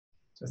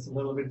Just a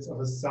little bit of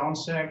a sound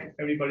check.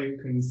 Everybody who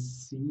can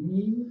see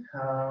me.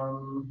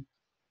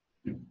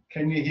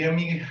 Can you hear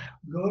me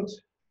good?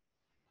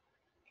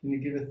 Can you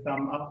give a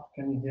thumb up?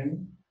 Can you hear me?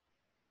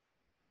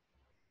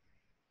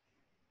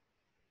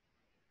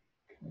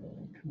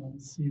 Okay,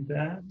 can't see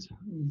that.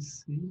 Let me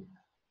see.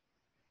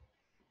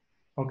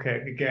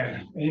 Okay,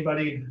 again,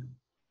 anybody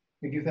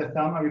can give a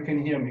thumb or you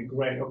can hear me?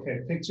 Great. Okay,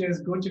 picture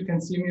is good. You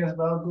can see me as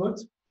well. Good.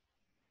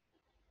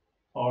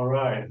 All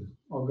right.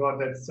 Oh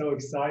God, that's so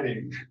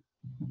exciting.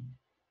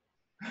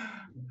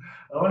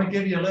 I want to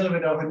give you a little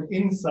bit of an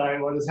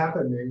insight what is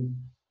happening.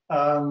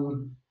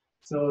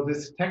 So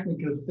this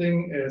technical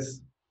thing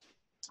is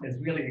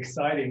really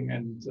exciting,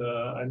 and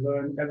I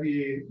learn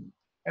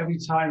every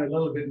time a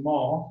little bit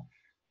more.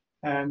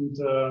 And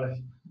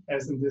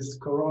as in this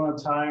Corona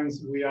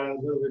times, we are a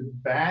little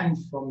bit banned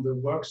from the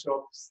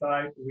workshop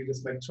side. We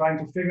just like trying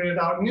to figure it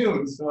out new,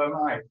 and so am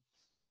I.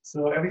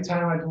 So every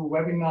time I do a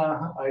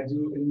webinar, I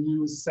do a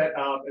new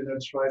setup and I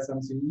try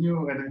something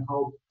new, and I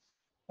hope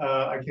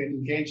I can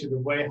engage in the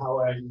way how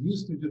I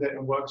used to do that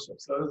in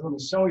workshops. So I just want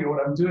to show you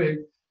what I'm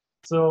doing.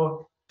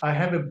 So I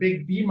have a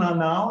big beamer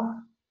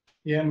now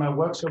here in my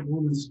workshop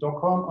room in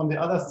Stockholm. On the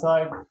other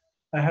side,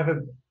 I have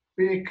a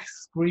big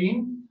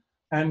screen,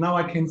 and now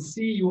I can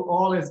see you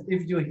all as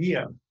if you're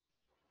here.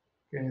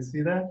 Can you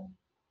see that?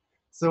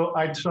 So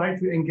I try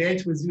to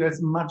engage with you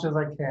as much as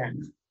I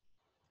can.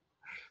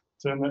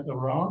 Turn that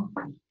around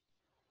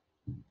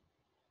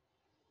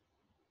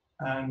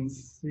and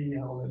see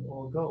how it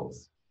all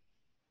goes.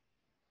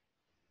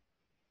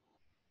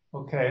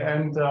 Okay,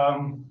 and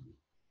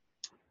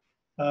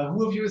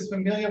who of you is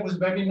familiar with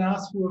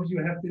webinars? Who of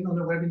you have been on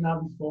a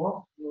webinar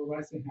before? You'll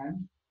raise your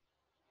hand.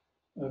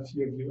 A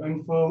few of you.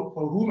 And for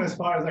whom, as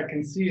far as I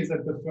can see, is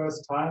that the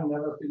first time,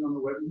 never been on a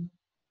webinar?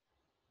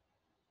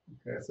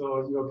 Okay,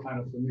 so you're kind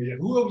of familiar.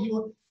 Who of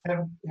you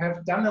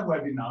have done a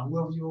webinar? Who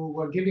of you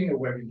were giving a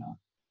webinar?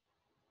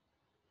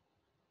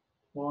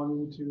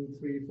 1, 2,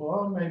 3,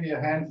 4, maybe a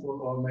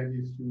handful or maybe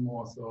a few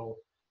more. So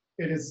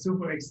it is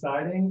super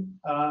exciting.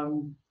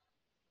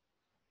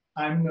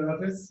 I'm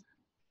nervous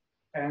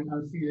and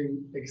I'm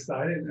feeling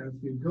excited and I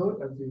feel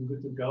good. I feel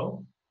good to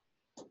go.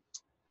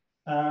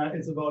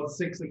 It's about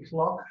 6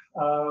 o'clock.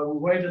 We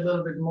wait a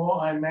little bit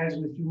more. I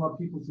imagine a few more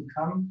people to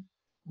come.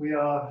 We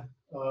are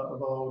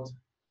about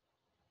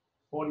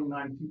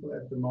 49 people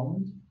at the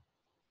moment.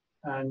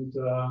 And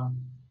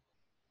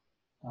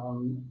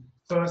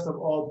first of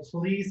all,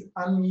 please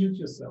unmute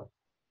yourself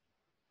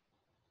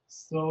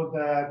so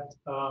that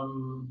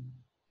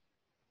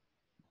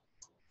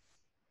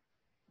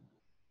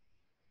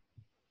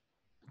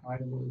I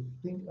will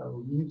think I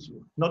will mute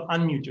you. Not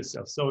unmute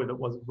yourself. Sorry, that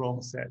was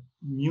wrong said.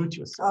 Mute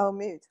yourself. Oh,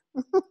 mute.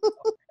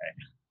 Okay.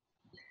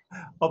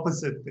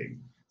 Opposite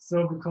thing.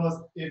 So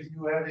because if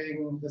you're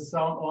having the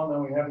sound on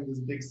and we're having this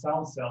big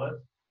sound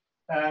salad,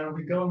 and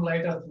we're going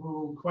later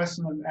through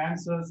question and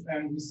answers,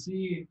 and we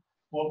see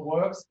what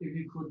works. If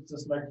you could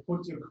just like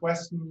put your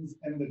questions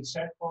in the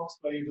chat box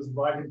where you just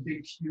write a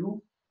big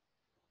Q.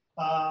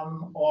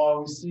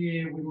 Or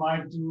we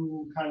might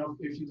do kind of,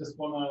 if you just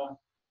want to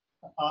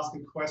ask a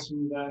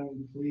question,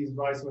 then please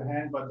raise your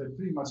hand, but that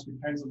pretty much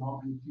depends on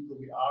how many people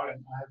we are,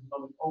 and I have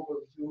not an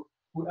overview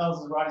who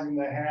else is raising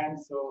their hand,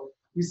 so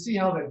we see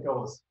how that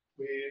goes.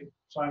 We're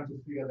trying to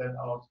figure that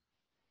out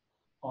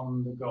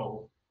on the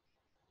go.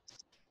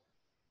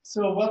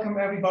 So welcome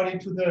everybody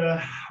to the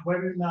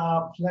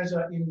webinar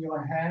Pleasure in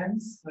Your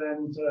Hands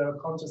and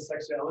Conscious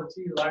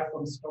Sexuality, live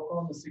from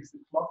Stockholm at 6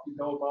 o'clock. We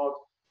go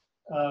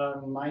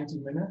about 90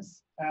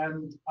 minutes,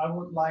 and I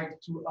would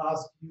like to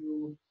ask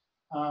you,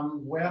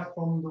 where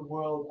from the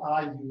world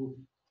are you?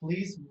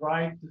 Please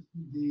write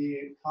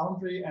the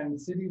country and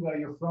city where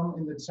you're from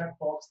in the chat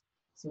box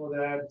so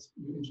that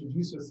you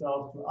introduce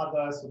yourself to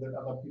others, so that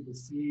other people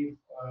see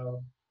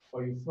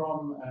where you're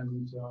from.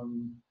 And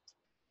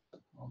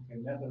okay,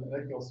 Netherlands,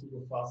 that goes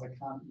super fast. I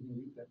can't even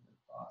read that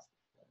fast.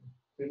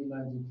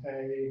 Finland,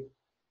 UK,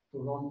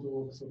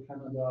 Toronto, so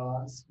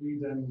Canada,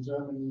 Sweden,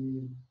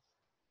 Germany,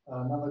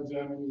 another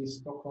Germany,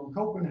 Stockholm,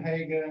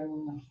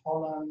 Copenhagen,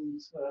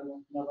 Holland,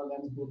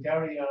 Netherlands,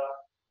 Bulgaria,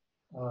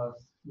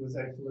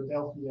 USA,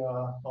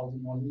 Philadelphia,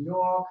 Baltimore, New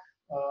York.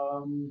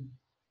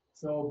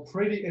 So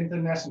pretty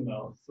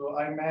international. So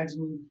I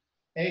imagine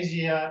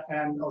Asia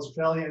and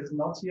Australia is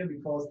not here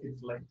because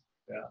it's late.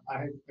 Yeah,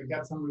 I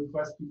got some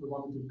requests, people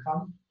wanted to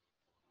come.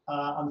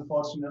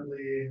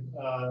 Unfortunately,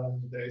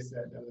 they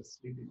said they were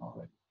sleeping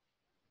already.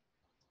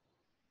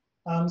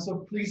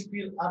 So please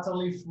feel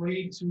utterly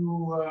free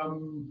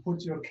to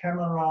put your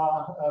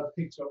camera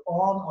picture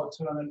on or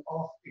turn it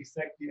off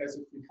exactly as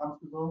you feel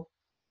comfortable.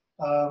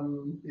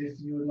 If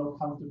you're not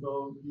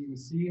comfortable being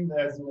seen,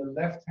 there's in the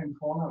left-hand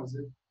corner, is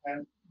it?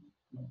 And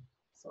no.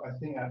 So I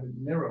think I have a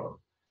mirror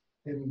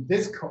in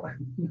this corner.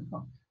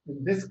 No,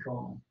 in this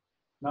corner.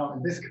 No,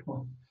 in this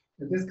corner.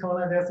 In this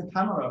corner, there's a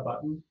camera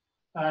button.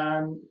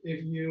 And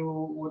if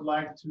you would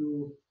like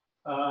to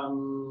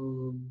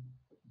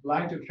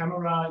blind your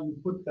camera, you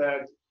put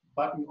that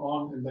button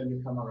on and then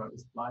your camera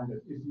is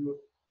blinded. If you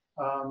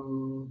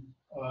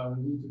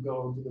need to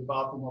go to the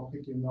bathroom or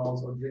pick your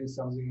nose or drink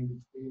something in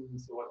between,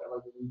 so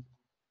whatever you need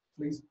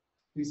to do,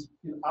 please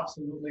feel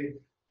absolutely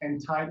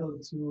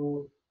entitled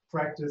to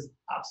practice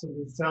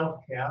absolute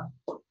self-care.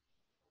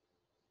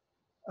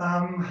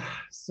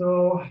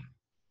 So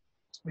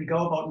we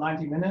go about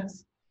 90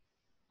 minutes.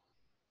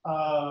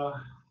 I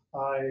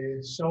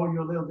show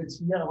you a little bit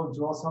here. I will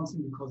draw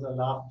something because I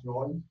love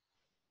drawing.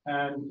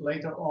 And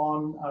later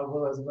on, I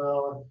will as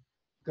well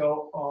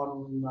go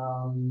on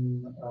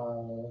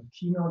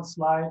keynote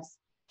slides,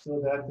 so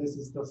that this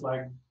is just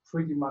like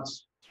pretty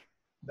much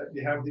that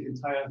you have the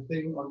entire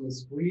thing on the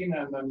screen,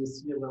 and then you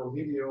see a little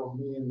video of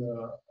me in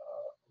the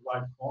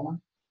right corner.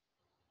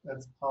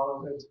 That's part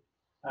of it.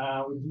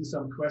 We do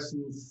some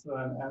questions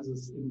and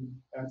answers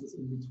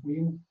in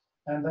between.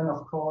 And then,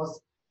 of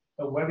course,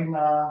 a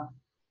webinar,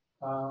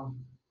 I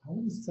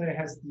wouldn't say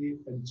has the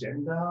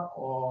agenda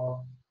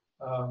or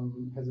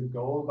has a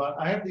goal, but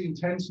I have the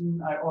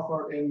intention. I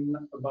offer in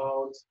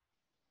about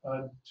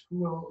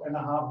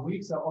 2.5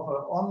 weeks, I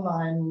offer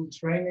online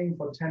training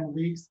for 10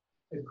 weeks.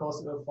 It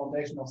calls the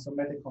Foundation of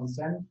Somatic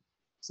Consent.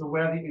 So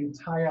where the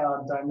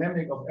entire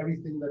dynamic of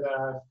everything that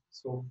I have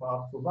so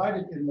far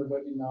provided in the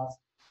webinars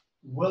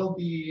will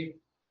be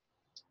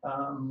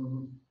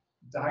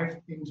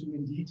dived into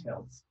in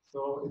details.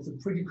 So it's a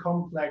pretty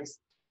complex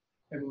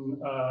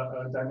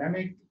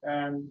dynamic,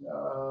 and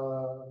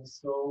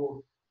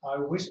so I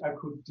wish I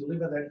could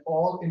deliver that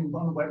all in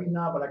one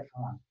webinar, but I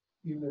can't,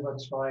 even if I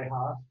try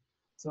hard.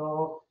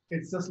 So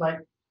it's just like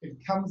it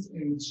comes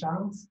in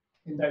chunks,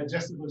 in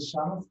digestible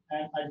chunks,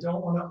 and I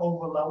don't want to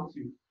overload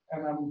you.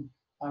 And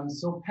I'm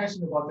so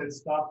passionate about that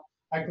stuff.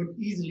 I could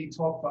easily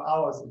talk for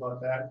hours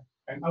about that,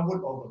 and I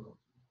would overload.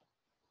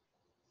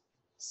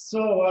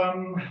 So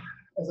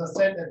as I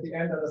said at the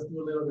end, I'll just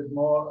do a little bit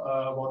more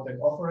about that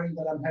offering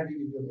that I'm having.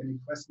 If you have any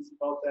questions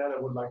about that, I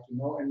would like to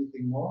know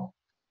anything more.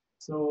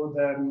 So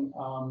then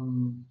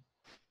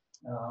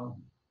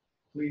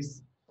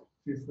please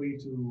feel free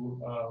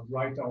to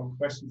write down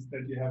questions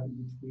that you have in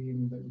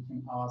between, that you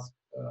can ask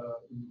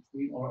in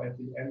between or at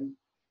the end.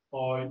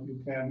 Or you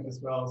can as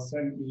well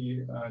send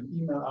me an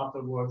email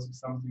afterwards if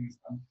something is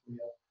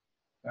unclear,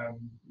 and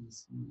we'll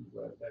see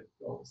where that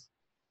goes.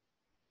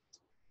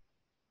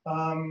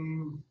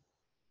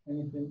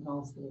 Anything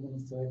else that I want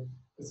to say?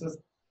 It's just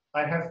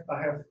I have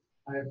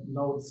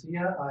notes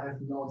here, I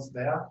have notes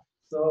there.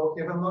 So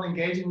if I'm not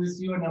engaging with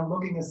you and I'm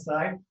looking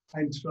aside,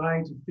 I'm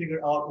trying to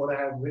figure out what I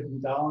have written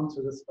down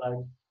to just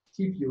like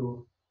keep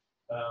you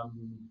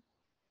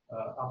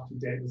up to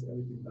date with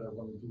everything that I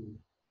want to do.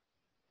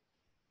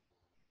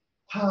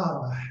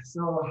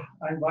 So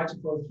I invite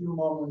you for a few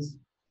moments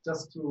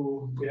just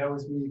to bear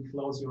with me,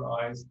 close your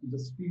eyes, and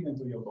just feel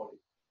into your body.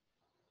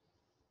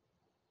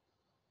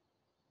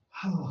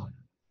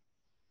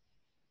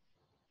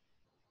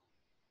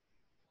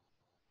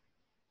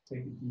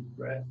 Take a deep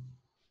breath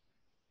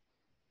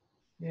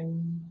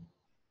in,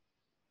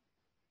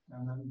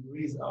 and then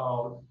breathe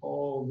out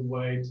all the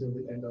way till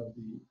the end of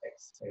the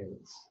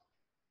exhales,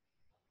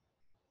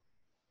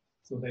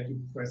 so that you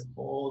press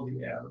all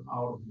the air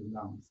out of your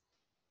lungs.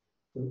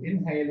 So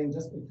inhaling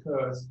just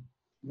occurs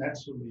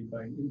naturally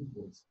by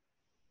input,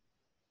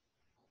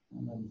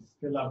 and then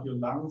fill up your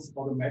lungs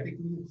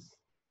automatically.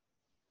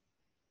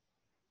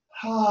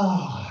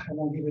 And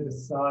then give it a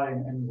sigh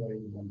in any way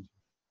you want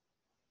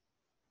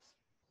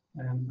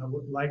to. And I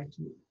would like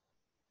to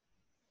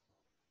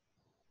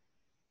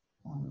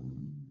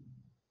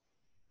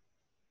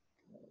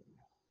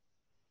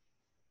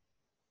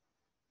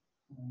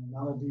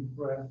another deep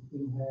breath,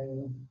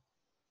 inhale.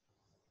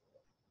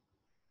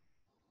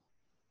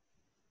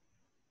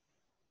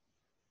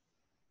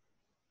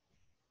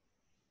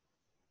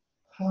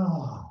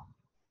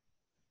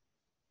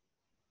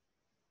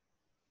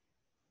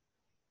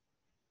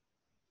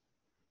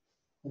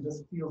 And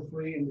just feel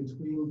free in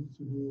between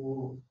to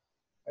do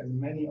as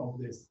many of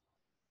these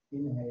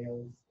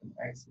inhales and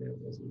exhales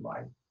as you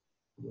like,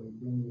 to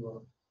bring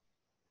your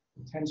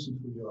attention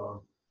to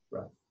your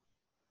breath.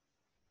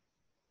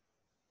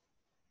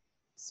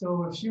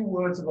 So a few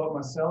words about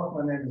myself.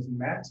 My name is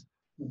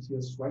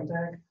Matthias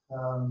Schwenteck.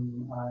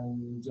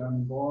 I'm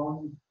German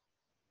born.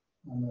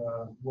 I'm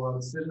a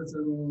world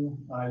citizen.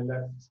 I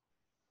left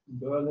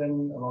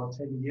Berlin about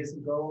 10 years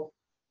ago,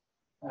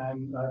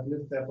 and I've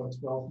lived there for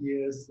 12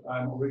 years.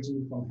 I'm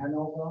originally from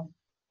Hanover,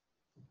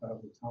 kind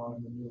of a town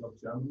in the middle of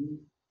Germany.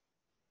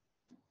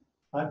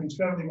 I've been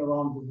traveling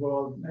around the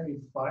world maybe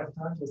 5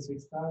 times or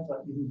 6 times,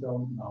 I even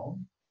don't know.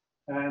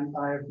 And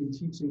I have been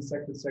teaching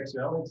sacred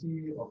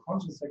sexuality or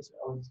conscious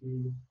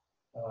sexuality,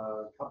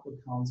 couple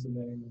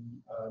counseling,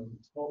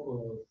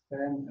 total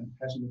fan and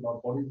passionate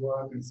about body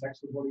work and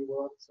sexual body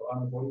work. So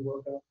I'm a body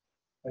worker.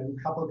 I do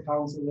couple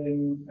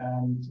counseling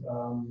and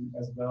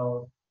as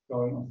well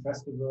going on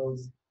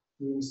festivals,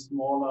 doing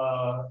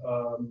smaller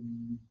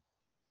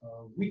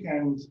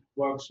weekend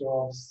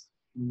workshops,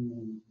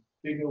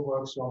 bigger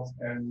workshops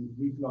and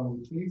week-long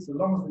retreats. The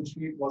longest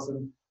retreat was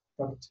a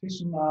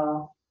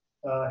practitioner,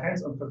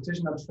 hands-on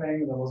practitioner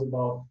training that was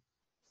about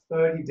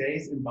 30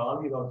 days in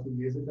Bali about 2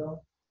 years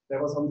ago.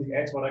 that was on the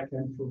edge what I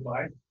can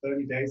provide.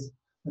 30 days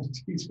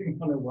teaching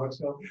on a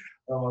workshop,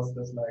 that was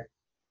just like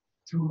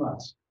too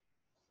much.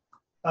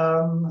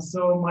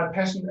 So my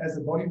passion as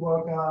a body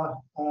worker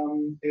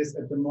is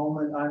at the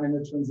moment I'm in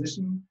a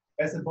transition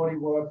as a body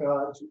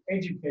worker to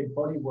educate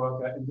body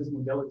worker in this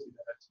modality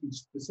that I teach,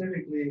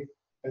 specifically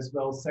as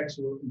well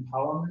sexual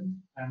empowerment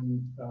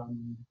and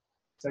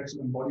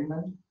sexual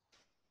embodiment.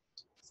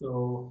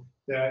 So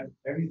that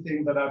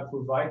everything that I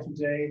provide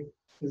today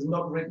is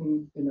not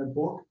written in a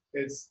book.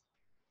 It's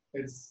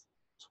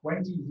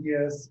 20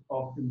 years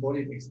of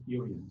embodied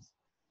experience.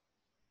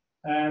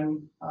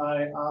 And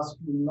I ask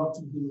you not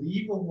to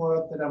believe a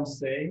word that I'm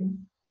saying.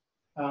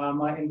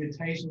 My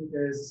invitation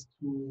is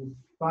to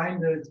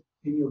find it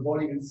in your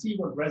body and see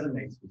what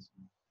resonates with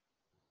you.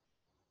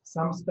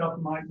 Some stuff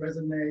might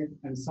resonate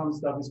and some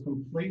stuff is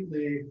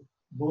completely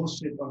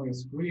bullshit on your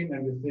screen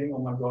and you think, oh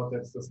my God,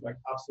 that's just like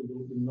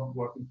absolutely not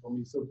working for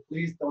me. So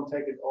please don't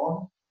take it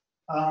on.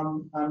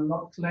 I'm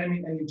not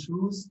claiming any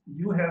truth.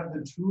 You have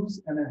the truth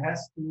and it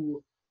has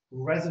to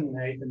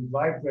resonate and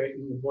vibrate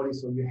in your body.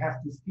 So you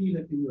have to feel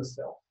it in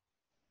yourself.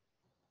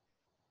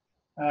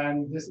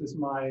 And this is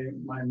my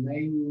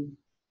main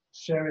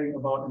sharing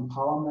about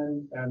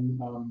empowerment and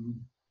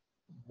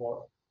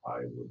what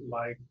I would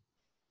like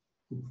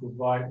to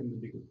provide in the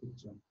bigger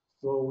picture.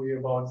 So we're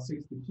about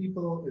 60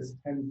 people, it's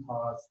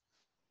 6:10.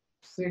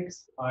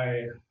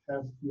 I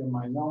have here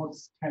my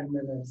notes, 10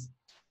 minutes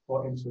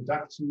for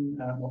introduction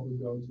and what we're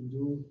going to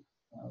do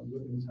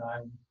within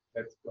time.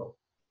 Let's go.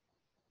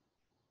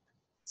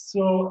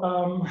 So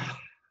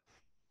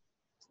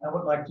I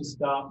would like to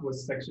start with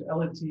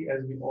sexuality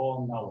as we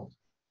all know it.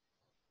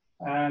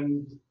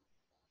 And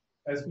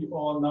as we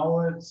all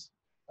know it,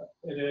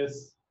 it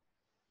is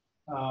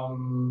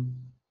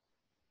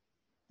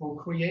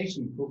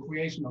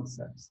procreation of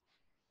sex.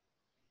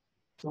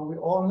 So we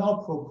all know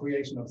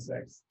procreation of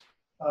sex,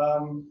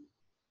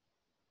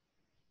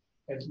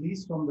 at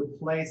least from the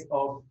place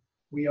of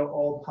we are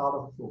all part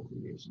of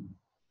procreation.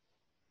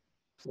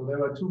 So there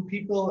were two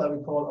people that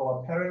we called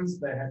our parents.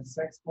 They had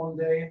sex one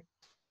day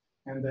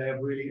and they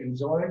have really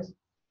enjoyed,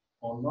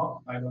 or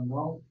not, I don't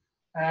know.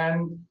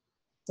 And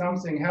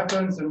something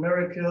happens, a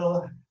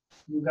miracle,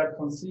 you got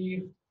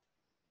conceived,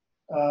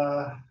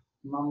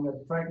 mom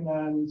got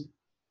pregnant,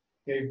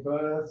 gave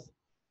birth,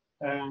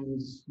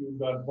 and you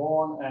got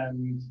born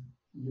and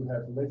you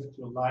have lived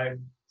your life.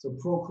 So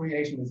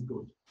procreation is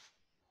good.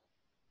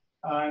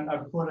 And I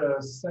put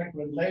a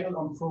sacred label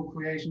on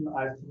procreation.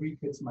 I have 3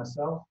 kids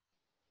myself.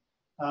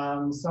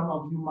 Some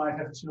of you might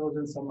have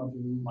children, some of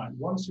you might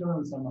want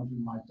children, some of you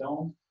might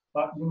don't.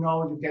 But you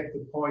know, you get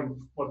the point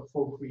what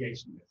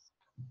procreation is.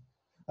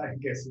 I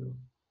guess so.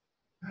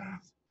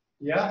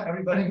 Yeah,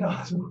 everybody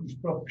knows what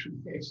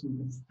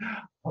procreation is.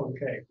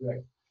 Okay,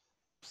 great.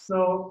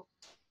 So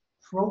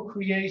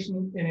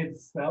procreation in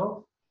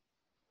itself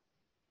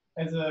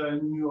as a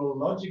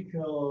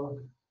neurological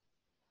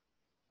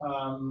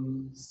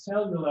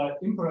cellular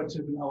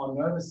imperative in our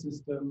nervous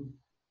system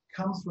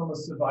comes from a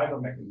survival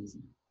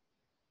mechanism.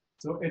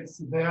 So it's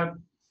there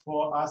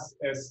for us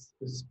as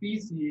a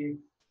species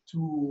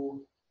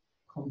to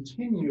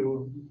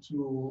continue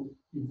to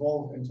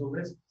evolve and to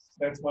live.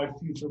 That's why it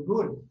feels so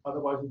good.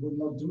 Otherwise, we would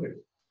not do it.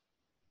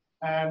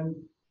 And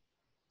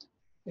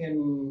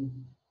in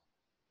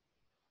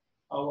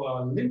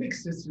our limbic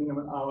system, in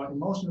our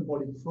emotional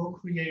body,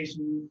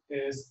 procreation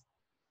is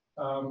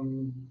a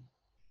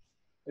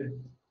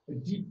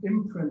deep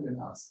imprint in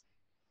us.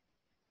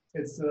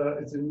 It's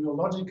a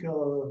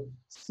neurological,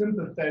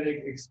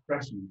 sympathetic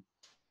expression.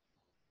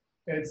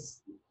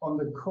 It's on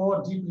the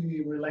core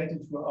deeply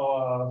related to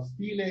our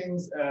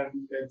feelings,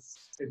 and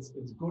it's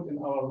good in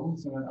our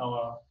roots and in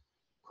our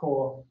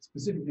core,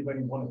 specifically when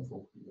you want to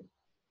procreate.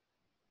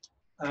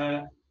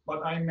 But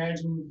I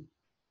imagine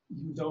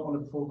you don't want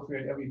to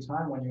procreate every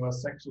time when you are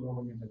sexual or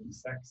when you're having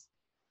sex.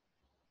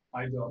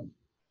 I don't.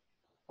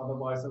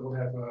 Otherwise, I would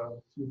have a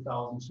few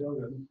thousand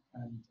children,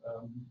 and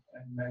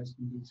imagine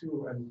you do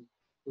too, and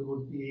we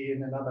would be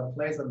in another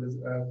place on this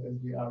earth as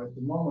we are at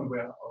the moment,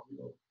 where we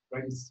are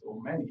already so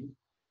many.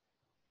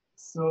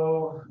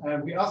 So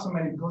we are so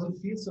many because it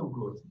feels so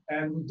good,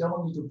 and we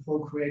don't need to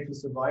procreate to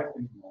survive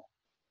anymore.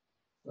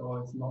 So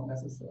it's not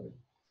necessary.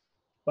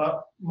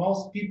 But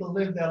most people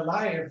live their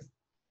life,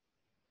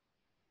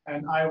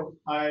 and I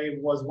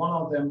was one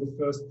of them the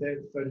first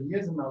 30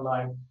 years in my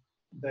life,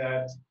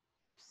 that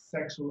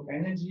sexual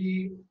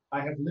energy,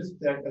 I have lived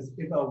that as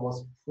if I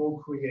was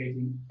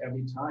procreating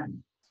every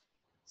time.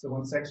 So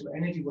when sexual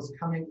energy was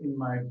coming in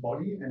my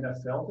body and I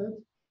felt it,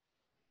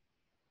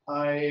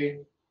 I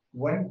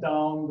went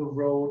down the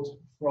road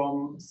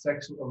from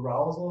sexual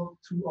arousal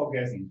to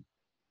orgasm.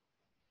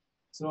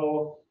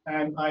 So,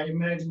 and I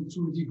imagine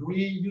to a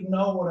degree, you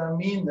know what I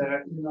mean,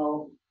 that, you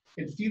know,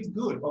 it feels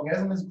good.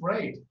 Orgasm is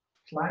great.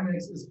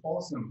 Climax is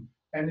awesome.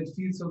 And it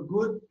feels so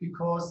good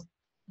because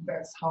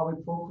that's how we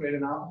procreate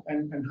and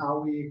how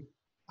we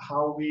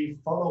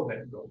follow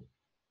that road.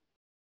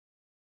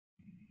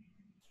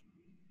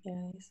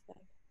 Yeah, he's back.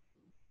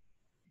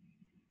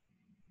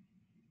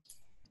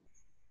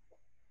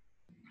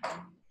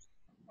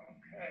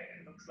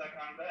 Looks like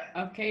I'm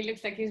back. Okay,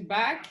 looks like he's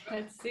back.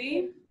 Let's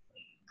see.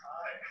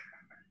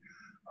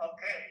 Hi.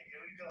 Okay,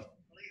 here we go.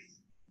 Please.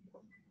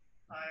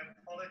 I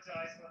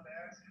apologize for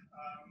that.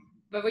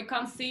 But we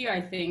can't see you, I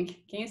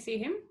think. Can you see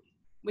him?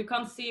 We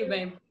can't see you,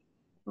 babe.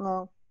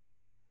 No.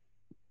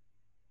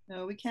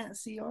 No, we can't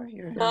see or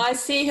hear him. No, I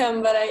see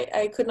him, but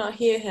I could not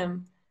hear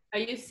him. Oh,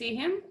 you see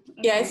him?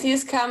 Okay. Yeah, I see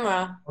his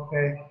camera.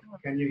 Okay,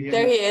 can you hear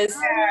There me? he is.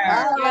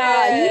 Ah,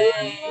 Yay!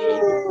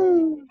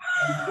 yay!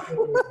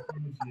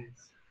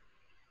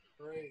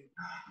 Great.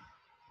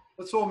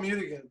 Let's all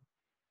mute again.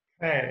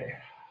 Okay.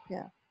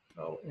 Yeah.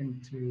 Go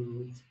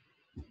into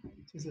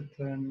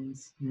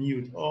participants,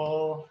 mute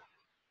all.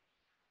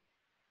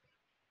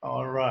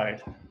 All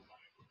right.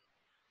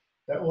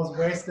 That was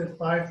wasted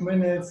 5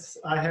 minutes.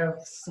 I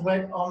have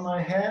sweat on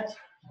my head.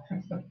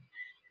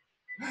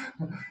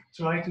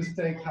 Trying to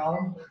stay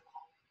calm.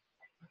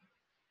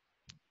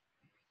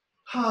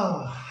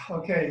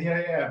 Okay, here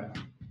I am.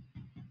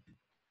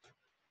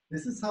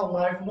 This is how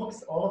life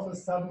looks. All of a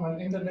sudden, when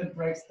internet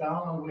breaks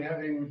down and we're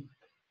having,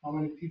 how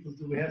many people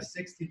do we have?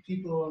 60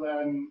 people,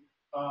 and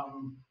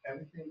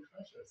everything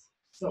crashes.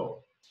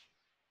 So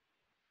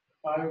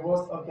I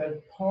was at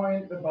that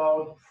point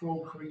about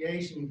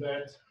procreation,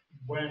 that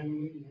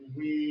when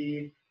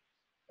we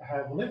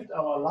have lived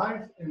our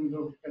life in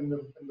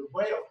the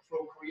way of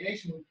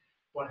procreation,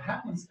 what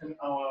happens in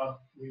our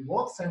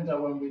reward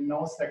center when we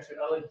know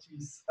sexuality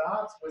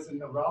starts with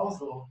an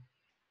arousal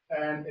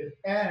and it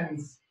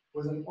ends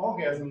with an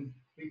orgasm,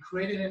 we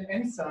created an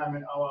enzyme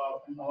in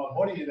our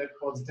body that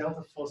calls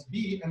delta force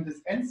B, and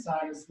this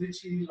enzyme is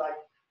literally like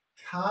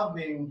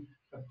carving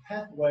a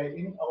pathway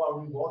in our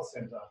reward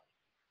center.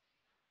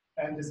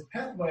 And this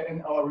pathway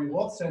in our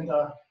reward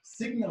center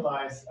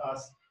signalizes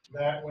us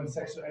that when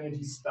sexual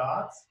energy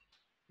starts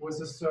with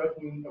a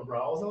certain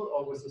arousal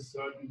or with a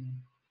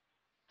certain,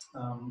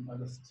 I'll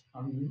just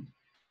unmute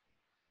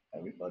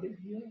everybody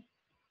here.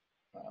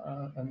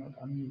 I'm not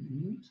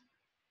unmute.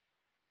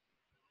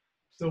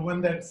 So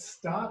when that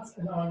starts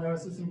in our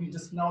nervous system, we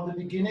just know the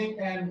beginning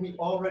and we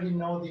already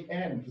know the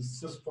end. This is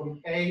just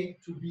from A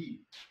to B.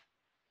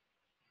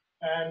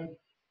 And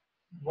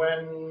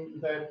when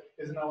that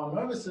is in our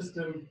nervous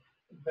system,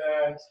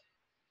 that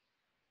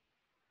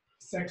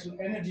sexual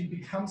energy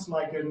becomes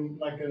like a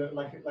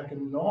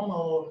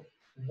normal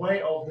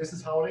way of, this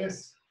is how it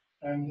is,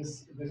 and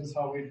this is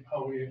how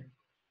we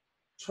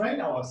train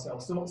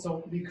ourselves.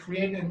 So we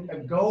create a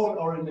goal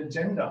or an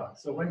agenda.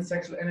 So when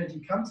sexual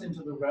energy comes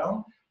into the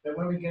realm, that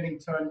when we're getting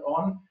turned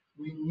on,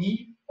 we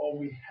need or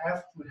we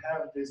have to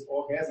have this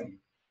orgasm.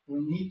 We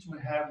need to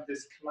have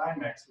this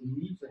climax. We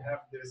need to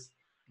have this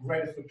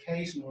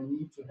gratification. We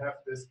need to have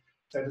this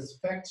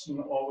satisfaction,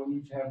 or we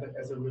need to have it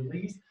as a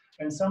release.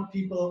 And some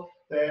people,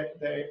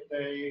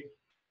 they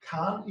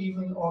can't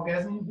even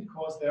orgasm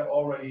because they're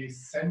already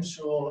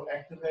sensual,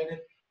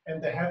 activated,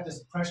 and they have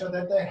this pressure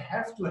that they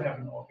have to have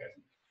an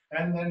orgasm.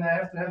 And then they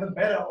have to have a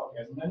better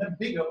orgasm, and a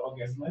bigger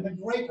orgasm, and a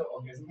greater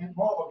orgasm, and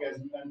more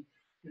orgasm. And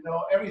you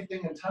know,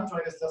 everything in Tantra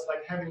is just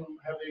like having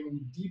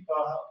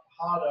deeper,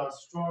 harder,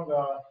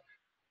 stronger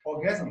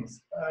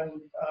orgasms.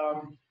 And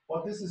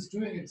what this is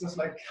doing, it just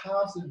like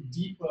carves a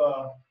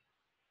deeper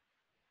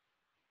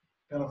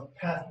kind of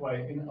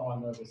pathway in our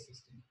nervous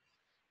system.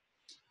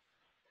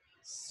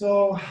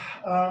 So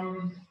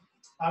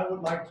I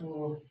would like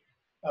to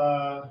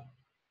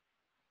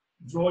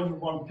draw you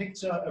one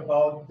picture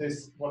about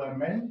this, what I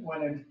meant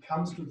when it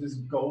comes to this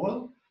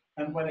goal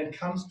and when it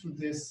comes to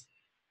this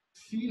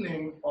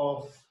feeling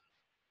of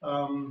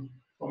from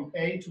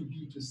A to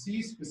B to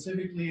C,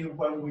 specifically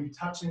when we're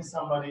touching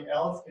somebody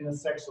else in a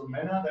sexual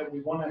manner, that we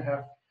want to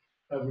have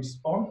a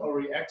response or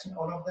reaction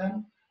out of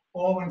them,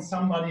 or when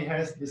somebody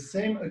has the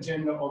same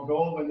agenda or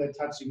goal when they're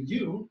touching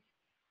you,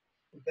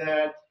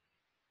 that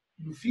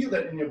you feel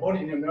that in your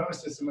body, in your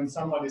nervous system, when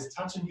somebody is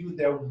touching you,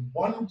 they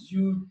want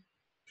you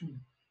to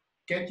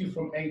get you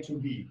from A to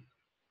B.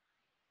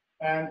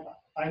 And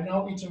I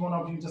know each one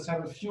of you just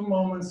have a few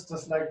moments,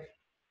 just like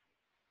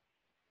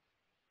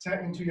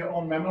tap into your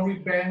own memory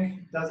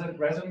bank. Does it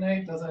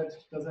resonate? Does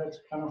it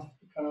kind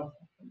of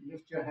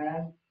lift your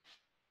hand?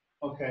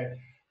 Okay.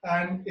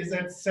 And is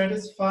it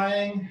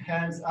satisfying?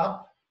 Hands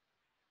up.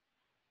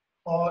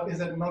 Or is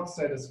it not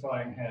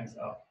satisfying? Hands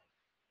up.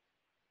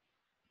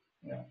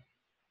 Yeah.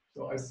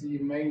 So I see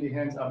mainly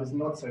hands up is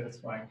not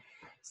satisfying.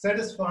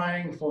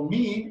 Satisfying for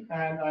me,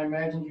 and I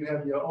imagine you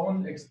have your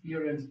own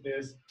experience,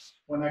 is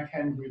when I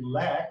can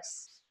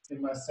relax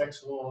in my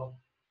sexual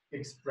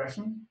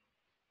expression,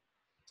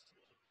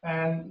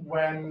 and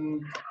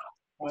when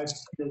I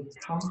feel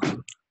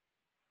comfortable,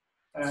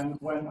 and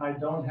when I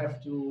don't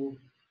have to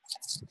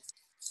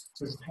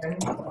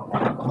pretend.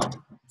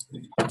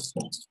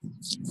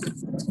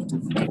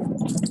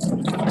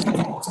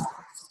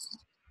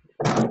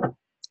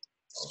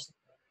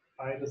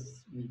 I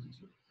just muted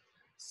you.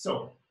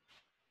 So,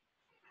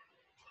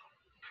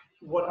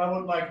 what I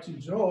would like to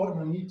draw,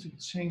 and I need to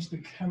change the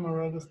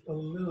camera just a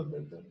little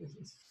bit, that this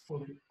is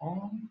fully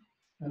on,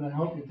 and I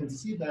hope you can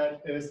see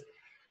that, is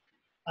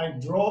I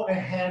draw a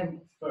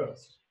hand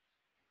first.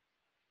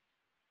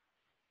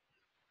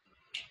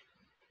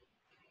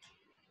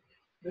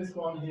 this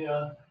one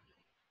here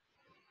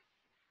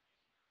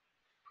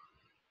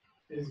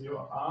is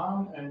your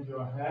arm and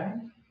your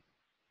hand.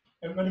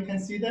 Everybody can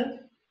see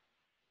that?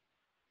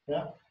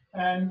 Yeah.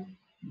 And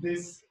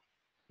this,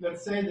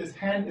 let's say this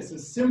hand is a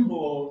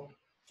symbol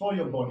for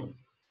your body.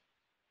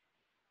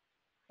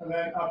 And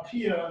then up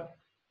here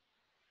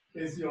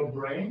is your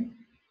brain.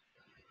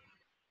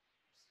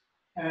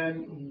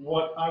 And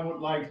what I would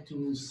like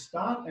to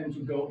start and to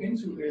go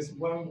into is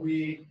when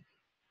we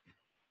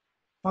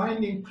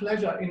finding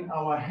pleasure in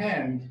our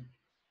hand,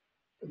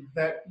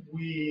 that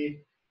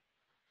we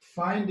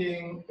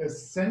finding a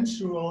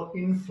sensual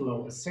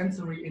inflow, a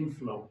sensory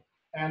inflow.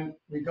 And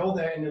we go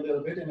there in a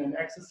little bit in an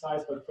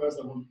exercise, but first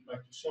I would like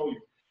to show you.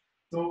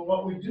 So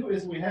what we do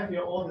is we have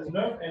here all this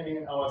nerve ending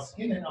in our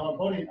skin, in our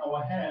body, in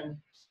our hand,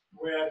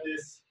 where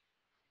this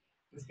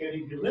is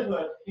getting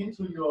delivered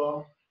into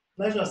your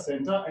pleasure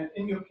center, and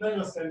in your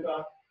pleasure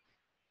center,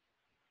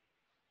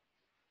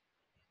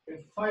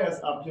 it fires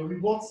up your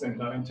reward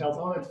center and tells,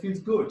 oh, it feels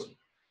good.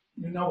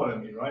 You know what I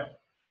mean, right?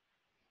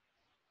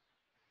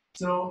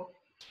 So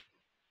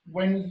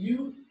when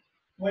you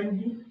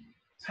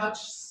touch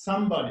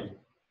somebody,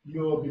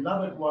 your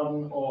beloved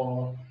one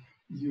or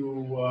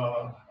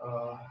your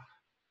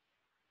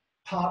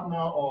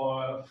partner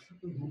or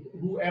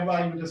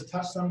whoever, you just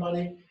touch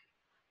somebody,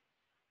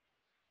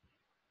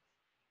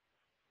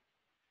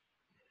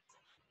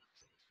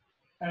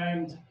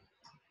 and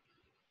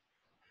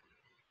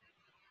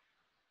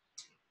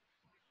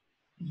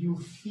you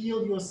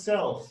feel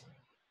yourself.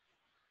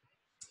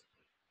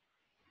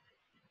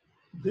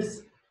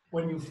 This,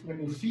 when you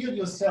feel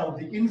yourself,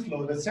 the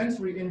inflow, the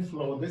sensory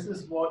inflow, this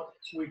is what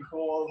we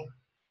call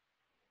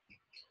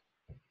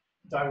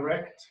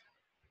direct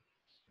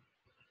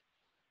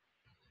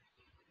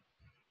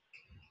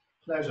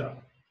pleasure.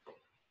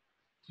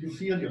 You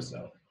feel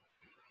yourself.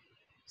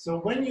 So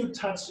when you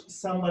touch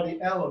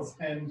somebody else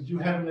and you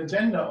have an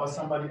agenda, or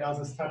somebody else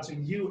is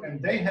touching you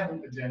and they have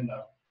an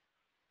agenda,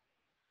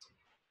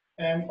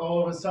 and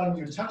all of a sudden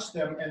you touch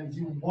them and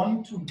you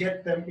want to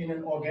get them in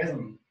an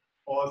orgasm,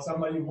 or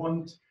somebody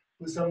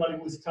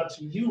who's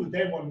touching you,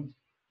 they want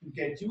to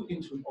get you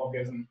into an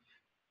orgasm,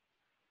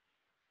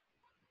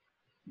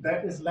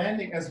 that is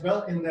landing as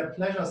well in their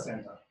pleasure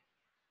center.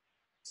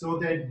 So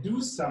they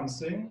do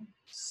something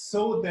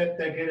so that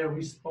they get a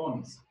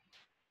response.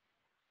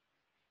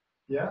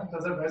 Yeah,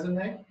 does that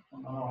resonate? Oh,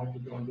 no, I have to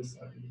go on this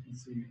side, you can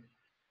see me.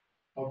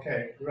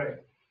 Okay, great.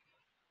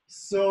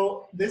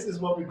 So this is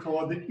what we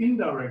call the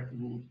indirect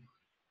route.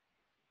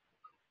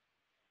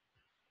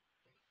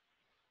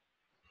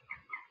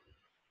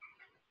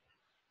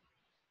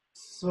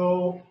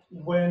 So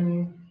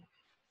when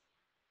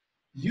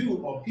you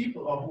or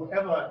people or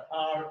whoever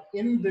are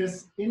in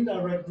this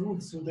indirect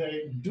route, so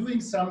they're doing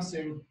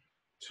something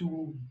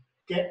to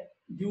get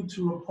you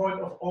to a point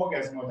of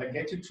orgasm, or they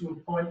get you to a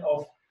point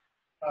of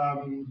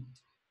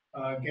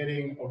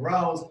getting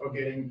aroused, or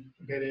getting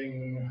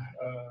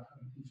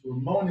into a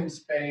moaning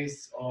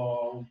space,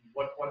 or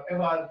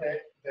whatever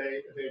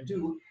they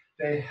do,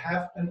 they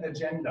have an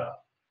agenda.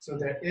 So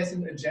there is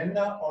an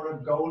agenda or a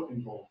goal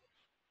involved.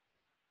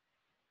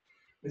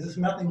 This is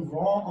nothing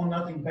wrong or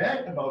nothing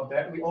bad about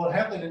that. We all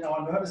have that in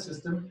our nervous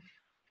system.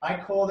 I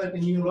call that a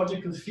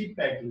neurological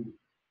feedback loop.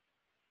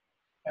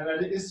 And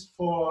that is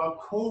for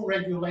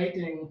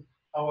co-regulating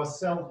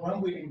ourselves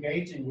when we're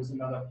engaging with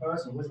another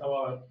person, with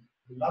our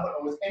beloved,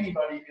 or with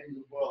anybody in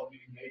the world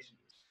we engage with.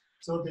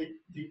 So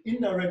the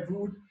indirect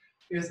route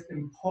is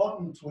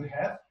important to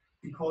have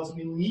because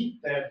we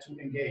need that to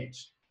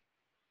engage.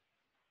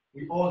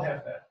 We all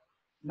have that.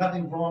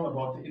 Nothing wrong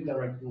about the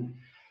indirect route.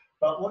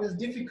 But what is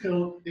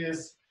difficult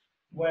is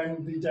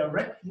when the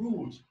direct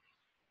route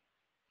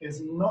is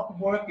not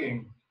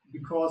working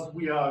because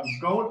we are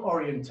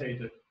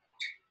goal-orientated,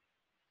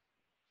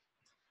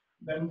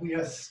 then we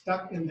are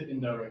stuck in the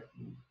indirect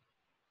route.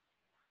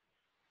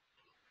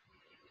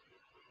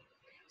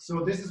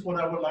 So this is what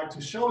I would like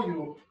to show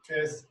you,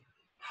 is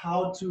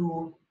how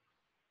to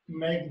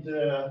make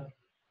the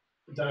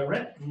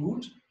direct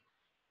route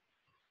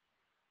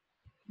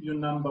your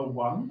number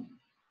one,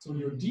 so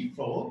your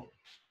default,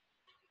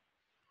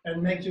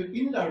 and make your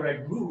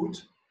indirect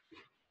route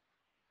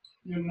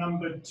your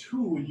number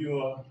two,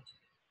 your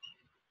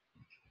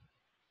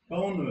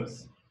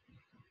bonus,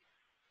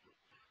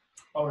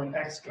 or an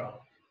extra.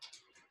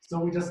 So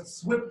we just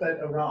swip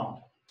that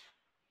around.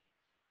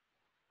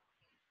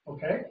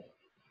 Okay?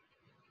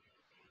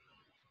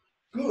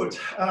 Good.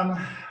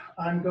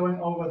 I'm going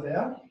over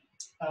there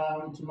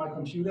to my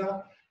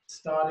computer,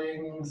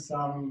 starting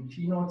some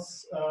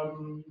keynotes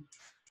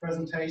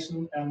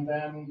presentation, and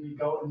then we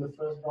go in the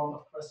first round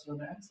of question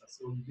and answer.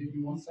 So give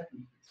me 1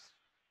 second,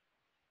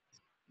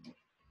 please.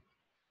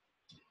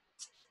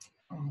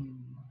 I'll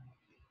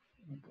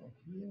go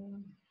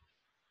here.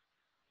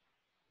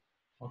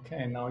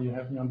 Okay, now you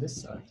have me on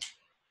this side.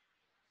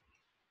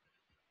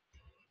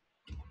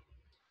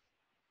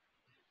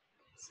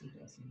 Let's see,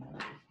 there's a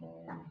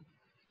microphone.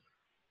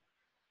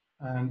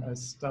 And I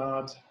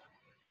start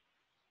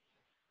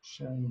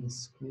sharing the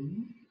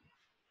screen.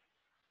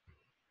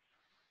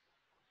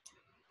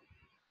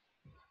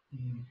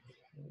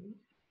 Okay.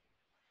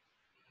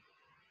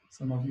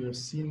 Some of you have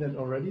seen that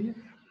already.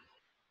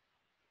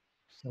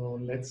 So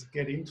let's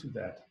get into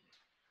that.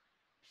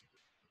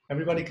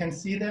 Everybody can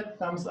see that?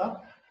 Thumbs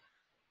up?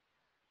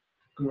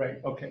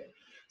 Great, okay.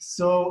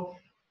 So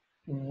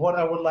what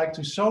I would like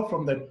to show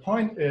from that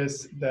point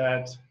is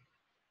that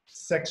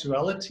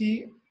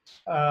sexuality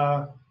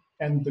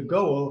and the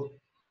goal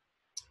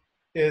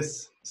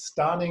is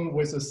starting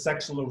with a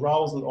sexual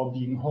arousal or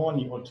being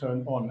horny or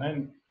turned on.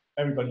 And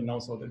everybody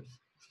knows how they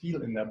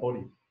feel in their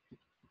body.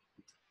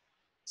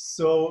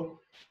 So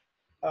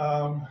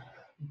I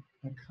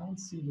can't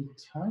see the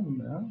time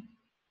now.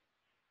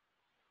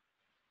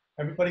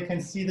 Everybody can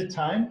see the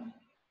time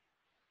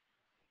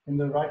in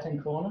the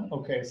right-hand corner?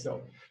 Okay,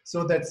 so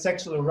that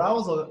sexual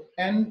arousal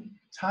and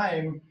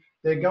time,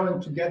 they're going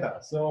together.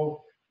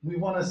 So we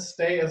want to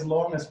stay as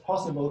long as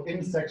possible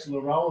in sexual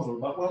arousal.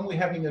 But when we're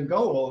having a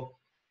goal,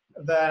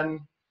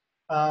 then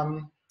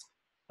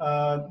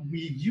we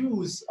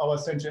use our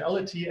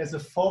sensuality as a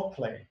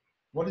foreplay.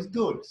 What is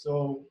good?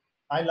 So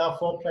I love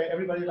foreplay.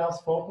 Everybody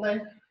loves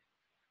foreplay?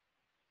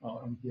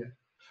 Oh, I'm here.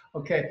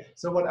 Okay,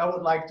 so what I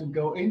would like to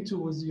go into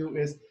with you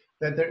is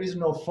that there is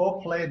no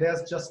foreplay,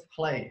 there's just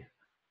play.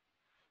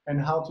 And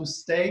how to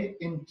stay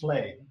in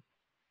play.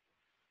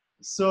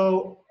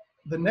 So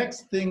the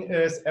next thing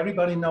is,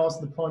 everybody knows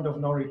the point of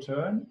no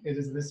return. It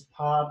is this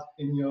part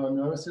in your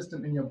nervous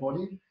system, in your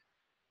body.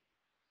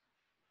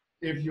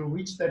 If you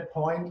reach that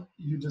point,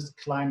 you just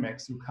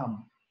climax, you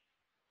come.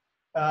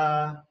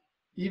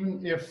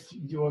 Even if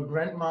your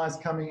grandma is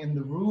coming in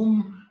the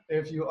room,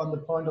 if you're on the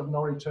point of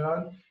no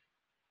return,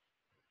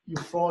 you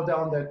fall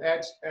down that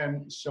edge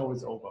and show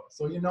is over.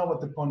 So you know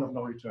what the point of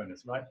no return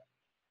is, right?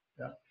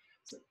 Yeah.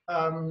 So,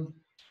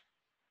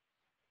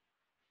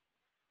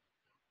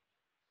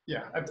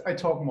 yeah, I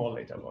talk more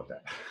later about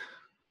that.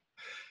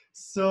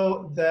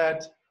 So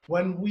that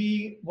when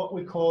what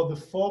we call the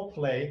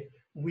foreplay,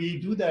 we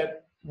do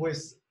that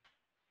with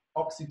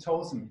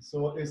oxytocin.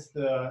 So it's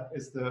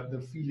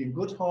the feeling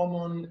good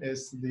hormone,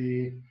 is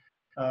the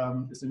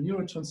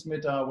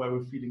neurotransmitter where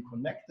we're feeling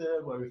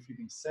connected, where we're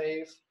feeling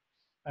safe,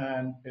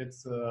 and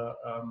it's a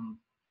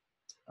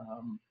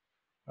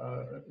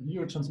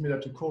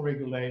neurotransmitter to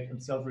co-regulate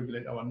and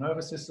self-regulate our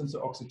nervous system.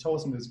 So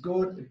oxytocin is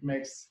good. It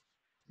makes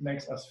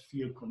us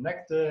feel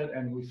connected,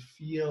 and we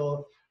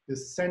feel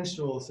this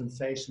sensual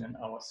sensation in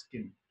our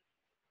skin.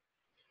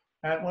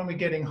 And when we're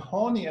getting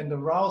horny and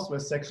aroused, where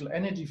sexual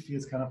energy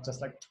feels kind of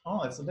just like,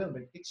 oh, it's a little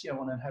bit itchy, I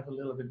want to have a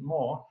little bit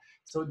more.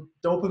 So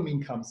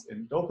dopamine comes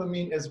in.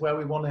 Dopamine is where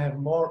we want to have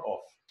more of.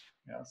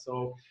 Yeah,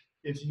 so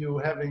if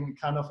you're having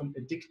kind of an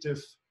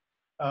addictive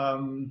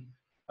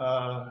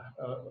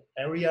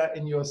area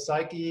in your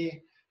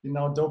psyche, you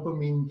know,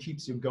 dopamine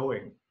keeps you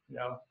going. You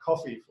know,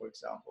 coffee, for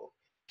example,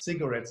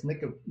 cigarettes,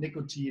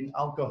 nicotine,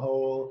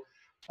 alcohol,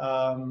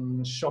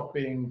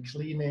 shopping,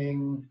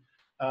 cleaning,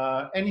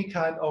 any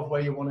kind of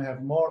where you want to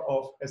have more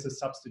of as a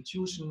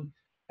substitution.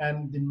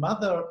 And the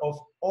mother of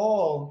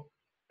all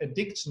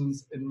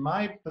addictions, in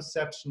my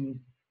perception,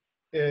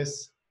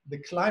 is the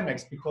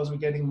climax, because we're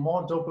getting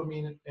more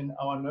dopamine in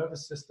our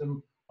nervous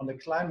system on the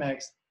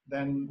climax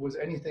than with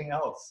anything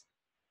else.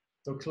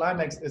 So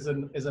climax is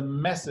a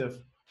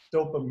massive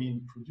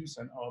dopamine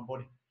producer in our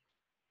body.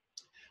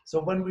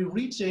 So when we're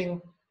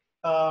reaching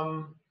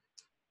the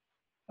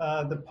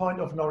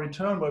point of no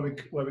return, where we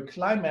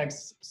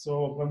climax,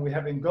 so when we're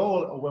having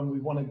goal or when we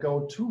want to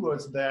go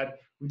towards that,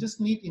 we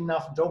just need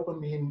enough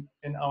dopamine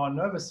in our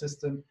nervous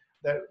system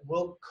that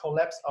will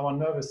collapse our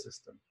nervous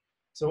system.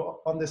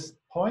 So on this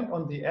point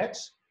on the edge,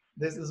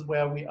 this is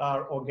where we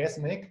are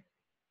orgasmic.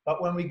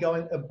 But when we're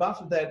going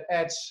above that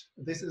edge,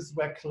 this is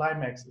where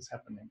climax is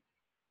happening.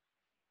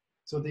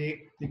 So the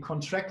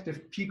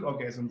contractive peak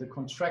orgasm, the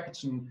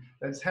contraction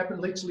that's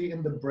happened literally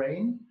in the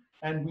brain,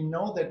 and we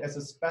know that as a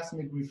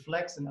spasmic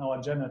reflex in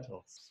our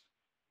genitals.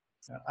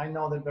 I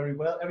know that very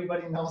well.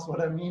 Everybody knows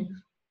what I mean?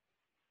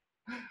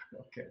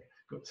 Okay,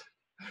 good.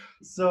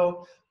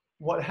 So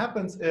what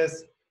happens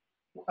is,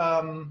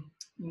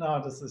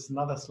 no, this is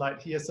another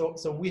slide here.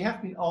 So we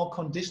have been all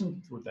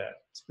conditioned through that.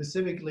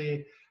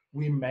 Specifically,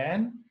 we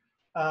men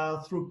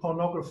through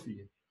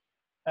pornography.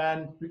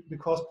 And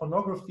because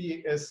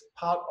pornography is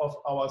part of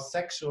our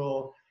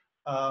sexual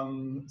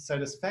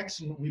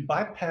satisfaction, we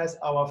bypass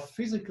our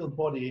physical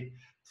body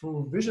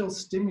through visual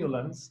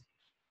stimulants,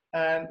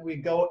 and we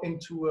go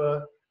into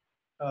a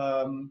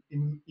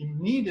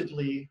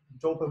immediately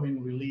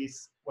dopamine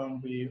release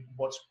when we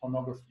watch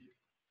pornography.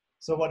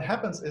 So what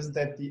happens is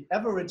that the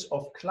average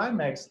of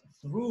climax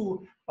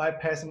through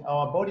bypassing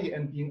our body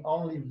and being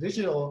only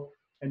visual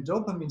and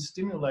dopamine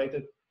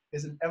stimulated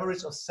is an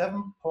average of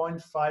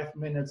 7.5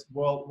 minutes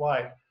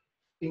worldwide,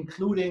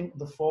 including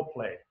the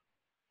foreplay.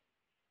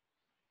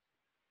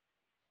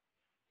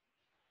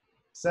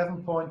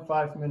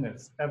 7.5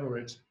 minutes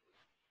average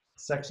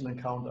sexual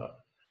encounter.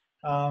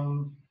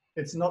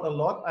 It's not a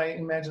lot. I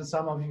imagine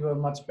some of you are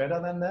much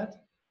better than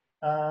that.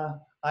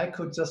 I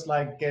could just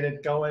like get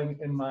it going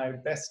in my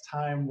best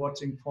time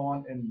watching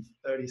porn in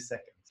 30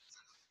 seconds.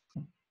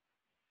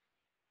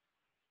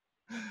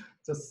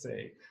 Just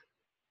say.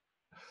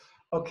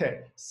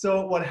 Okay,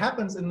 so what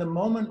happens in the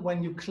moment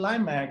when you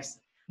climax,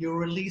 you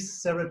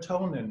release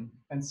serotonin,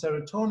 and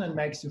serotonin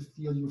makes you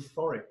feel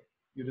euphoric.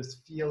 You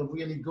just feel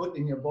really good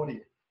in your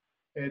body.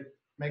 It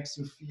makes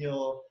you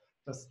feel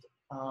just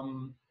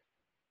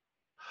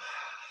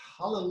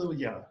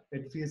hallelujah.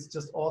 It feels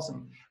just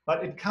awesome.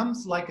 But it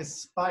comes like a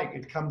spike.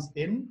 It comes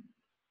in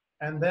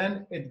and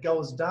then it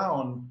goes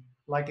down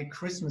like a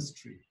Christmas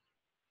tree.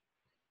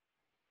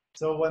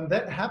 So when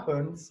that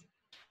happens,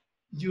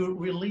 you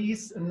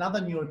release another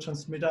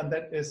neurotransmitter, and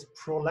that is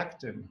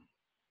prolactin.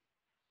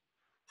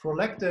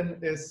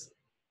 Prolactin is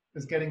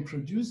getting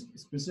produced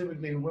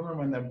specifically in women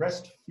when they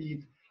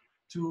breastfeed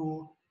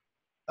to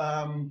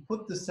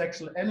put the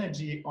sexual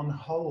energy on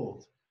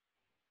hold.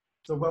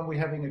 So when we're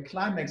having a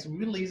climax, we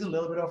release a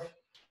little bit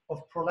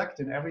of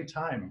prolactin every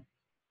time.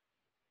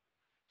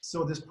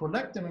 So this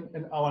prolactin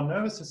in our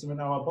nervous system, in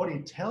our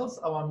body, tells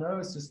our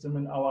nervous system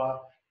in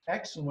our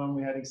action when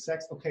we're having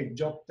sex, okay,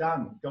 job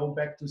done, go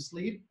back to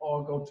sleep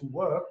or go to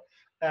work.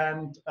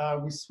 And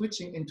we're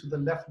switching into the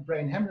left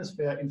brain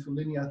hemisphere, into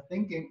linear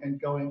thinking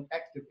and going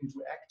active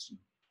into action.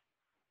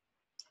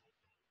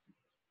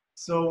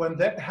 So when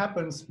that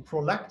happens,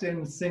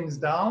 prolactin sinks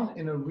down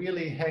in a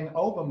really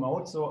hangover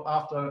mode. So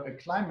after a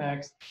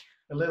climax,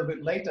 a little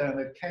bit later, and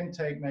it can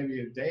take maybe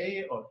a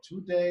day or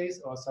 2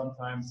 days or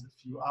sometimes a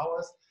few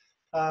hours,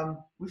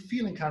 we're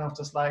feeling kind of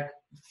just like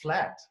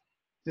flat,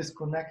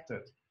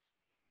 disconnected.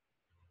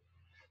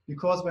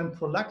 Because when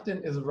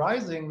prolactin is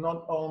rising,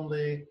 not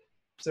only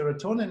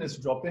serotonin is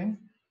dropping,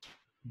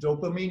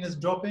 dopamine is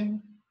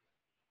dropping,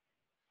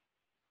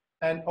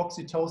 and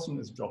oxytocin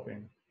is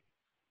dropping.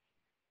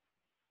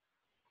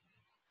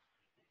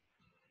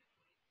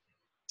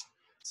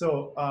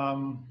 So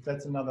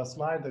that's another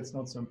slide. That's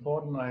not so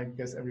important. I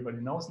guess everybody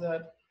knows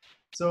that.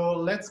 So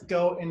let's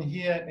go in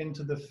here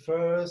into the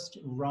first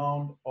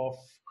round of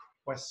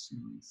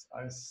questions.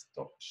 I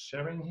stopped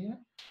sharing here.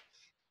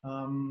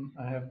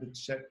 I have the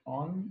chat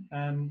on,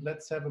 and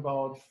let's have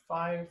about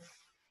 5,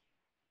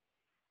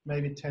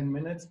 maybe 10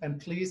 minutes.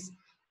 And please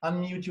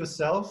unmute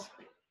yourself.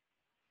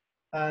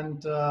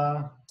 And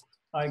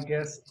I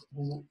guess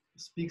who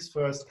speaks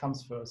first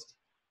comes first.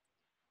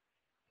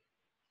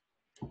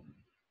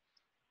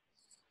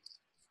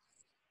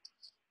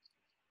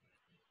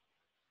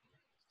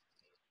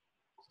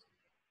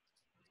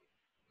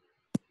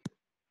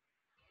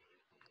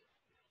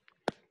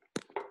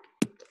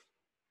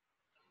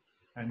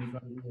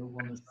 Anybody who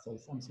wants to say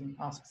something,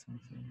 ask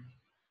something.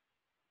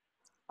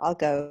 I'll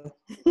go.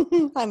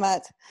 Hi,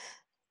 Matt.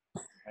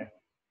 Okay.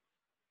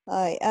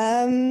 Hi.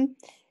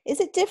 Is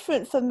it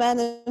different for men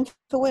and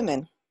for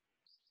women?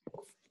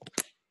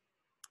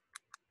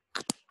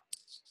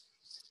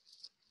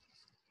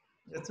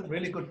 That's a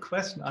really good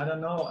question. I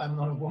don't know. I'm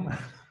not a woman.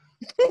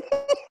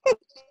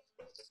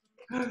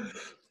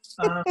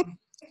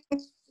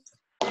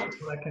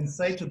 What I can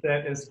say to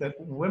that is that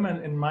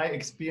women, in my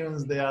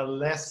experience, they are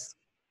less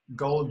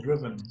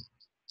goal-driven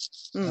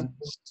and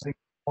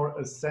more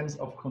a sense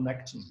of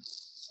connection.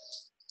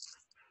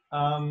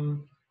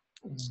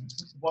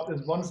 What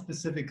is one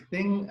specific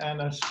thing,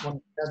 and I want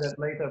to share that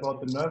later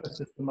about the nervous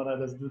system, but I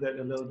just do that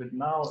a little bit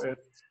now, is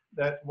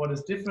that what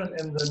is different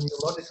in the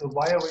neurological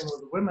wiring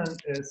with women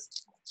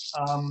is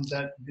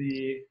that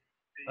the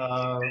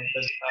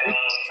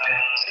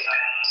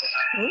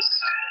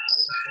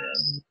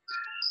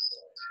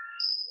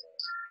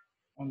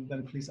and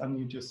then please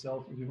unmute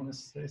yourself if you want to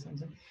say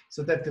something.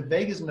 So that the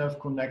vagus nerve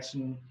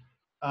connection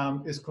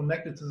is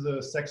connected to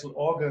the sexual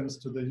organs,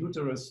 to the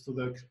uterus, to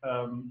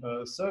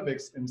the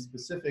cervix in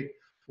specific,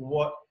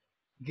 what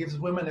gives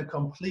women a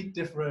complete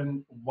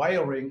different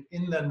wiring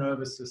in their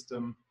nervous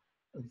system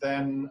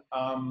than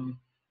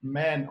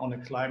men on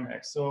a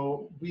climax.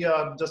 So we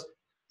are just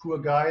poor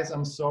guys,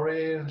 I'm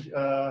sorry.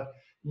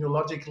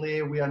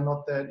 Neurologically, we are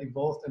not that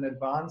evolved and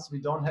advanced.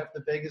 We don't have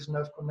the vagus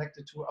nerve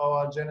connected to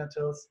our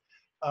genitals.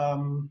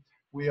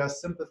 We are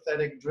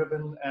sympathetic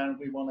driven, and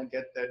we want to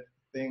get that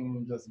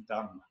thing just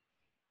done.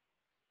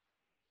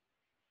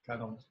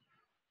 Kind of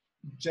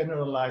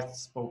generalized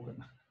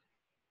spoken.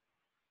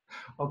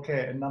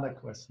 Okay, another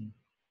question.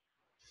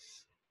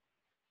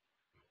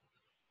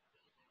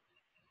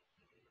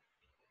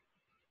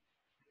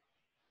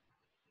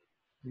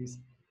 Please.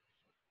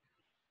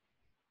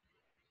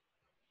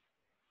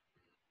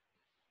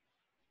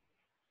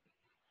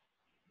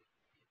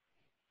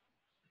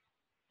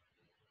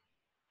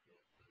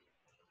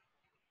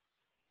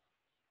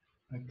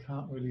 I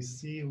can't really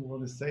see who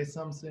want to say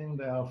something.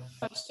 There are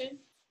question.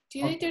 Do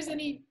you think there's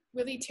any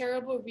really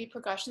terrible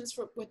repercussions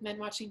with men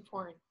watching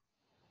porn?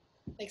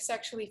 Like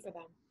sexually for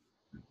them?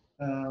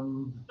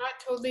 I'm not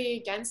totally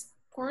against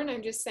porn.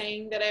 I'm just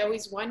saying that I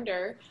always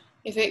wonder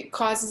if it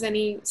causes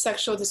any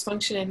sexual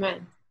dysfunction in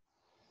men.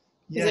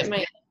 Yes, it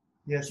might.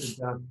 Yes, it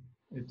does.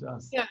 It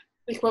does. Yeah.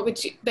 Like what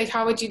would you, like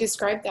how would you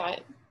describe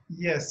that?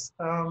 Yes.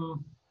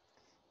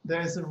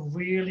 There's a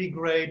really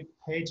great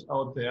page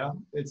out there.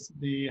 It's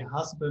the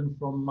husband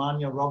from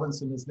Mania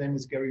Robinson. His name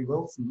is Gary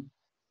Wilson.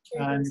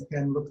 And you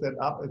can look that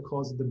up. It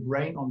calls The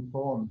Brain on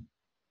Porn.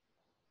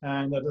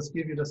 And I'll just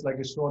give you just like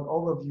a short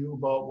overview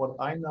about what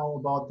I know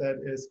about that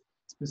is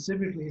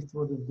specifically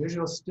through the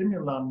visual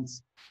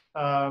stimulants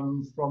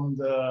from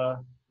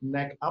the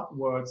neck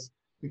upwards,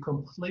 we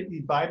completely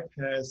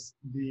bypass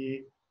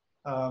the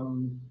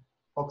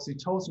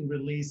oxytocin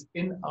release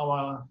in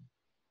our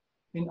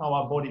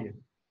body.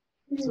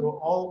 So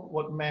all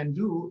what men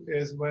do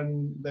is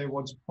when they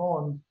watch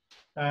porn,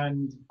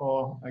 and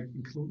or I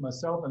include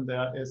myself in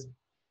there, is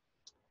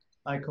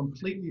I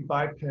completely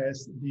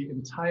bypass the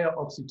entire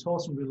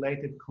oxytocin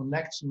related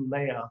connection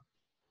layer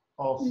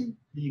of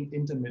being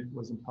intimate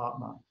with a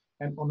partner.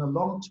 And on a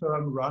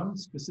long-term run,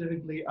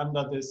 specifically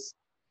under this,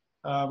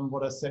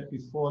 what I said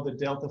before, the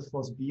delta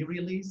force B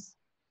release,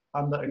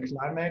 under a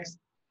climax,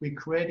 we're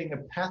creating a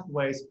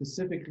pathway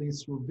specifically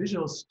through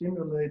visual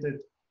stimulated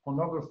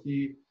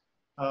pornography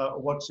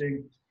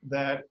watching,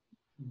 that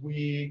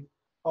we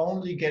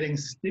only getting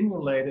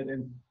stimulated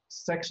and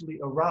sexually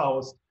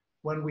aroused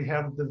when we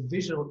have the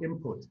visual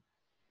input.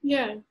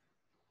 Yeah.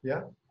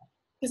 Yeah.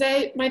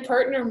 Because my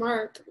partner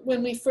Mark,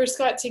 when we first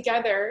got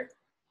together,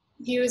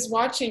 he was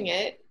watching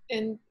it,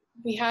 and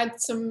we had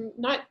some.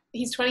 Not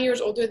he's 20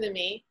 years older than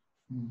me,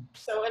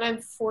 so, and I'm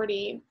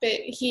 40. But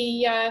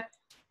he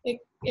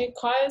it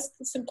caused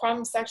some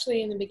problems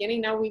sexually in the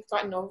beginning. Now we've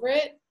gotten over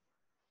it,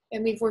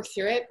 and we've worked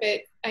through it.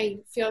 But I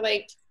feel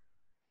like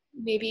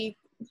maybe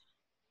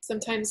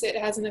sometimes it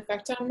has an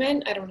effect on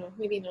men. I don't know.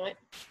 Maybe not.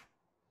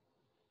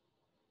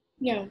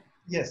 Yeah.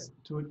 Yes.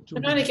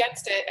 I'm not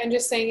against it. I'm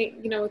just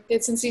saying,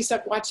 that since he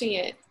stopped watching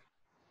it,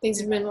 things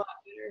have been a lot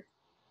better.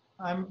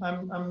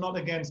 I'm not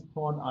against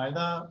porn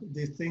either.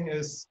 The thing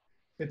is,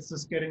 it's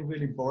just getting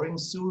really boring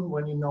soon.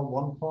 When you know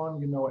one porn,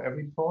 you know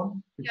every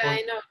porn. Yeah,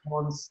 I know.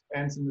 Porn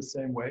ends in the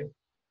same way.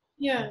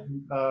 Yeah.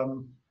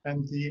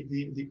 And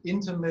the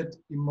intimate,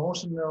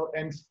 emotional,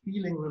 and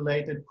feeling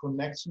related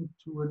connection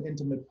to an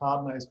intimate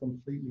partner is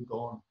completely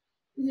gone.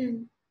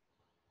 Mm-hmm.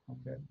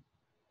 Okay.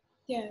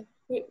 Yeah.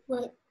 Wait,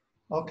 what?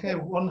 Okay,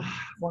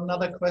 one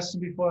other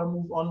question before I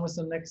move on with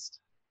the next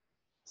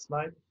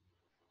slide.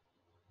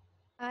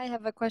 I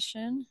have a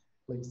question.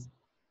 Please.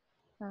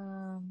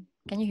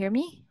 Can you hear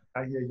me?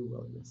 I hear you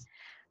well, yes.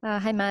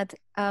 Hi, Matt.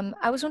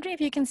 I was wondering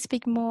if you can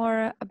speak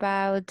more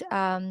about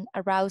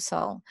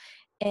arousal.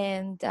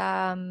 And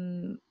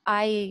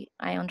I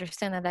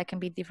understand that can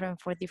be different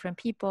for different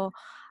people,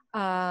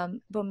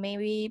 but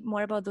maybe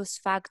more about those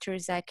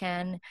factors that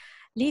can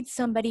lead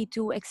somebody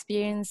to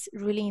experience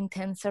really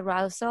intense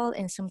arousal,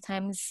 and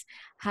sometimes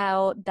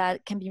how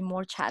that can be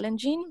more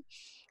challenging.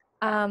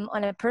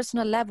 On a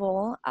personal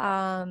level,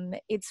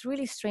 it's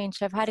really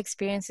strange. I've had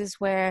experiences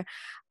where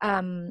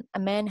a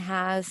man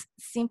has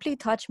simply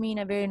touched me in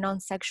a very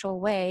non-sexual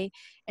way,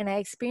 and I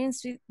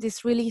experienced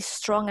this really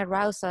strong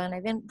arousal, and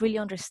I didn't really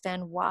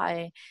understand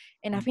why.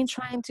 And I've been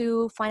trying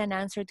to find an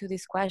answer to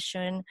this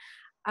question,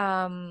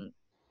 and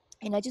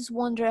I just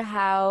wonder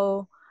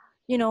how,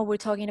 we're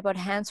talking about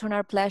hands-on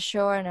our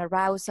pleasure and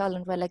arousal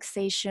and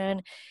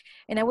relaxation,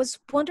 and I was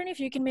wondering if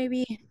you can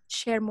maybe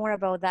share more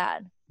about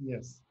that.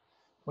 Yes.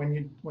 When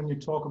you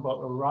talk about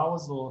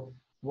arousal,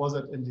 was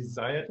it a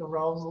desired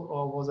arousal,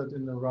 or was it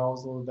an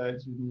arousal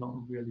that you not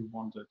really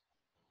wanted?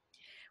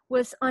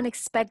 Was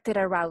unexpected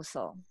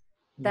arousal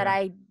that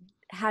I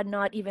had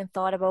not even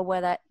thought about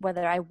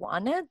whether I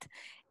wanted.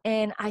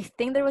 And I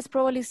think there was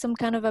probably some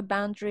kind of a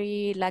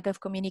boundary, lack of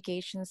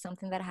communication,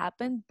 something that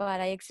happened,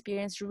 but I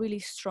experienced really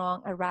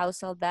strong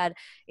arousal that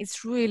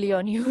it's really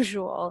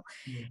unusual.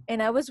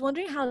 And I was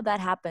wondering how that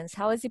happens.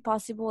 How is it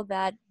possible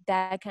that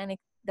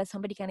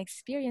somebody can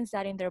experience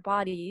that in their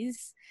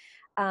bodies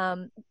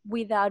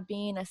without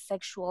being a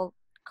sexual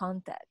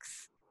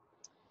context?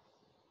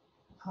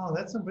 Oh,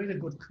 that's a really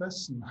good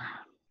question.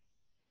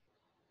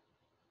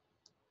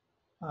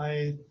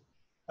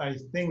 I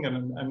think,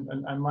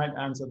 and I might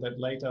answer that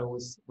later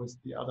with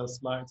the other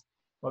slides,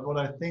 but what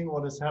I think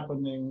what is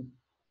happening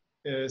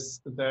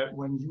is that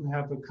when you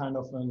have a kind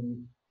of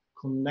an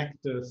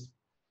connective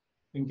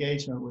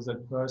engagement with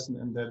that person,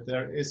 and that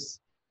there is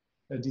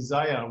a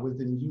desire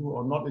within you,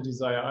 or not a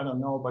desire, I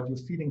don't know, but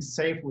you're feeling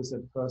safe with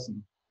that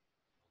person,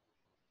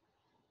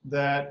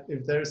 that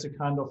if there is a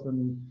kind of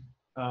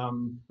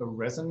a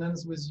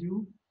resonance with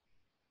you,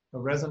 a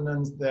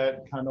resonance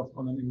that kind of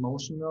on an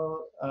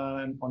emotional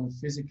and on a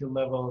physical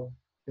level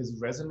is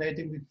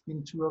resonating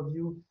between two of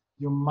you,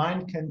 your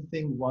mind can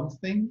think one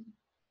thing,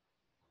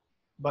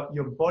 but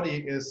your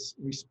body is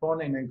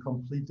responding in a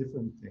complete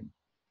different thing,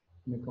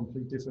 in a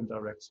complete different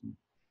direction.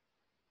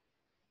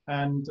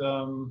 And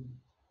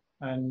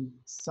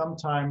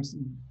sometimes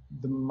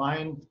the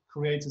mind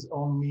creates its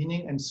own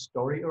meaning and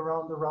story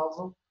around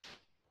arousal,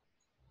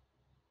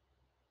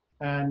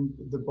 and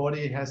the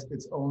body has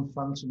its own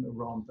function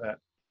around that.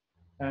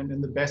 And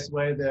in the best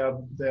way, they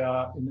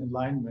are in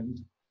alignment.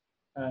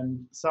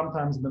 And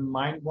sometimes the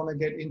mind want to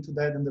get into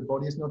that and the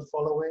body is not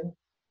following.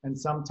 And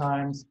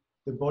sometimes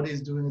the body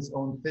is doing its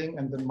own thing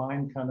and the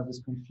mind kind of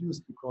is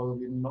confused because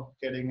we're not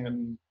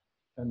getting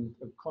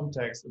a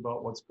context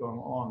about what's going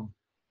on.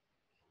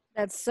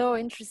 That's so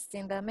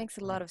interesting. That makes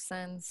a lot of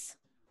sense.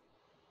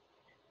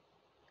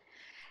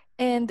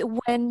 And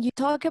when you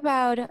talk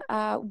about,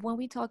 when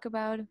we talk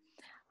about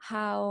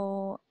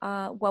how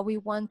what we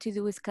want to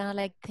do is kind of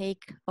like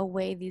take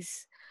away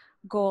this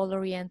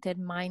goal-oriented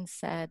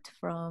mindset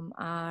from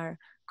our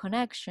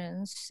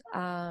connections.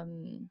 I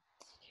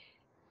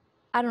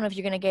don't know if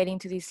you're going to get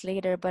into this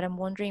later, but I'm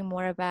wondering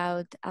more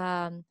about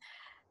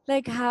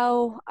like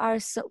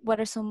what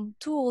are some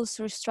tools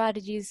or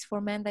strategies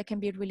for men that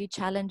can be really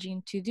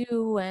challenging to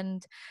do,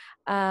 and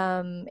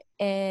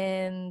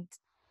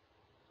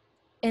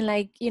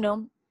like, you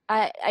know,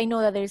 I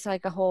know that there's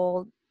like a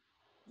whole,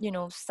 you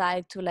know,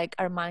 side to like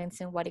our minds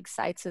and what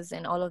excites us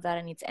and all of that,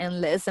 and it's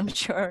endless, I'm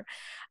sure.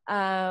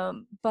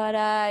 But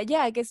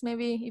yeah, I guess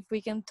maybe if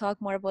we can talk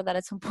more about that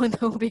at some point,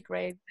 that would be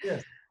great.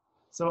 Yes.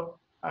 So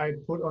I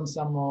put on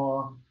some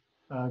more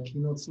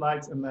keynote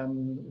slides, and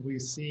then we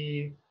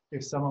see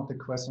if some of the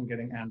questions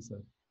getting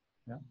answered.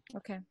 Yeah.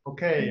 Okay.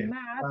 Okay.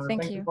 Matt,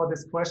 thank you for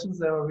these questions.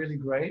 They were really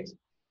great.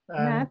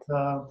 And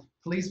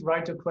please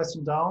write your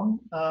question down,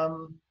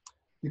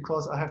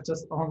 because I have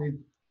just only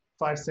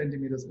 5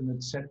 centimeters in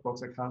the chat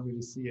box. I can't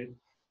really see it.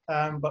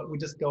 But we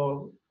just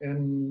go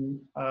in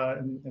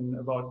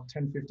about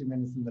 10-15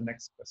 minutes in the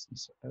next question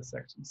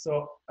section.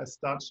 So I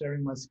start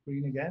sharing my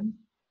screen again.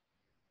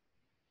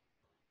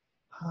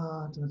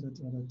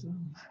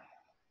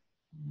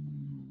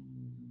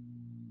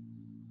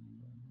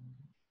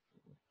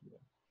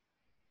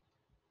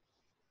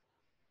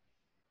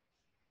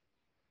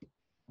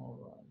 All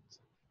right.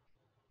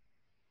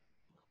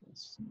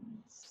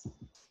 Questions.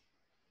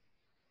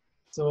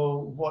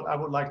 So what I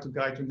would like to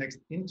guide you next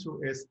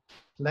into is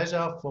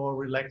pleasure for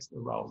relaxed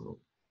arousal.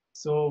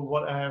 So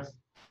what I have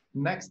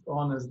next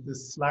on is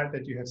this slide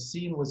that you have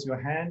seen with your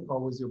hand or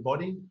with your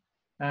body.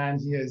 And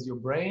here is your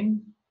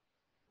brain.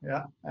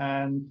 Yeah.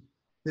 And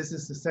this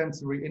is the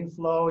sensory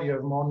inflow. You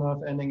have more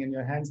nerve ending in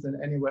your hands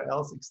than anywhere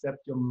else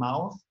except your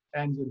mouth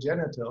and your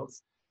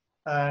genitals.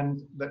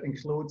 And that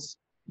includes,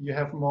 you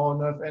have more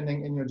nerve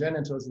ending in your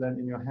genitals than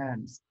in your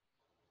hands.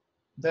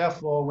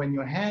 Therefore, when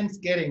your hand's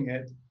getting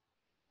it,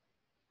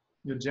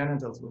 your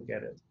genitals will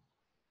get it.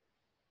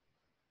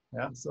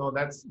 Yeah, so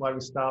that's why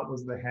we start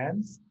with the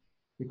hands,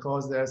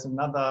 because there's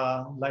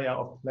another layer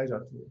of pleasure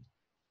to it.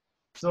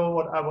 So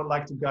what I would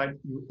like to guide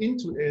you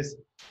into is,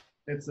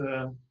 it's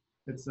a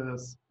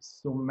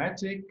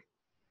somatic,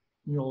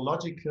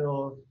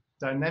 neurological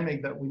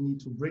dynamic that we need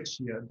to bridge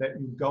here, that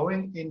you're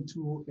going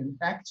into an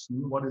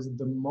action, what is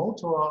the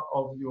motor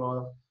of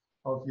your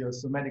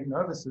somatic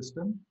nervous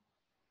system,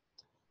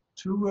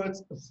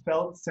 towards a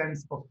felt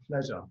sense of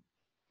pleasure.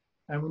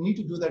 And we need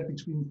to do that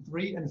between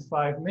 3 and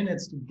 5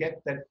 minutes to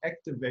get that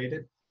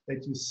activated,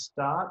 that you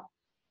start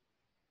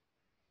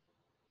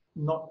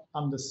not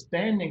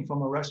understanding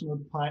from a rational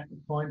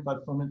point,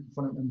 but from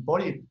an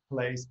embodied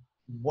place,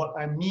 what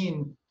I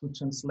mean to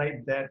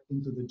translate that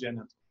into the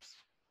genitals.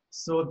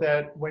 So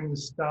that when you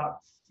start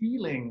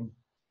feeling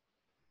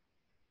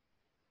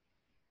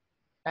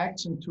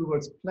action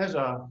towards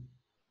pleasure,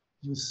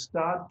 you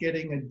start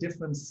getting a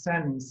different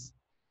sense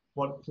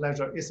what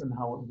pleasure is and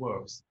how it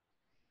works.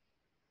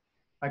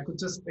 I could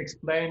just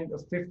explain a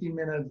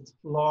 50-minute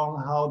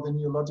long how the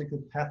neurological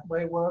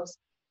pathway works,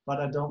 but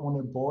I don't want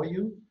to bore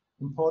you.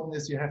 Important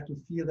is you have to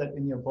feel that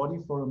in your body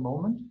for a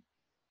moment.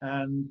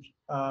 And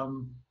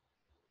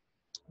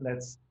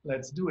let's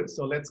do it.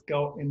 So let's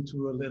go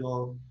into a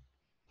little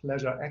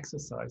pleasure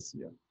exercise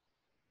here.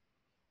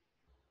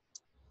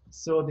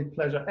 So the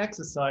pleasure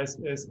exercise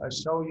is, I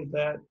show you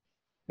that,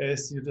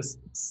 is you just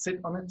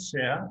sit on a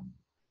chair,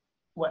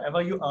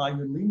 wherever you are,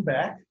 you lean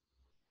back.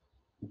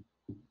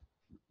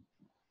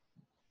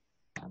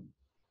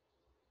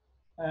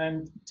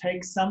 And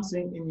take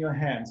something in your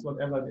hands,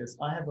 whatever it is.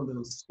 I have a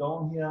little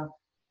stone here.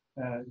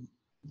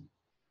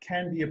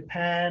 Can be a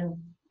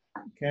pan,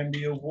 can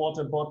be a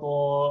water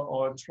bottle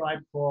or a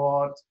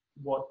tripod,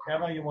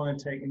 whatever you want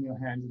to take in your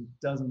hands, it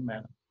doesn't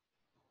matter.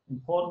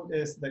 Important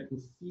is that you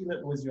feel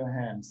it with your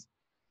hands.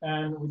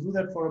 And we do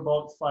that for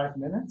about 5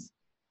 minutes.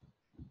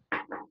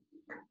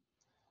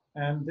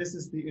 And this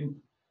is the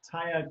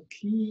entire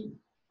key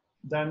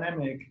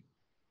dynamic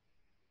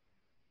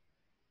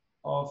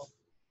of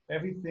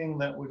everything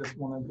that we just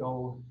want to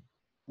go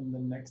in the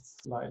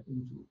next slide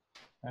into,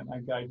 and I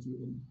guide you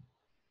in.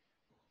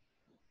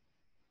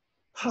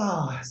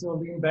 So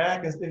lean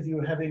back as if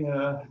you're having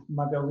a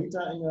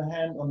margarita in your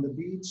hand on the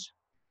beach.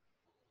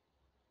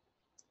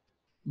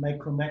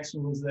 Make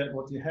connection with that,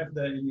 what you have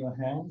there in your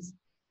hands.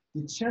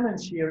 The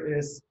challenge here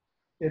is,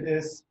 it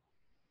is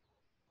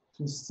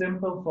too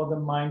simple for the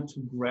mind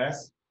to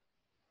grasp,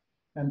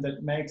 and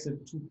that makes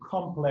it too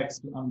complex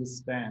to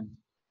understand.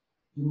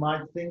 You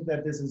might think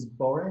that this is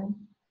boring.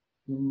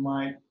 You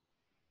might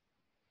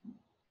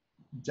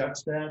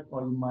judge that,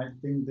 or you might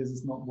think this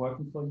is not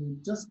working for you.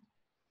 Just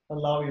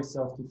allow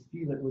yourself to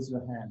feel it with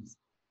your hands,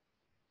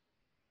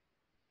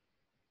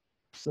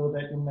 so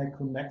that you make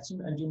connection,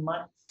 and you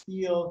might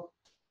feel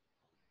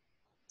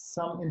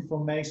some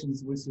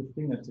informations with your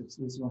fingertips,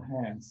 with your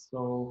hands.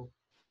 So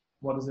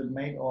what is it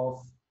made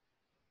of?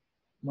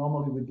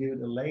 Normally we give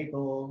it a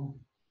label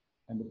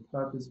and the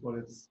purpose, what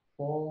it's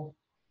for.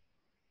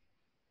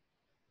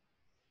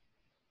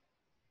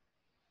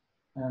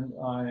 And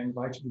I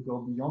invite you to go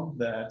beyond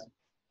that.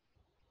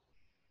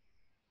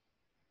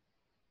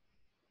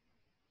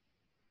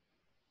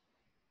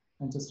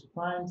 And just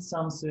find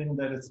something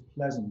that is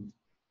pleasant.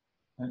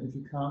 And if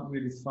you can't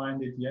really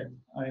find it yet,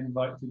 I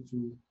invite you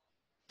to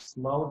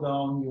slow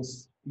down your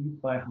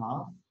speed by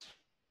half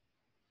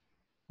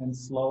and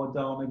slow it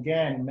down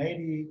again,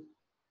 maybe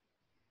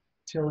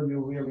till you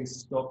really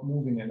stop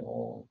moving at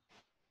all.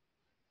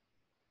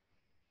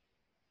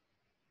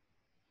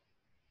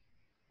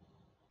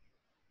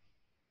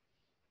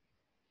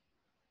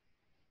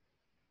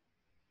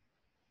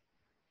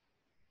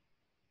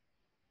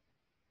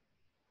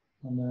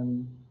 And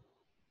then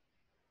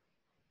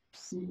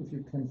see if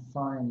you can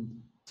find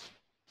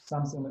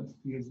something that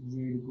feels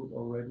really good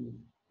already.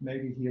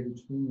 Maybe here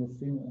between your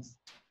fingers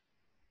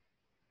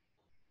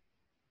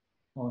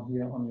or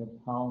here on your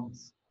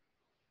palms.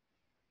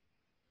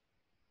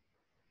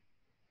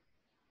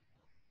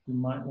 You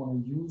might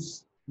want to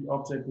use the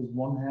object with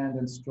one hand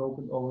and stroke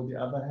it over the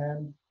other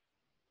hand.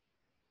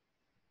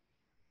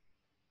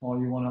 Or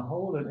you want to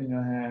hold it in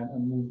your hand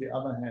and move the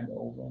other hand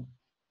over.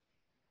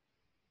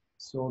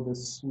 So the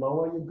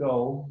slower you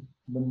go,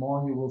 the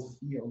more you will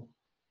feel.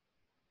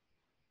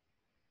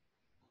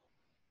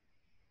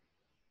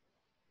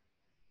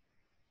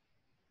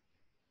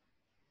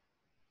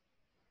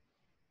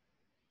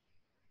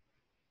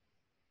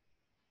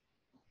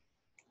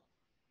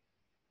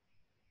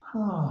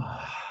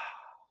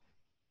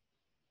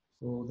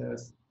 So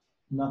there's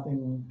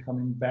nothing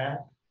coming back,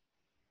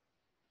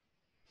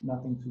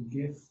 nothing to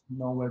give,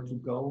 nowhere to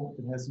go.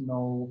 It has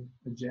no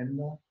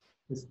agenda.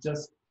 It's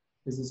just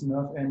this is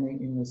nerve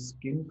ending in your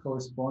skin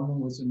corresponding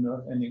with a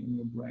nerve ending in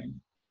your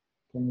brain.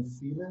 Can you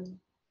feel it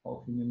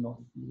or can you not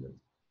feel it?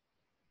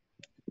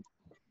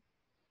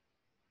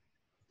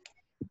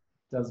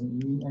 Doesn't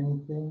mean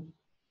anything.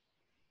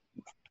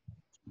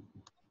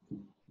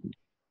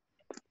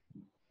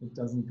 It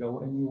doesn't go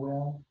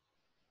anywhere.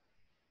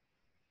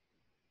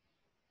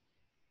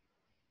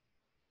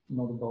 It's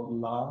not about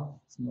love.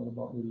 It's not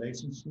about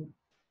relationship.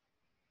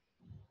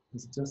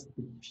 It's just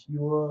the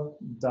pure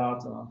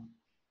data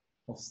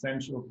of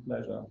sensual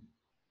pleasure.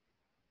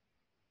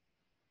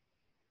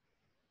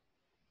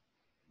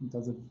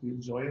 Does it feel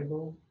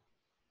enjoyable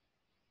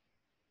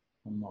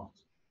or not?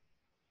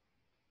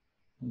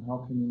 And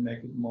how can you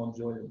make it more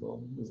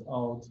enjoyable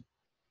without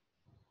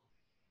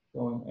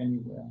going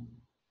anywhere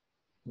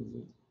with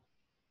it?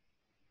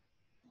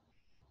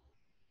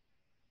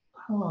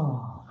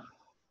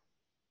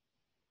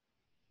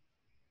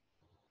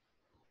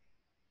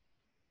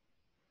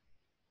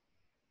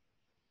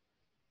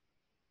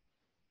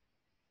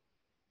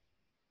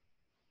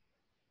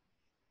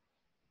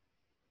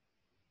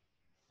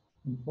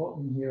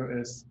 Important here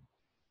is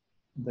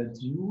that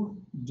you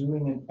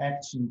doing an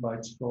action by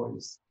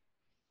choice,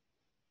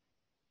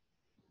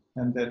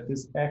 and that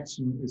this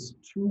action is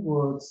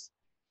towards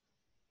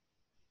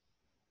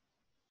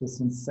the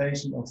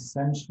sensation of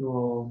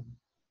sensual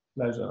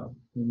pleasure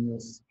in your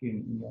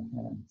skin, in your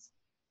hands.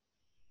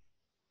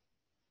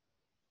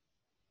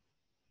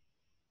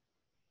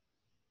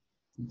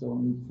 You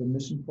don't need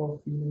permission for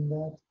feeling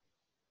that.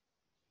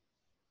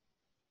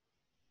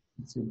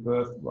 It's your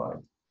birthright.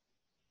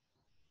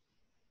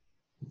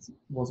 It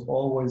was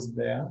always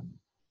there,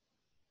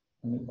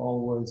 and it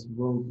always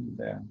will be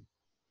there.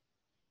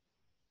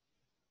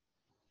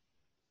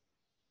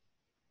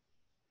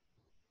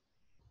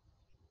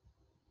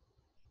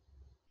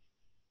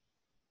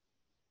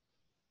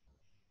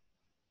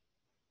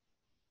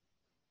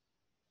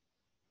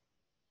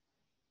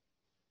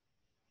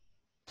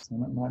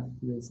 Some it might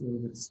feel a little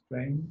bit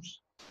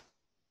strange.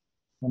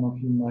 Some of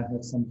you might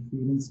have some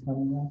feelings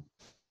coming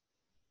up.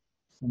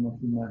 Some of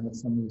you might have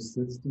some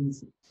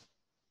resistance.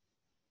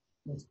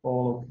 That's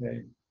all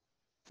okay.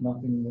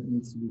 Nothing that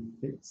needs to be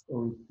fixed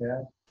or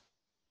repaired.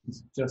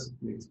 It's just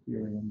the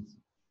experience.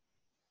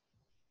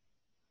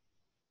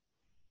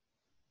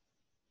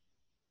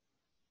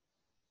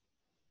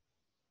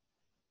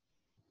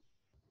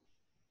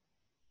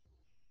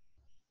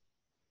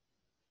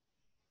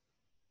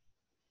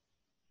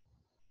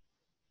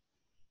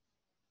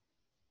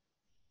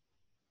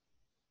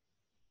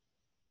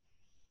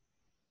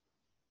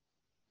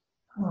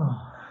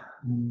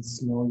 And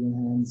slow your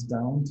hands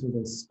down till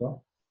they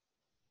stop.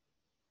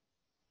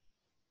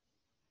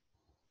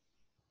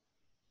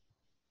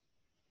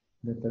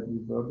 Let that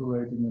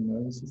reverberate in your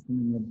nervous system,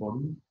 in your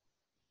body.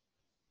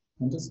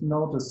 And just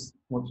notice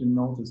what you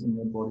notice in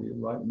your body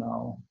right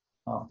now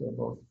after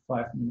about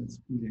 5 minutes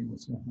feeling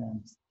with your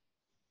hands.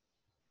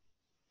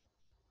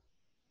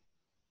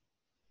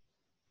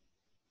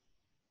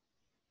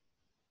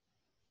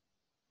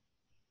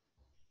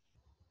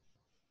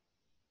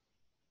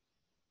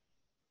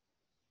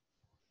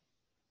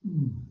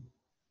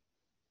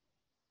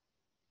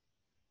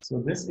 So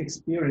this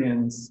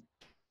experience,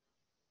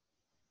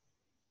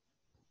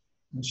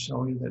 I'll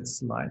show you that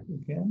slide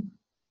again.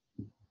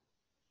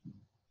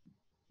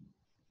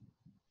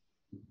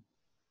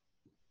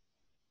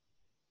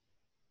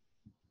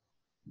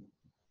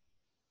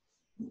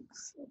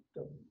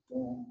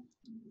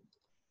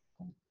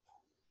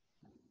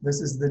 This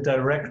is the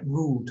direct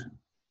route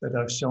that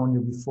I've shown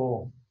you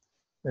before,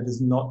 that is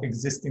not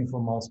existing for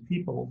most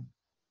people.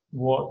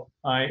 What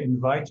I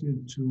invite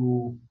you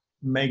to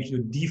make your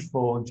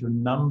default, your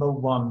number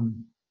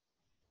one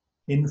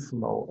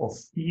inflow of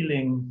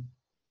feeling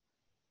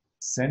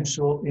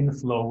sensual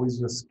inflow with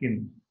your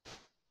skin.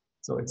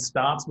 So it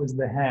starts with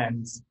the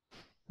hands,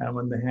 and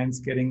when the hands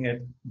getting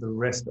it, the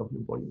rest of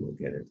your body will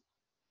get it.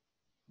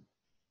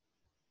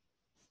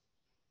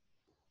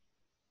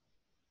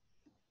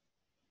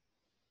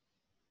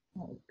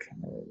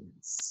 Okay,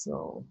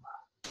 so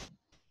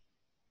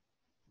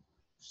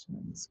share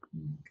the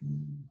screen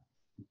again.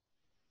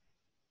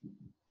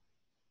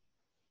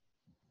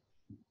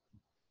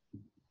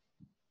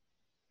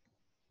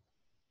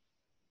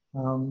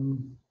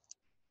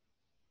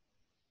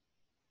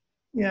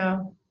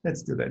 Yeah,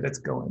 let's do that. Let's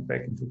go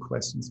back into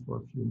questions for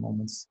a few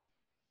moments.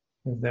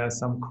 If there are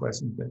some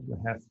questions that you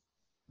have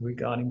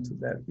regarding to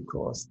that,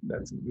 because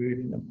that's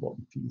really an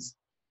important piece.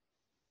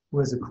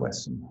 Where's a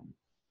question?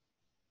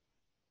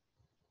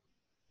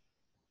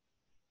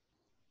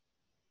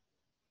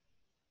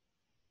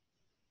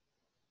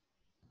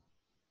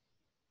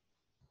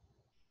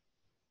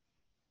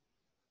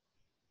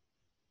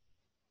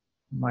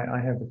 I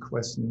have a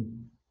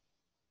question.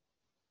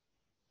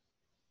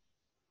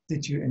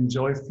 Did you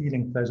enjoy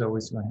feeling pleasure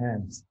with your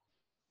hands?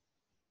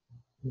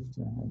 Lift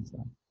your hands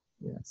up.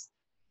 Yes.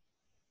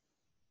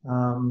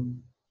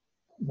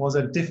 Was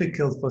it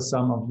difficult for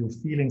some of you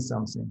feeling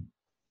something?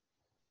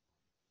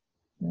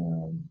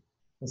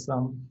 For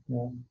some,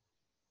 yeah.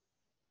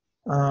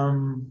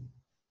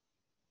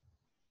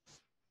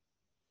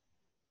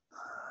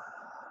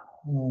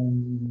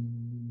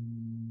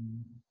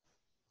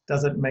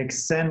 Does it make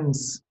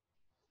sense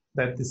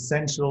that the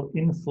sensual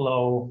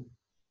inflow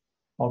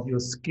of your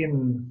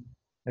skin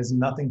has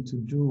nothing to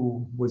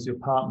do with your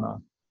partner?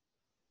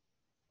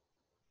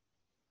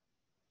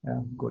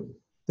 Yeah, good.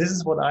 This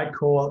is what I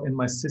call in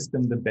my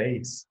system the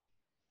base.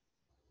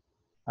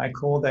 I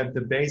call that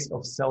the base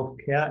of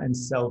self-care and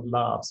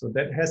self-love. So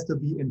that has to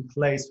be in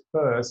place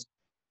first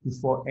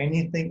before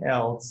anything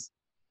else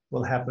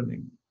will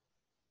happening.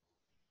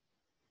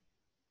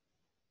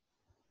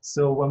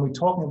 So when we're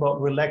talking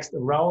about relaxed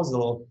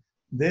arousal,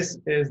 this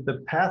is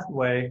the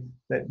pathway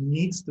that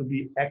needs to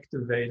be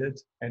activated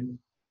and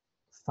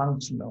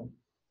functional.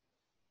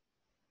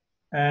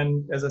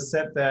 And as I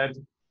said, that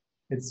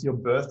it's your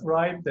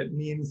birthright. That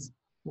means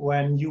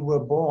when you were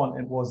born,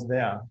 it was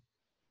there.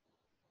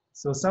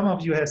 So some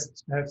of you have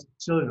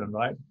children,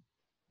 right?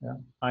 Yeah,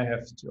 I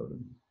have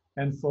children.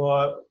 And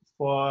for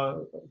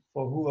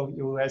who of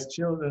you who has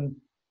children,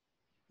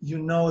 you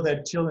know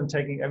that children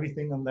taking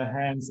everything on their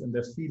hands and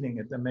they're feeling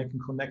it. They're making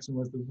connection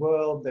with the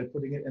world. They're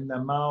putting it in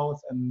their mouth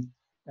and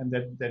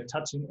they're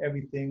touching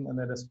everything and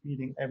they're just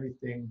feeling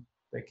everything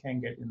they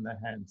can get in their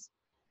hands.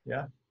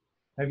 Yeah.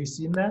 Have you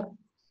seen that?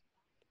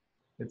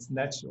 It's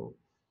natural.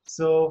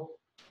 So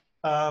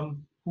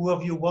who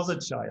of you was a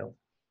child?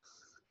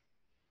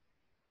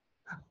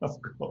 Of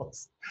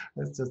course,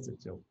 that's just a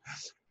joke.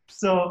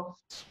 So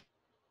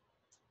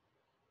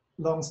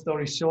long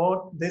story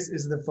short, this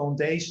is the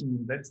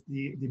foundation. That's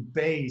the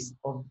base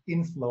of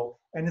inflow.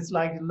 And it's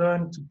like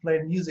learn to play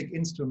a music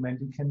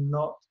instrument. You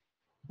cannot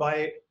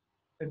buy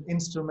an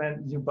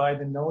instrument, you buy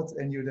the notes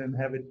and you then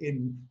have it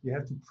in. You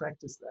have to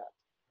practice that.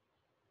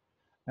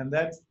 And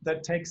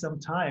that takes some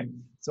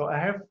time. So I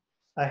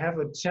have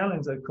a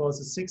challenge that calls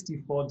a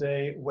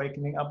 64-day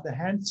Wakening Up the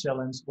Hands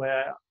challenge,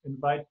 where I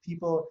invite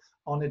people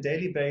on a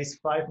daily basis,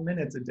 5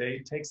 minutes a day,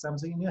 take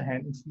something in your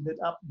hand and feel it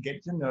up,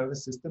 get your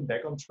nervous system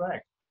back on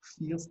track.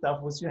 Feel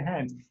stuff with your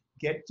hands.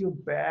 Get your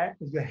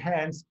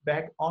hands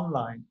back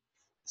online.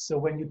 So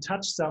when you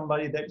touch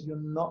somebody that you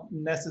not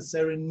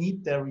necessarily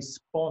need their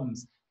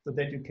response, so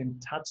that you can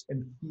touch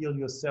and feel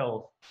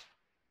yourself.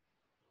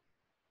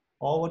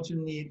 All what you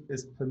need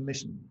is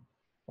permission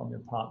from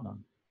your partner.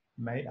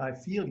 May I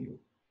feel you?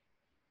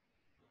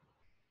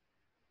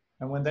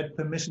 And when that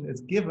permission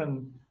is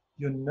given,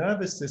 your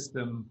nervous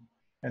system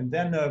and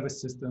their nervous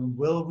system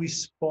will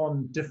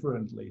respond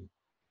differently.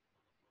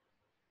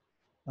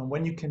 And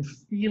when you can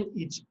feel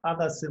each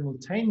other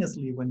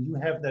simultaneously, when you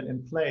have that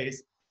in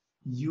place,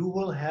 you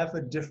will have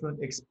a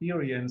different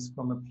experience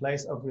from a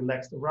place of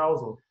relaxed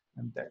arousal.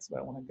 And that's where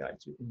I want to guide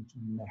you into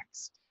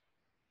next.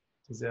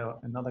 Is there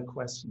another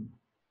question?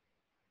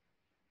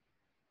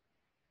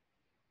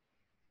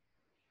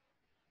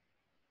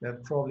 There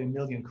are probably a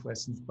million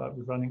questions, but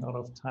we're running out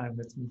of time.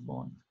 Let's move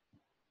on.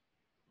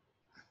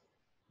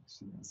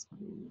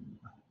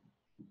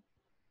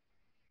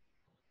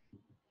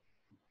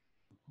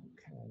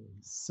 Okay,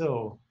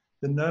 so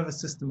the nervous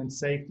system and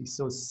safety.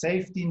 So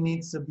safety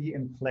needs to be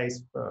in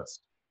place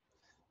first.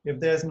 If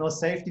there's no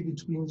safety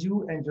between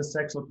you and your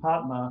sexual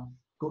partner,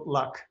 good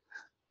luck.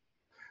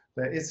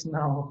 There is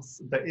no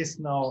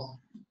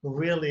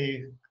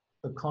really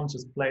a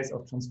conscious place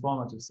of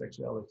transformative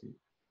sexuality.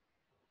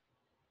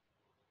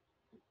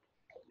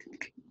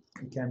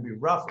 It can be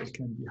rough, it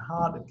can be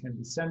hard, it can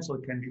be sensual,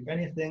 it can be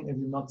anything. If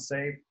you're not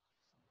safe,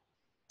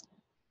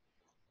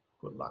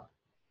 good luck.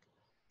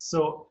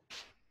 So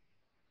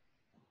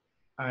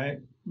I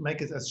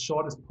make it as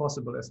short as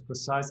possible, as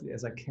precisely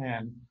as I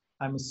can.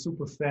 I'm a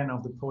super fan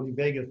of the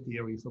polyvagal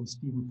theory from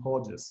Stephen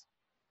Porges.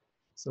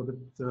 So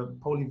the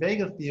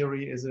polyvagal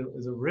theory is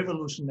a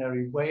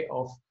revolutionary way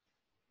of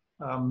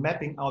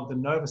mapping out the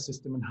nervous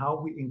system and how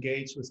we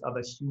engage with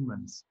other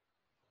humans.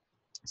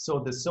 So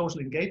the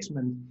social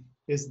engagement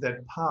is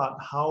that part,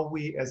 how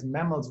we as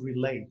mammals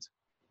relate.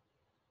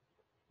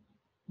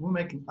 We're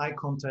making eye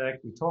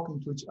contact, we're talking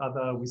to each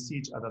other, we see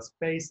each other's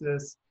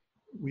faces,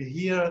 we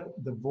hear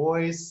the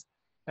voice,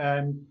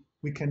 and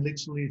we can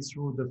literally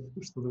through the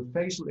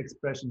facial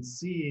expression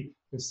see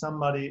if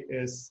somebody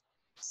is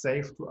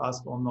safe to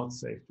us or not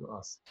safe to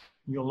us.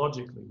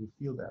 Neurologically, we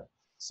feel that.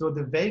 So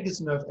the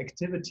vagus nerve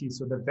activity,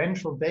 so the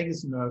ventral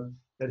vagus nerve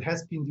that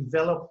has been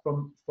developed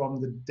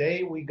from the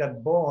day we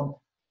got born,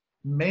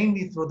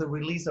 mainly through the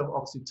release of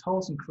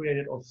oxytocin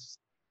created of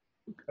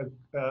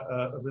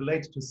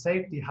related to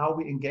safety, how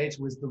we engage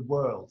with the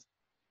world.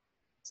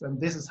 So, and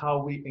this is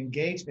how we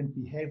engage and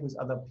behave with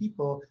other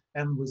people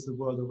and with the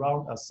world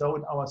around us. So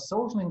in our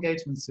social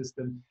engagement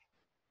system,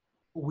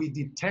 we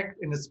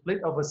detect in a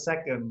split of a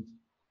second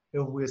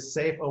if we're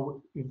safe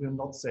or if we're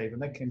not safe,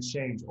 and that can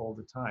change all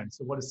the time.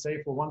 So what is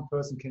safe for one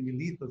person can be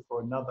lethal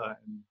for another,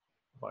 and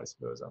vice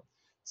versa.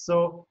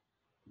 So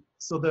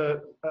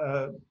the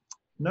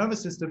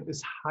nervous system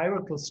is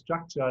hierarchical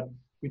structured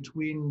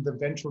between the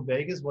ventral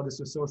vagus, what is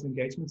your social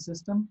engagement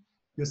system,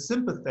 your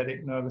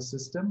sympathetic nervous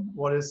system,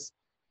 what is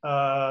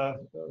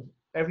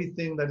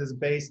everything that is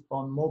based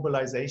on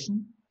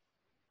mobilization,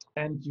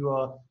 and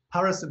your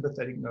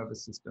parasympathetic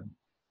nervous system,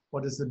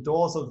 what is the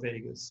dorsal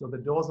vagus. So the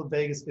dorsal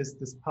vagus is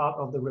this part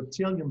of the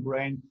reptilian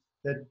brain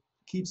that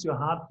keeps your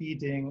heart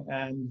beating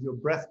and your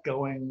breath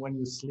going when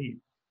you sleep.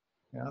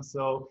 Yeah,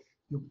 so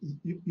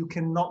you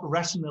cannot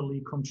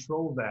rationally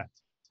control that.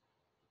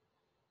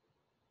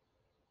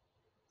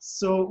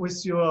 So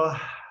with your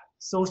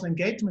social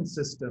engagement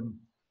system,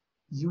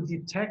 you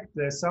detect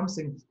there's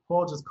something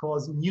Porges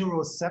calls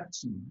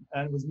neuroception.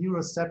 And with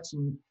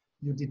neuroception,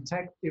 you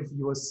detect if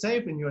you're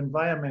safe in your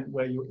environment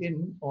where you're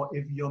in or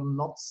if you're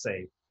not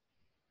safe.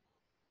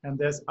 And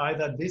there's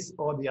either this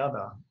or the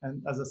other.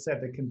 And as I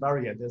said, they can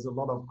vary. There's a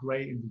lot of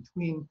gray in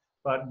between,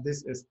 but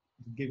this is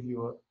to give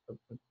you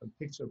a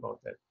picture about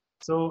that.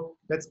 So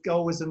let's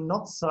go with the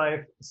not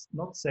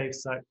safe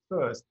side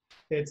first.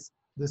 It's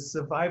the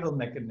survival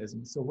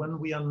mechanism. So when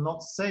we are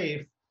not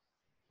safe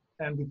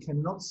and we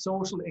cannot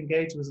socially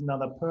engage with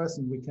another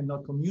person, we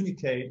cannot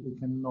communicate, we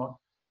cannot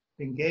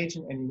engage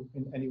in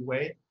any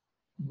way,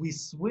 we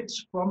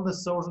switch from the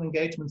social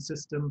engagement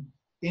system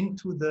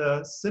into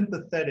the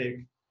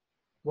sympathetic,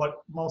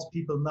 what most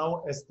people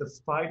know as the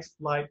fight,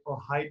 flight, or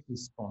hide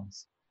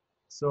response.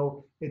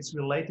 So it's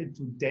related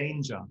to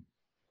danger.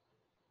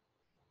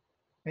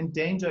 And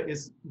danger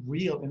is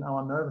real in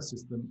our nervous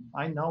system.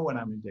 I know when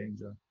I'm in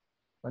danger.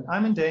 When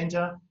I'm in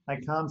danger, I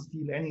can't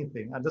feel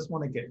anything. I just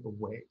want to get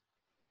away.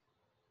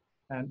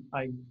 And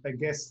I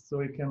guess,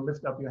 so you can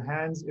lift up your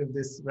hands if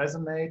this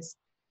resonates.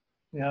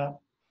 Yeah,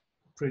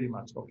 pretty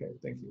much. Okay,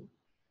 thank you.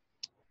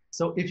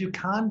 So if you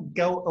can't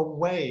go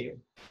away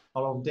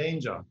out of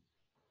danger,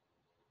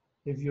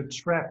 if you're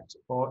trapped,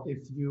 or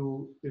if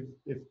the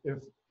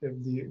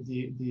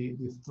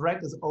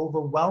threat is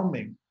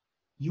overwhelming,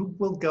 you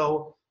will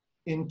go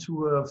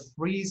into a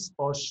freeze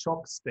or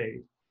shock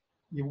state.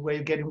 Where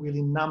you're getting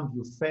really numb,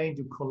 you faint,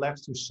 you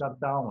collapse, you shut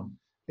down.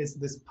 It's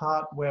this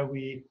part where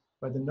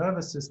the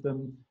nervous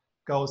system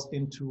goes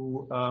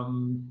into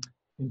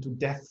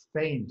death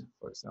faint,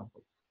 for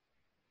example.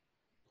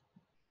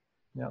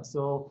 Yeah,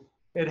 so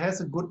it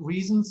has a good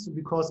reasons,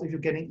 because if you're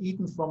getting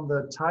eaten from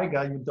the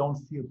tiger, you don't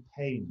feel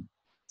pain.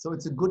 So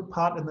it's a good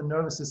part in the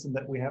nervous system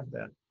that we have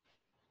that.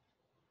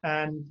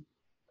 And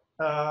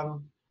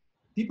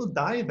people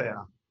die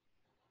there.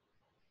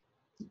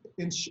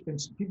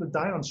 People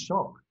die on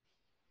shock.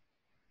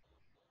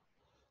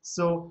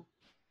 So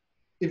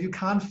if you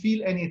can't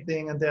feel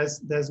anything and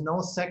there's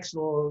no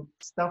sexual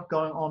stuff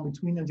going on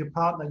between you and your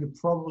partner, you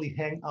probably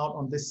hang out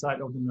on this side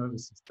of the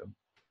nervous system.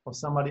 Or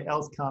somebody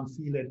else can't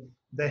feel it,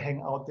 they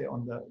hang out there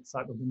on the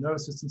side of the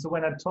nervous system. So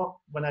when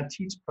I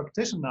teach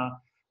practitioner,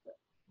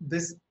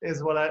 this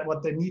is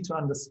what they need to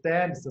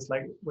understand. Is just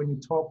like when you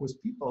talk with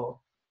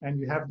people and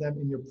you have them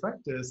in your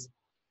practice,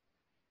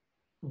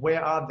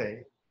 where are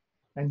they?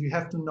 And you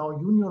have to know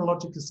your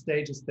neurological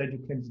stages that you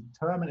can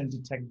determine and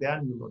detect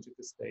their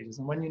neurological stages.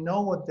 And when you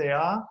know what they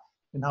are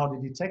and how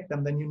to detect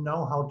them, then you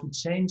know how to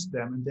change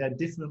them. And there are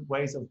different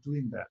ways of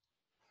doing that.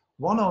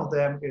 One of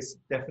them is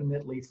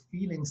definitely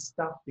feeling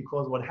stuff,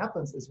 because what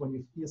happens is when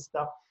you feel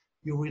stuff,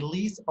 you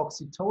release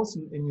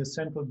oxytocin in your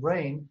central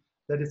brain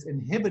that is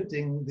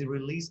inhibiting the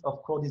release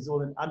of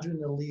cortisol and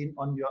adrenaline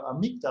on your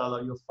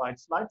amygdala, your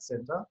fight-flight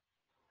center,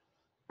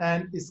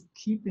 and is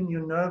keeping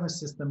your nervous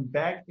system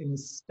back in a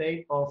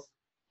state of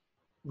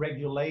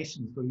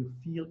regulation, so you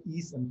feel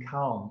ease and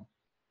calm.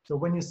 So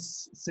when you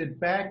sit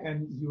back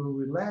and you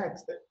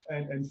relax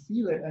and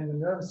feel it, and the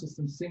nervous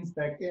system sinks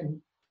back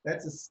in,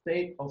 that's a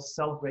state of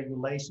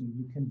self-regulation.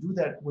 You can do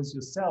that with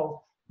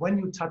yourself when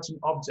you touch an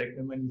object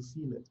and when you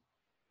feel it.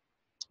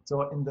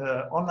 So in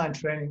the online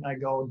training, I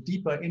go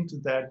deeper into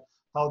that,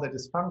 how that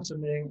is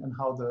functioning and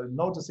how the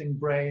noticing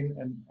brain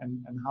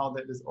and how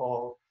that is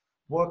all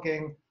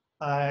working.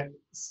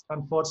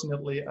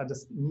 Unfortunately, I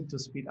just need to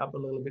speed up a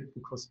little bit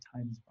because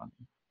time is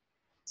running.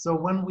 So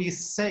when we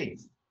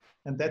save,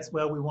 and that's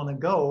where we want to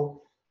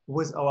go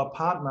with our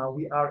partner,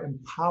 we are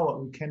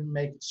empowered, we can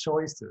make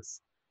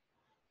choices.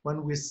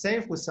 When we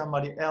save with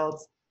somebody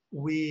else,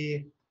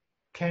 we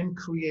can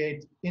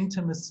create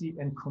intimacy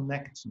and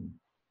connection.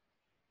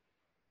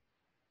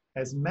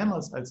 As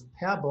mammals, as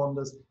pair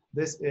bonders,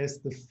 this is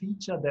the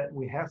feature that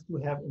we have to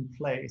have in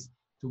place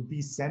to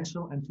be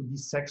sensual and to be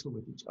sexual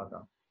with each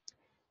other.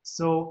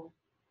 So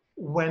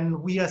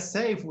when we are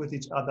safe with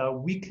each other,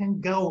 we can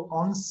go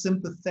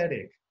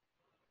unsympathetic,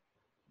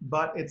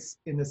 but it's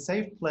in a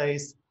safe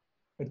place.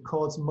 It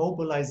calls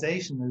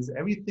mobilization. It's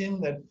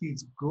everything that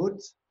feels good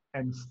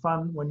and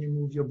fun when you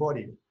move your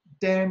body.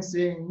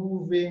 Dancing,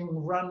 moving,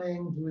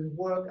 running, doing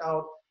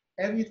workout,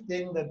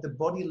 everything that the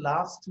body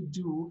loves to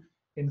do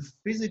in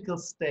physical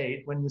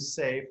state when you're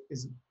safe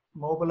is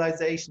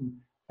mobilization,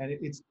 and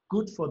it's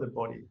good for the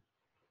body.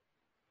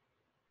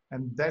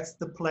 And that's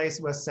the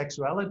place where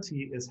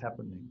sexuality is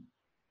happening.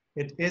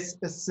 It is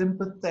a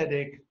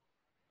sympathetic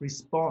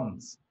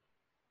response.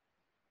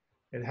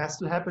 It has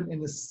to happen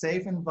in a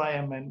safe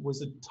environment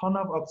with a ton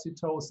of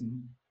oxytocin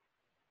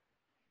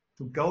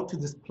to go to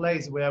this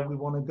place where we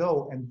want to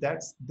go. And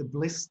that's the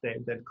bliss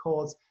state that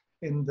calls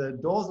in the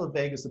dorsal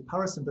vagus, the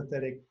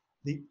parasympathetic,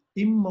 the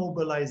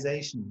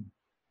immobilization,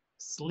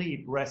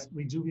 sleep, rest,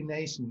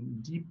 rejuvenation,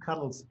 deep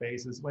cuddle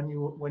spaces. When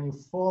you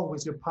fall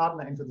with your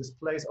partner into this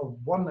place of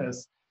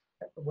oneness,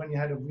 when you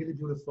had a really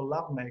beautiful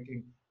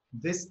lovemaking,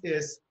 this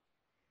is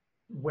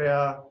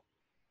where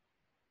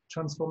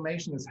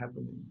transformation is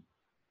happening.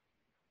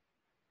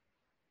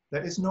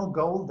 There is no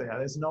goal there.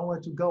 There's nowhere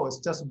to go. It's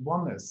just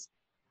oneness,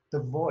 the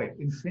void,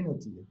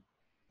 infinity.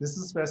 This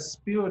is where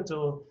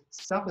spiritual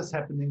stuff is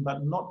happening,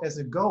 but not as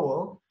a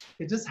goal.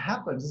 It just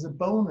happens. It's a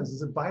bonus.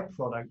 It's a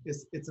byproduct.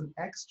 It's an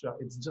extra.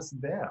 It's just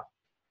there.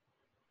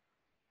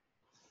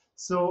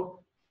 So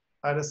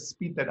I just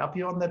speed that up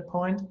here on that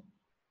point.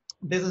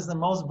 This is the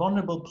most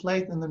vulnerable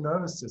place in the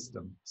nervous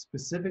system,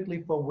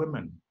 specifically for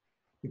women,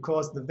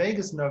 because the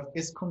vagus nerve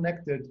is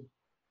connected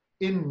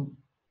in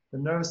the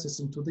nervous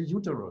system to the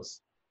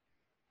uterus.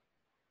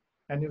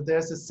 And if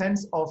there's a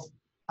sense of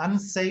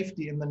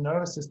unsafety in the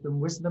nervous system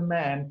with the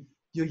man,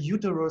 your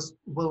uterus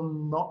will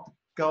not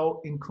go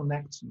in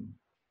connection.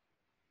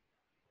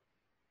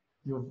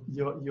 Your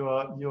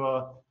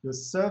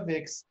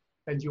cervix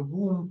and your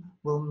womb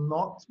will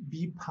not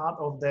be part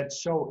of that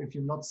show if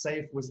you're not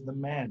safe with the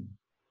man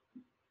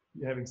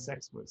you're having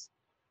sex with.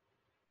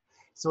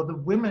 So the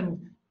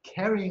women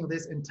carrying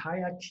this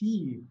entire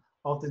key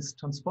of this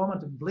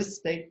transformative bliss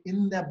state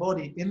in their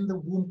body, in the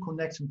womb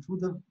connection to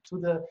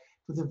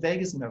the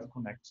vagus nerve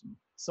connection.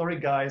 Sorry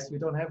guys, we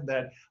don't have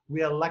that.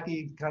 We are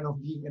lucky kind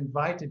of being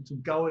invited to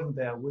going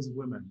there with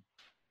women.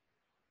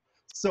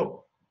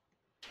 So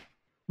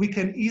we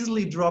can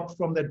easily drop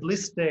from that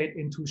bliss state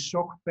into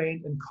shock,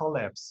 faint, and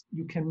collapse.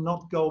 You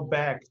cannot go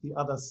back the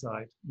other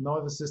side.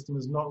 Nervous system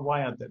is not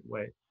wired that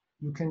way.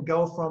 You can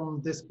go from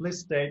this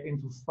bliss state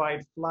into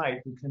fight,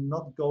 flight. You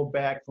cannot go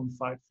back from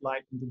fight,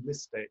 flight into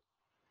bliss state.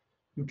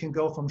 You can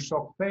go from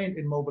shock, faint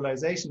in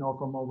mobilization or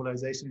from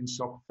mobilization in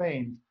shock,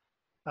 faint.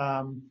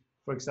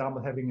 For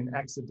example, having an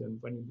accident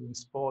when you're doing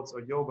sports or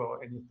yoga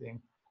or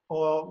anything,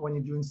 or when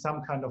you're doing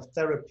some kind of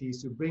therapy,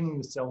 so bringing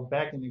yourself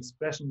back and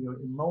expressing your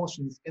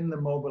emotions in the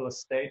mobile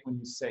state when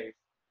you're safe.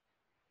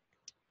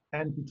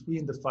 And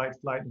between the fight,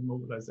 flight, and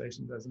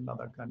mobilization, there's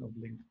another kind of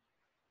link.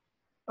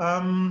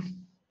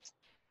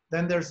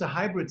 Then there's a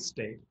hybrid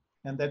state,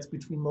 and that's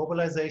between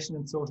mobilization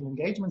and social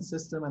engagement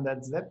system, and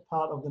that's that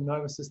part of the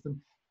nervous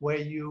system where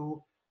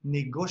you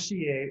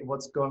negotiate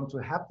what's going to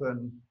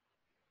happen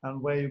and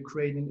where you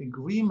create an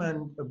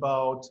agreement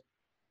about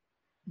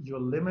your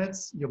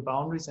limits, your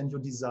boundaries, and your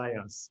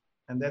desires.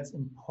 And that's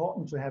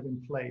important to have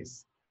in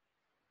place.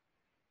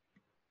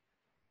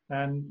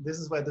 And this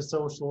is where the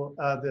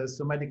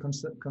somatic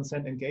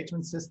consent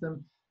engagement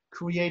system,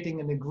 creating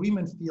an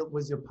agreement field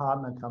with your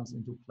partner, comes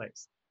into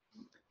place.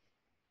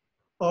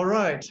 All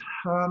right,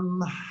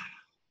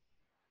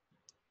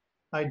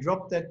 I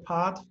dropped that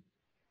part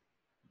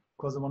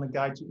because I want to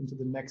guide you into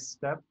the next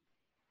step.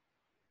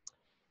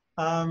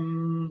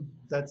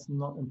 That's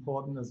not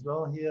important as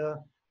well here.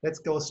 Let's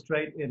go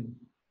straight in.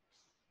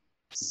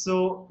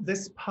 So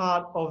this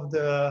part of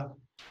the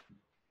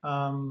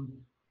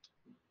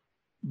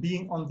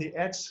being on the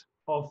edge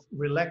of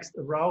relaxed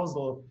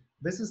arousal,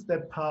 this is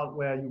that part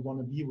where you want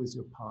to be with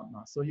your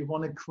partner. So you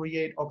want to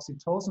create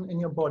oxytocin in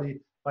your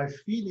body by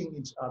feeling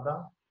each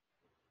other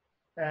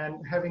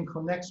and having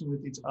connection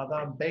with each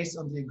other based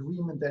on the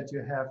agreement that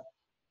you have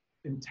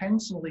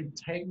intentionally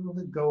taken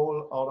the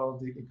goal out of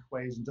the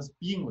equation, just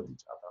being with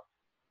each other,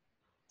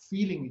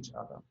 feeling each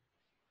other.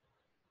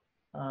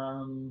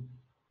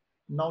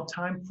 No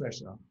time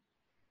pressure,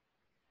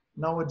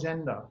 no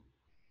agenda.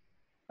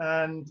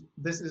 And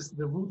this is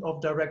the root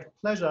of direct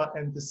pleasure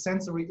and the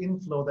sensory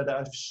inflow that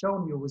I've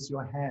shown you with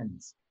your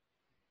hands.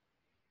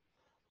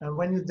 And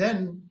when you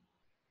then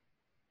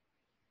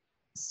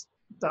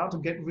start to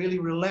get really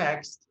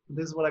relaxed,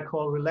 this is what I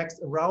call relaxed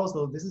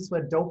arousal. This is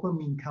where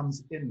dopamine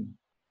comes in.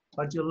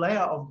 But your layer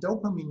of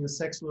dopamine, your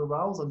sexual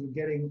arousal, you're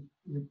getting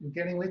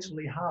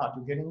literally hard.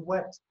 You're getting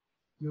wet.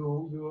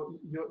 You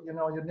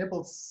know, your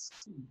nipples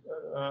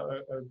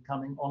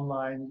coming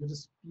online. You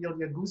just feel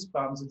your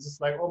goosebumps. It's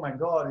just like, oh my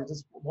God, you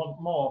just want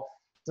more.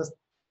 Just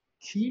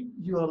keep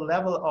your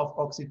level of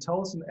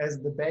oxytocin as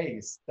the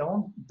base.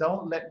 Don't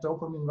let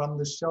dopamine run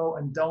the show,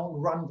 and don't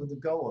run to the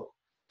goal.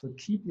 So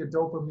keep your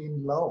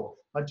dopamine low.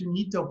 But you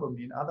need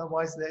dopamine,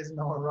 otherwise there is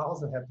no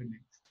arousal happening.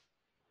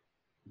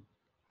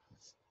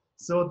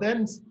 So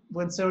then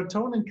when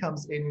serotonin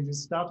comes in, and you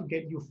start to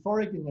get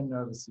euphoric in your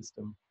nervous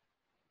system,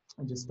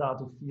 and you start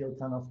to feel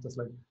kind of just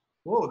like,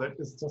 whoa, that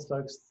is just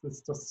like,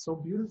 it's just so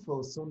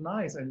beautiful, so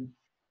nice. And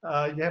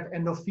you have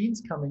endorphins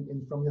coming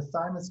in from your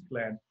thymus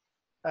gland.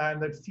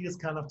 And it feels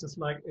kind of just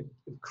like it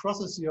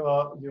crosses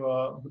your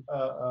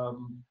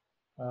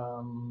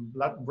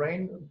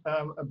blood-brain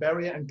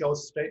barrier and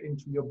goes straight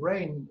into your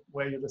brain,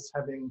 where you're just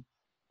having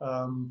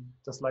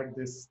just like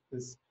this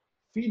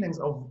feelings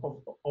of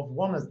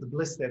oneness, the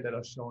bliss state that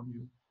I've shown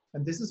you.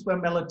 And this is where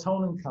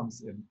melatonin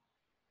comes in.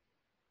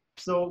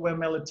 So where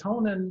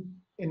melatonin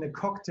in a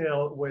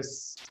cocktail with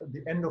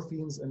the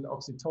endorphins and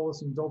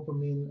oxytocin,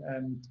 dopamine,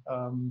 and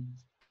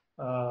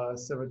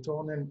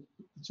serotonin,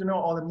 you know,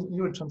 all the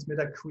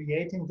neurotransmitter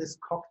creating this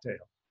cocktail.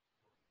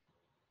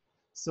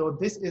 So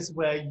this is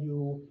where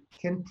you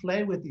can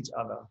play with each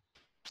other.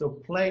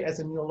 So play as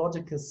a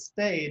neurological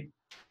state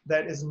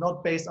that is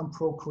not based on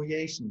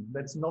procreation,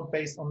 that's not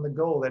based on the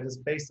goal, that is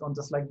based on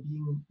just like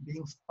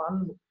being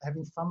fun,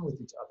 having fun with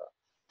each other.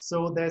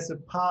 So there's a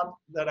part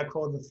that I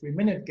call the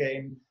 3-minute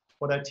game,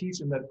 what I teach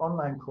in that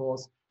online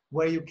course,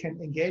 where you can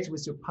engage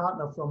with your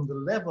partner from the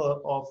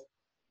level of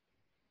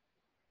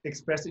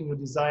expressing your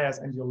desires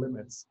and your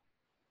limits.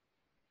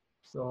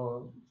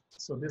 So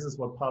this is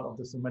what part of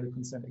the somatic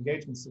consent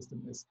engagement system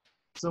is.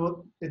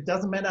 So it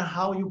doesn't matter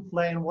how you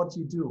play and what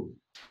you do.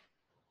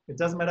 It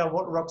doesn't matter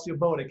what rocks your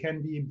boat. It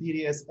can be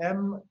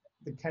BDSM.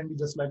 It can be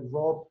just like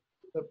raw,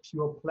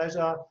 pure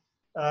pleasure.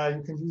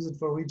 You can use it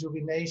for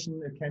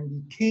rejuvenation. It can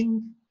be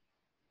kink,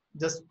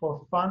 just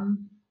for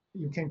fun.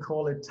 You can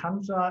call it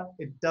tantra.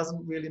 It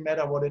doesn't really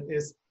matter what it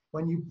is.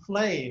 When you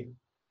play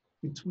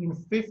between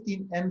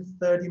 15 and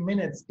 30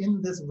 minutes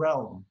in this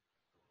realm,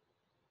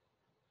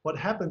 what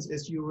happens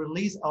is you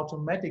release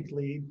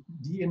automatically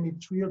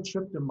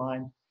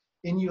dimethyltryptamine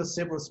in your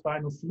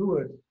cerebrospinal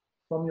fluid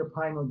from your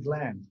pineal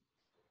gland.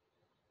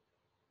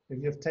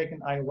 If you've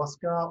taken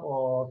ayahuasca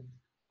or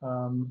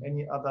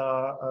any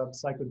other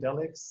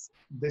psychedelics,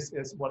 this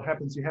is what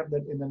happens. You have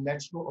that in a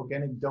natural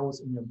organic dose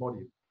in your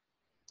body.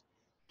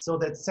 So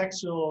that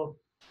sexual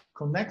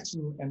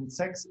connection and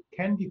sex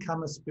can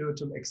become a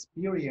spiritual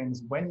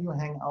experience when you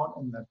hang out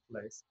in that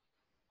place,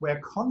 where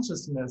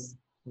consciousness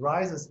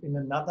rises in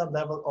another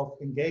level of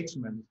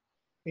engagement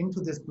into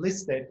this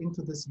bliss state,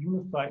 into this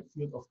unified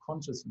field of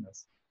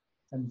consciousness.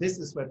 And this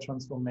is where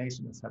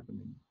transformation is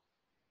happening.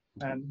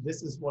 And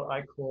this is what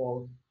I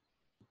call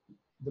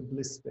the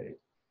bliss state.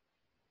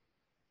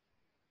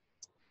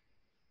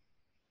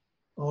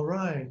 All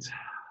right.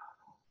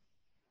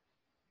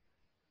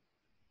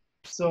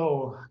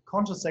 So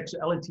conscious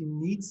sexuality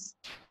needs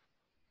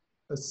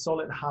a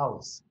solid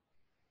house.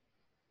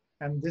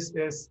 And this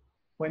is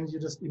when you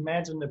just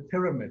imagine a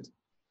pyramid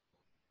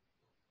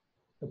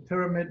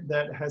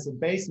that has a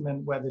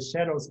basement where the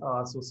shadows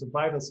are, so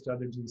survival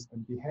strategies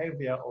and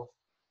behavior of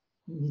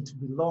need to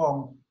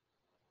belong,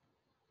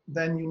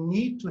 then you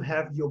need to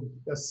have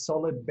a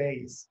solid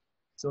base.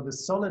 So the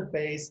solid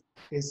base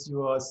is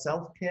your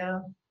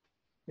self-care,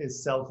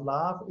 is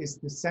self-love, is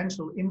the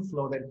sensual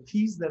inflow, that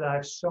piece that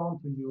I've shown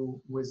to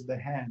you with the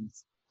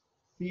hands,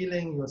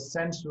 feeling your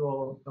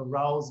sensual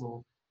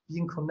arousal,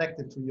 being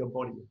connected to your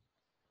body.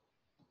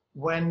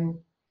 When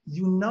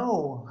you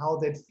know how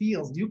that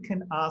feels, you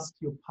can ask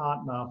your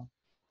partner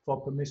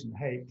for permission.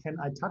 Hey, can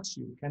I touch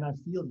you? Can I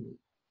feel you?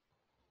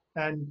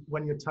 And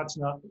when your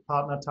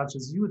partner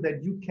touches you,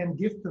 that you can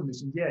give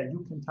permission. Yeah,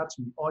 you can touch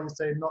me. Or you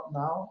say, not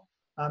now,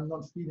 I'm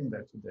not feeling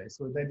that today.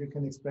 So that you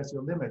can express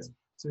your limits.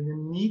 So you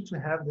need to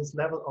have this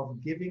level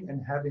of giving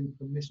and having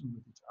permission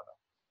with each other.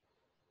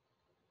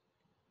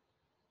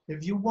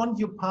 If you want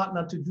your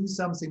partner to do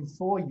something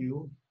for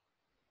you,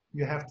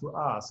 you have to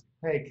ask,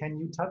 hey, can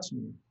you touch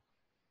me?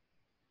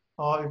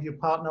 Or if your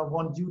partner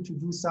wants you to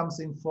do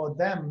something for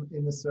them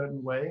in a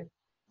certain way,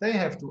 they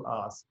have to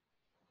ask.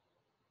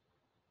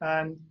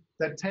 And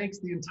that takes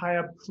the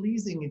entire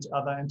pleasing each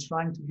other and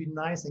trying to be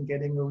nice and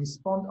getting a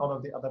response out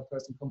of the other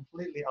person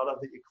completely out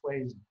of the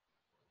equation.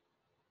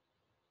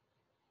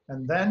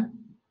 And then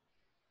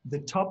the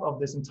top of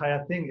this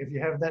entire thing, if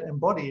you have that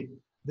embodied,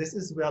 this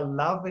is where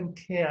love and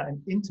care and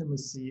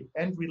intimacy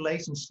and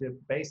relationship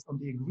based on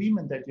the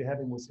agreement that you're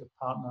having with your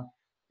partner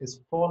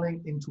is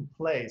falling into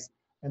place.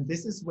 And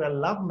this is where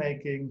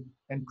lovemaking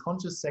and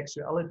conscious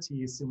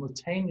sexuality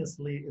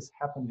simultaneously is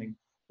happening.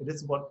 It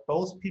is what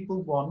both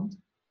people want,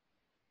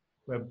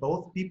 where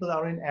both people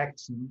are in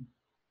action,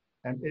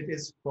 and it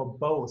is for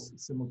both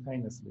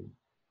simultaneously.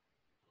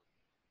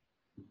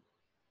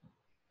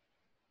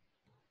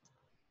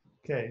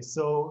 Okay,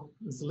 so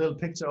this is a little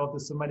picture of the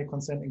somatic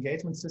consent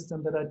engagement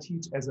system that I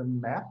teach as a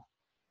map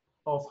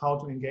of how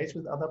to engage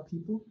with other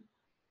people.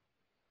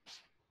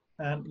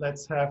 And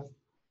let's have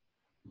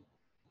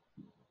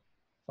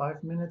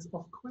 5 minutes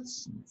of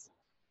questions.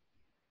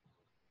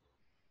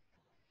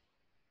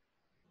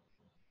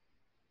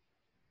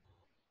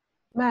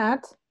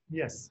 Matt?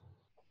 Yes.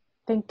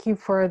 Thank you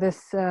for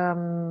this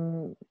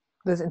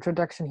this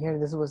introduction here.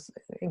 This was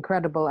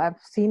incredible. I've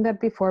seen that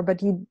before,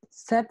 but you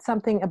said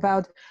something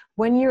about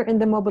when you're in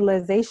the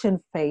mobilization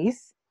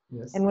phase,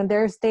 Yes. and when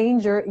there's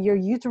danger, your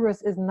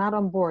uterus is not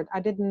on board.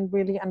 I didn't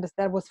really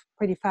understand. That was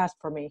pretty fast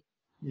for me.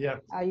 Yeah.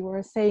 You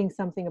were saying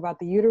something about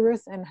the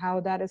uterus and how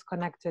that is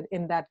connected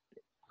in that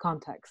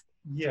context.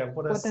 Yeah,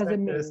 what I does it said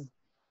mean? is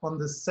on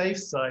the safe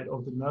side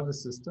of the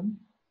nervous system.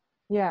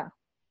 Yeah.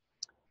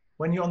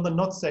 When you're on the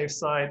not safe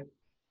side,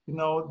 you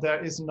know,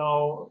 there is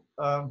no,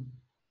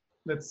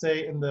 let's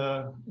say in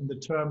the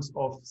terms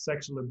of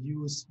sexual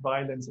abuse,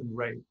 violence, and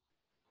rape,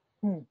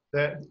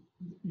 that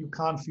you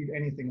can't feel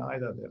anything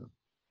either there.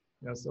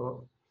 Yeah,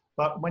 so,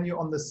 but when you're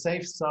on the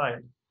safe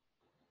side,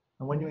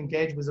 and when you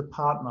engage with a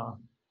partner,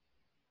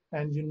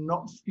 and you're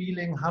not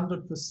feeling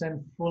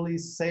 100% fully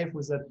safe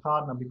with that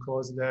partner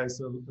because there's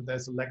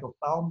a lack of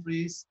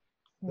boundaries,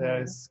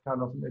 there's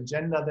kind of an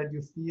agenda that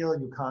you feel,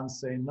 you can't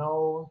say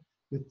no,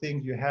 you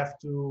think you have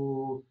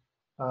to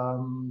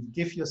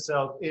give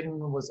yourself in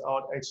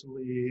without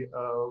actually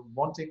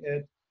wanting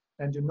it,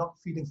 and you're not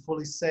feeling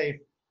fully safe.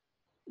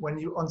 When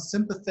you're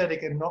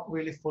unsympathetic and not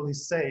really fully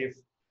safe,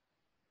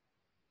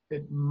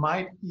 it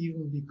might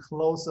even be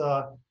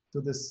closer to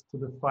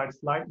the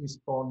fight-flight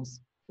response,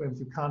 when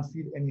you can't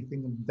feel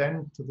anything, and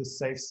then to the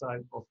safe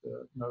side of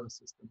the nervous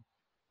system.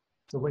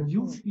 So when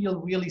you feel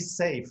really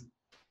safe,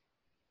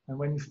 and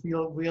when you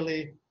feel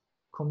really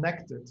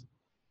connected,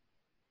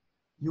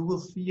 you will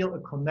feel a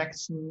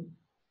connection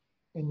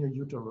in your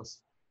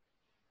uterus.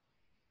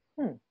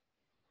 Your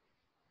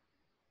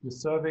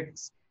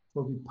cervix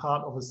will be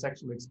part of a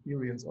sexual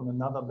experience on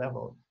another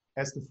level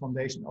as the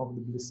foundation of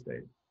the bliss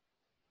state.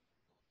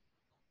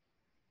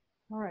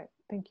 All right,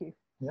 thank you.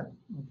 Yeah,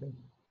 okay.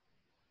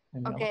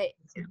 Okay,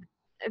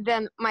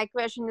 then my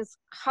question is,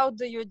 how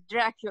do you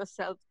drag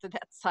yourself to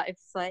that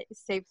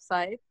safe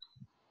side?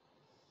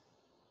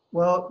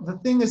 Well, the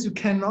thing is, you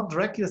cannot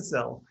drag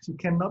yourself. You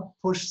cannot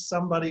push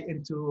somebody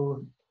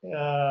into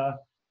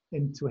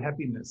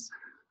happiness.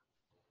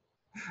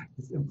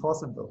 It's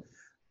impossible.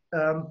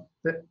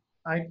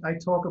 I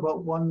talk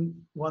about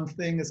one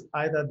thing is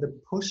either the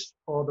push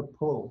or the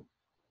pull.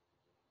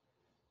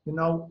 You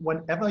know,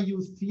 whenever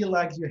you feel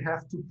like you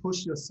have to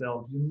push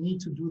yourself, you need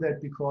to do that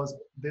because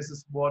this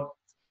is what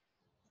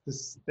the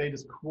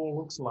status quo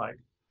looks like,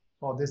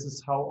 or this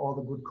is how all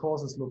the good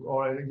causes look,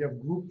 or you have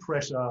group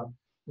pressure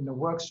in a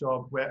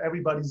workshop where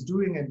everybody's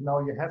doing it, now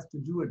you have to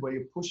do it, where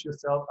you push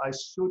yourself, I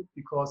should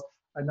because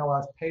I know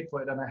I've paid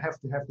for it and I have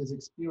to have this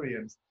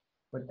experience.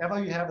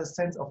 Whenever you have a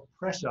sense of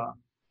pressure,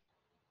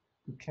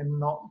 you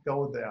cannot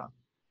go there.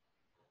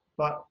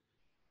 But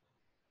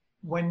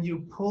when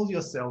you pull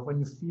yourself, when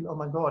you feel, oh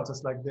my God,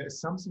 just like there is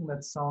something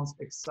that sounds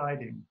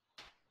exciting,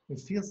 it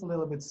feels a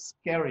little bit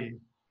scary,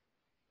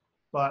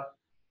 but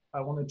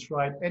I want to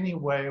try it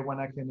anyway when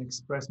I can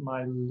express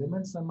my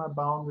limits and my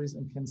boundaries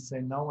and can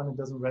say no when it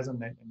doesn't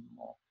resonate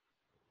anymore.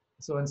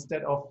 So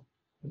instead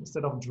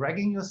of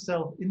dragging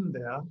yourself in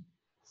there,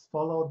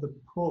 follow the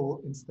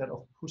pull instead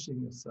of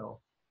pushing yourself.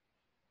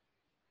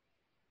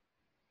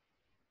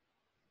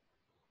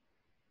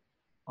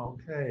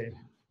 Okay.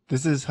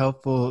 This is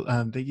helpful.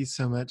 Thank you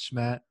so much,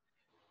 Matt.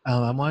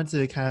 I wanted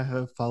to kind of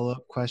have a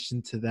follow-up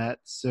question to that.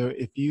 So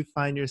if you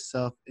find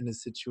yourself in a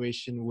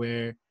situation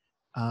where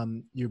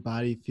your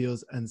body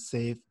feels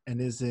unsafe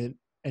and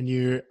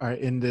you are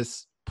in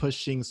this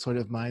pushing sort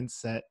of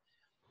mindset,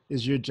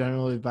 is your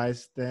general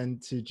advice then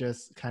to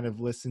just kind of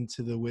listen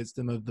to the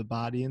wisdom of the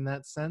body in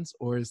that sense?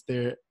 Or is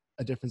there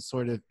a different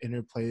sort of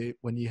interplay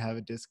when you have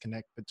a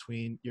disconnect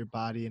between your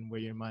body and where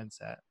your mind's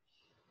at?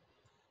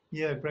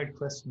 Yeah, great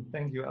question.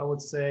 Thank you. I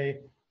would say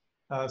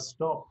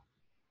stop.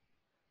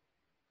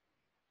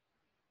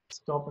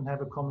 Stop and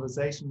have a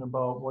conversation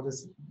about what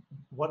is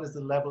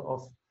the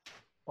level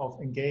of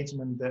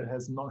engagement that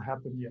has not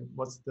happened yet.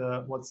 What's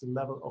the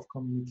level of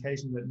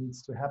communication that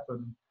needs to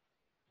happen,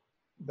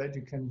 that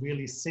you can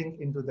really sink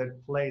into that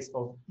place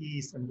of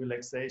ease and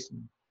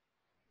relaxation.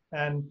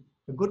 And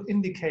a good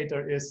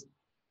indicator is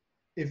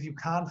if you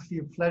can't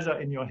feel pleasure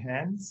in your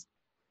hands,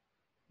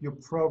 you're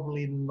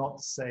probably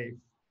not safe.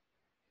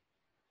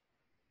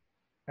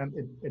 And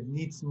it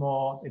needs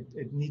more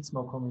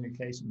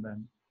communication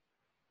then.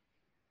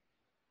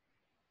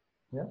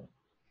 Yeah.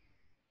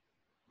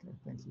 Okay,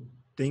 thank you.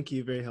 Thank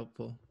you, very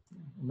helpful.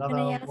 Can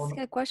I ask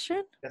a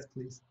question? Yes,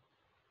 please.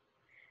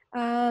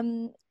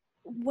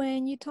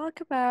 when you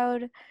talk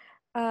about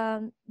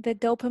the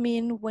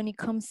dopamine when it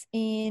comes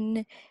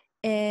in,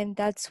 and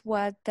that's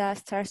what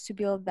starts to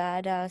build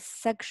that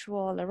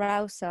sexual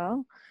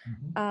arousal.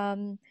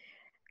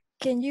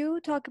 Can you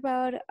talk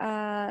about,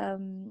 I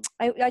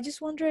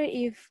just wonder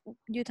if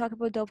you talk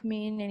about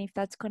dopamine and if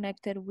that's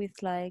connected with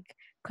like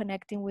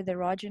connecting with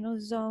erogenous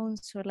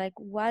zones, or like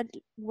what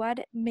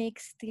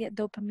makes the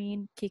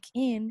dopamine kick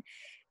in,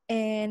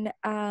 and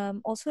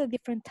also the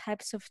different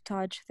types of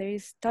touch. There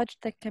is touch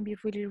that can be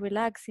really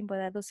relaxing, but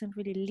that doesn't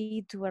really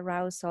lead to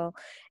arousal.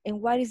 And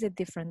what is the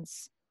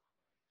difference?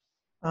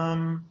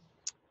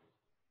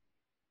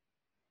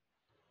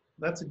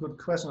 That's a good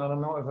question. I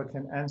don't know if I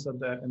can answer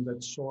that in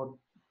that short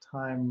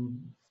time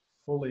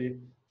fully.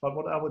 But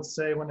what I would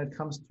say when it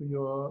comes to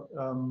your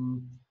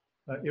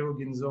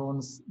erogen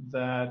zones,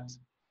 that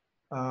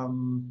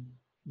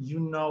you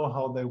know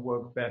how they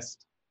work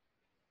best.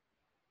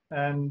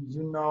 And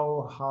you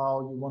know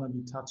how you want to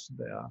be touched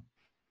there.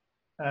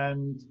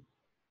 And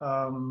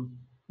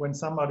when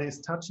somebody is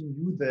touching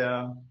you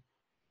there,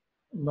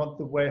 not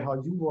the way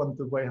how you want,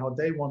 the way how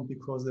they want,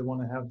 because they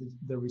want to have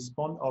the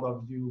response out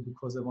of you,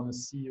 because they want to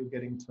see you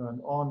getting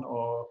turned on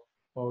or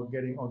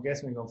getting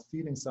orgasmic or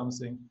feeling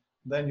something,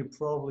 then you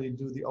probably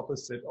do the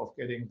opposite of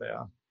getting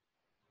there.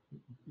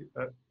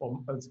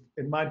 Or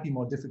it might be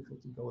more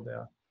difficult to go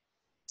there.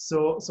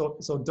 So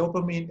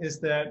dopamine is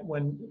that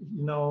when,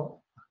 you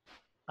know,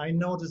 I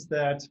notice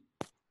that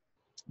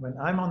when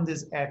I'm on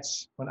this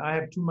edge, when I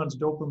have too much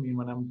dopamine,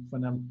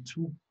 when I'm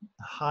too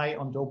high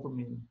on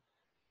dopamine,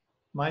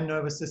 my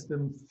nervous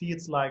system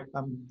feels like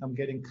I'm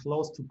getting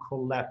close to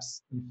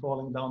collapse and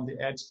falling down the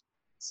edge.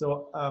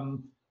 So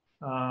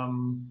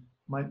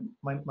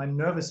my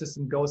nervous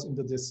system goes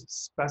into this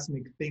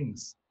spasmic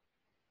things.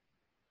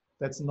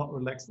 That's not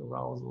relaxed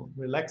arousal.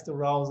 Relaxed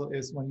arousal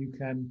is when you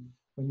can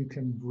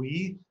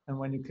breathe, and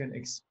when you can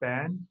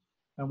expand,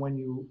 and when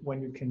you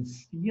can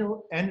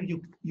feel, and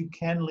you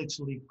can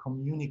literally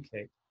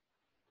communicate.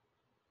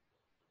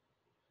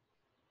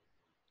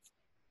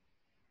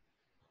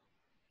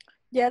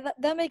 Yeah,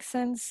 that makes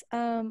sense.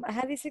 I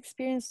had this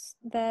experience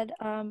that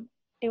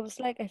it was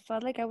like I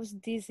felt like I was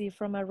dizzy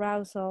from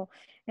arousal,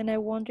 and I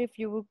wonder if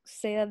you would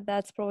say that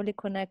that's probably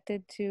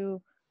connected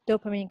to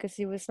dopamine, because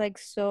it was like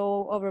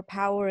so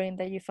overpowering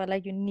that you felt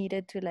like you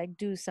needed to like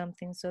do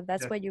something. So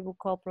that's what you would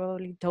call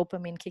probably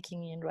dopamine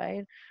kicking in,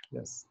 right?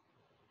 Yes.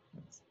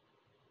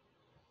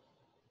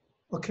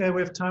 Okay,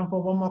 we have time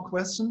for one more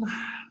question.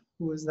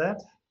 Who is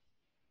that?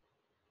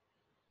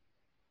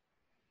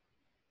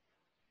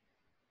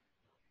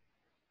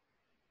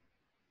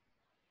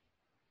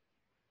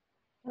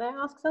 Can I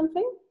ask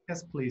something?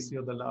 Yes, please.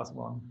 You're the last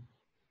one.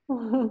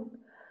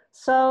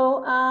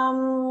 So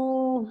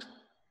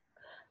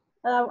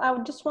I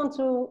would just want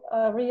to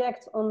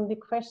react on the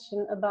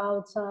question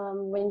about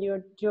when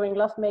you're during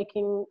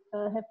lovemaking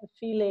have the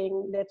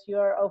feeling that you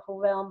are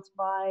overwhelmed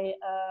by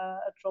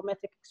a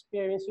traumatic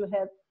experience you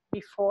had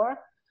before.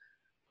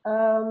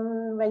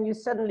 When you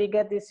suddenly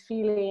get this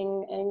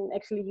feeling and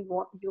actually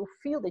you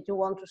feel that you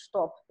want to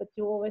stop, but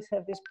you always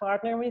have this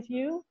partner with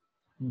you.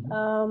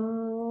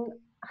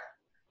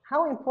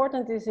 How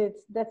important is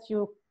it that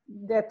you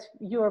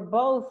are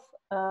both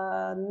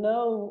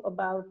know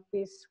about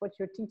this, what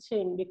you're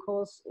teaching?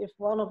 Because if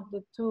one of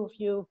the two of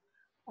you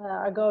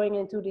are going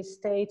into this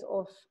state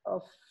of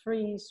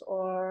freeze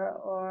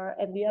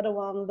and the other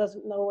one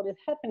doesn't know what is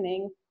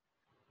happening,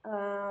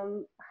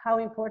 how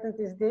important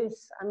is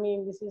this? I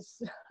mean, this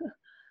is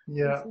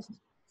this is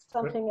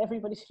something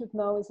everybody should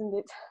know, isn't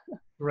it?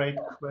 Great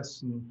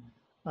question.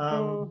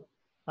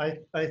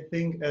 I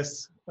think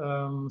as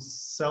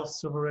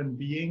self-sovereign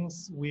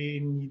beings, we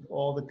need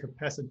all the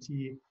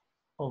capacity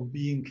of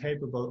being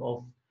capable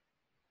of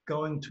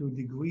going to a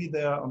degree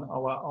there on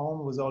our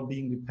own without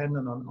being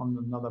dependent on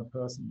another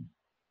person.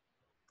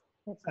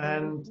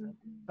 And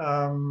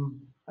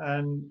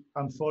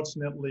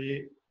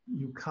unfortunately,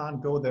 you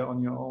can't go there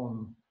on your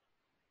own.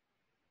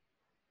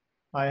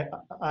 I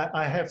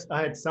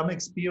had some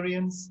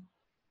experience,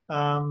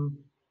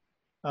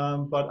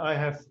 but I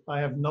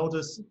have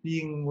noticed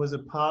being with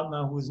a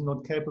partner who is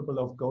not capable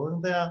of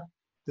going there,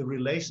 the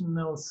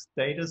relational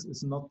status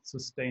is not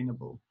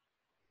sustainable.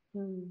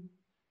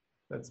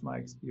 That's my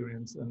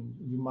experience, and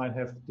you might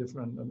have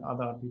different, and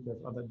other people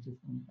have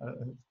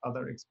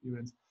other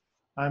experience.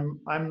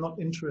 I'm not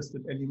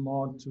interested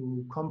anymore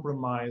to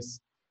compromise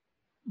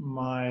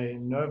my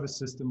nervous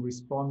system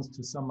response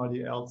to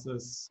somebody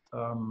else's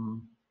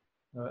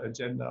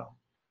agenda.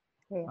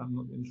 I'm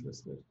not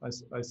interested.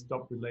 I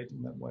stopped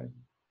relating that way.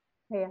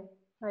 Yeah,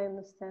 I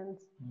understand.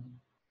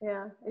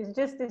 Yeah, it's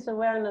just this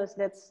awareness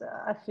that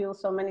I feel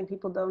so many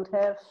people don't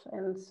have,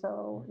 and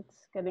so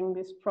it's getting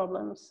these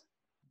problems.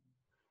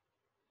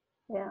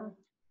 Yeah.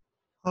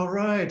 All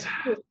right,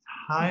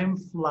 time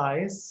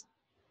flies.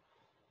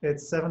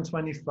 It's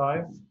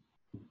 7:25.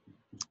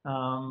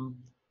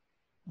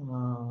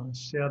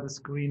 Share the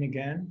screen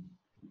again.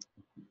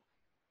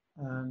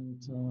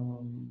 And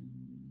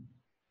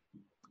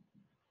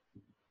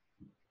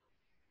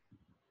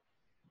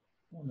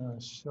going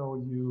to show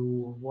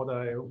you what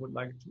I would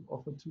like to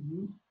offer to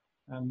you,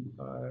 and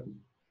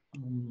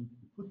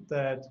put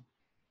that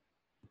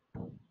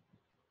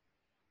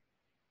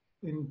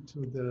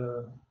into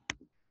the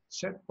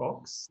chat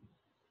box.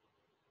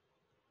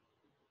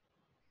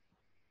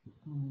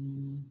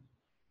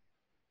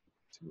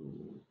 To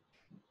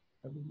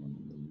everyone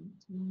in the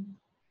meeting.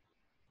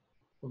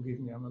 Forgive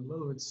me, I'm a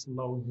little bit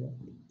slow here.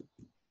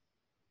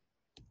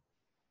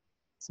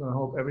 So I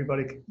hope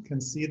everybody can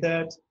see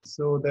that.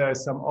 So there are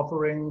some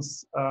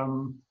offerings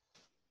that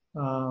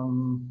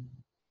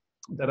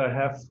I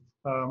have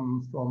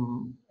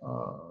from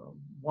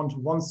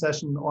one-to-one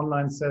session,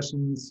 online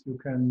sessions. You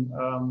can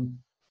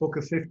book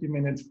a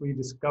 50-minute free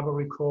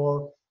discovery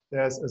call.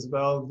 There's as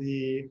well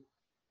the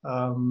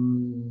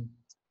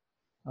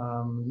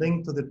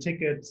link to the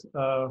ticket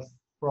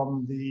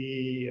from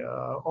the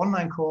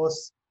online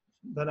course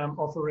that I'm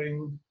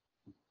offering.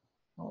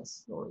 Oh,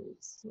 sorry.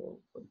 So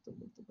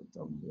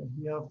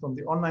here from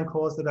the online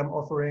course that I'm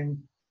offering,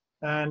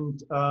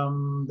 and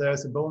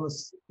there's a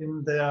bonus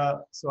in there.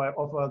 So I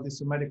offer the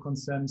Somatic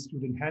Consent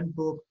Student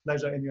Handbook,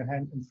 Pleasure in Your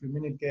Hand and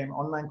 3-minute Game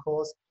online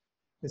course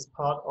is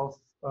part of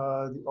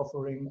the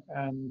offering,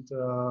 and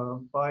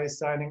by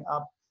signing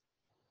up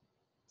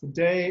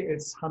today,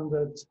 it's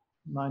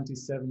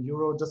 197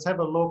 euro. Just have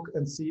a look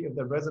and see if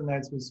that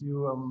resonates with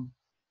you.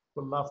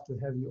 Would love to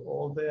have you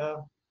all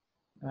there,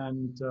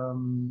 and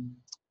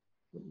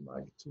would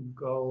like to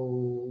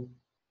go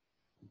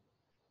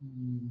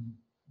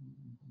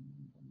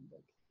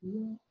back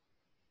here.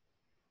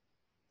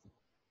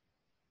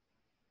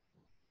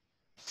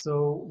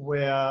 So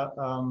where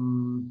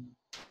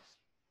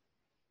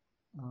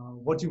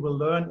what you will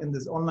learn in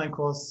this online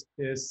course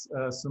is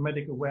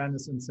somatic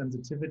awareness and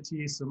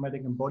sensitivity,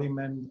 somatic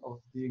embodiment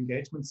of the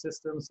engagement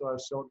system. So I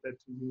showed that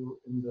to you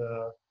in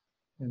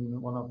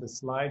one of the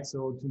slides.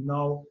 So to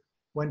know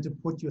when to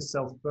put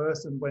yourself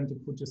first and when to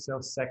put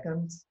yourself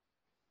second,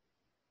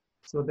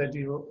 so that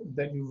you're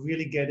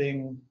really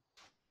getting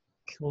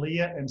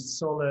clear and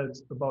solid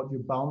about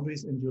your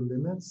boundaries and your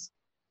limits,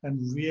 and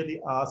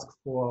really ask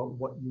for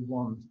what you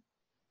want,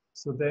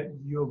 so that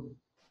your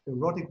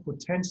erotic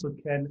potential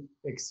can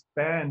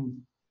expand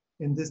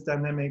in this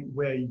dynamic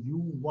where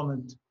you want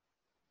it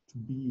to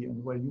be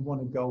and where you want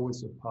to go with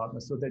your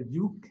partner, so that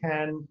you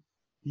can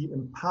be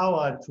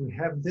empowered to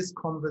have this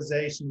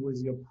conversation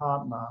with your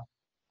partner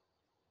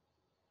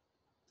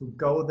to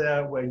go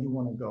there where you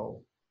want to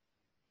go.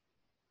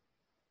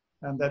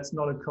 And that's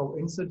not a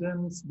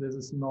coincidence. This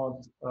is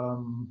not a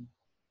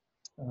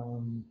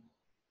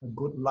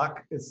good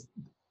luck. It's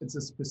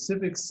a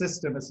specific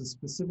system, it's a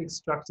specific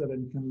structure that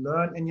you can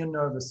learn in your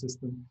nervous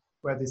system,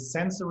 where the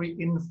sensory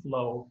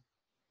inflow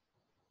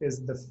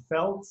is the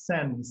felt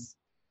sense,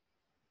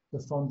 the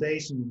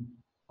foundation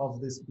of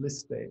this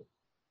bliss state.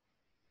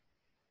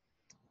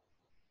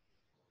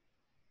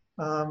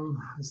 I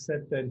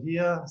said that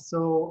here.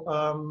 So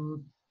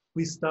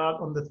we start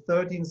on the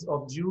 13th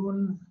of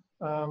June.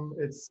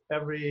 It's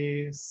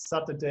every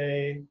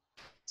Saturday,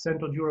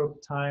 Central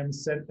Europe time,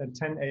 at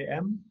 10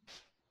 a.m.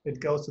 It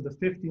goes to the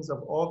 15th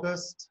of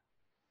August.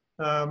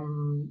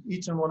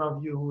 Each and one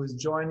of you who is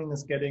joining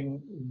is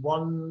getting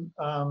one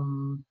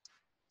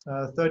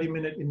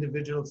 30-minute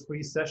individual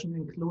free session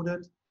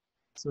included.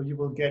 So you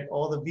will get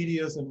all the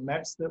videos and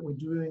maps that we're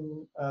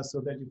doing so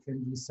that you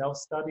can do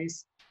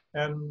self-studies.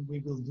 And we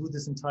will do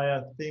this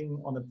entire thing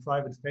on a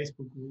private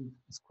Facebook group,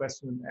 with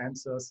question and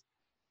answers,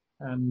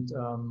 and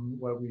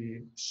where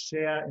we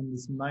share in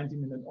this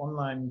 90-minute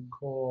online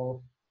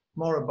call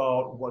more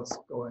about what's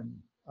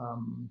going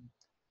on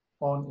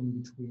in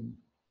between.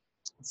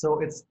 So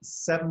it's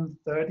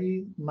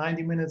 7:30,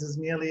 90 minutes is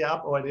nearly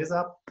up, or it is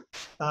up.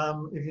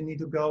 If you need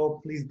to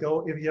go, please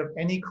go. If you have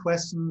any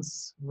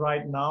questions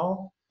right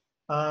now,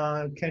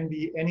 can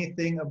be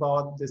anything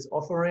about this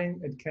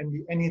offering. It can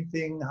be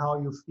anything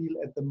how you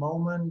feel at the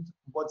moment.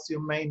 What's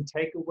your main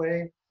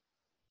takeaway?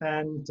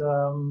 And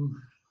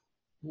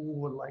who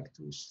would like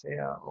to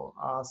share or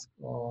ask,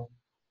 or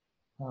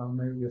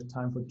maybe we have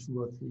time for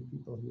 2 or 3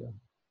 people here.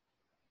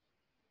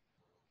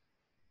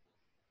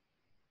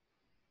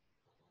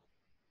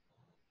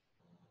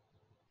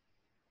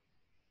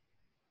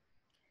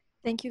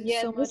 Thank you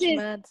Yeah, so much,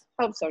 Matt.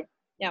 Oh, sorry.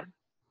 Yeah.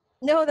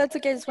 No, that's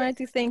okay. I just wanted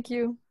to thank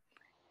you.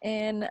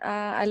 And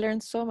I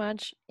learned so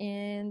much,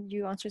 and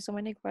you answered so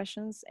many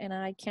questions, and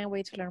I can't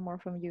wait to learn more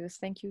from you.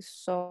 Thank you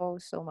so,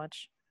 so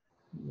much.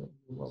 You're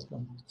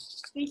welcome.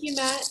 Thank you,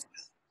 Matt.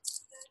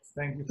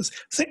 Thank you.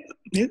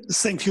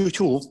 Thank you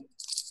too.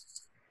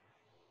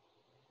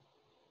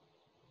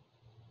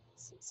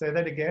 Say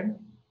that again.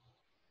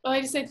 Oh, I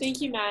just said thank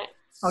you, Matt.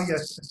 Oh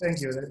yes, thank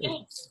you.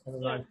 Yeah.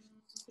 Right.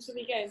 This will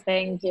be good.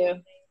 Thank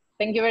you.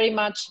 Thank you very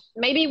much.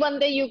 Maybe one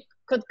day you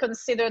could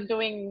consider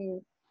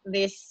doing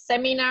this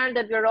seminar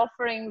that we're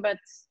offering, but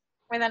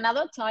with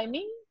another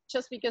timing,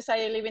 just because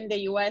I live in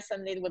the US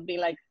and it would be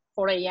like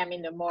 4 a.m.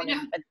 in the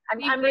morning. But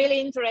I'm really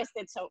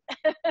interested, so.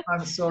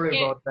 I'm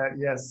sorry about that.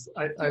 Yes,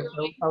 I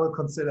will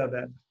consider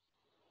that.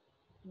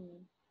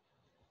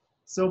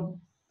 So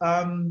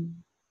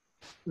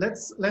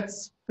let's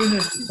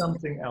finish with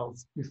something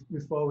else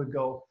before we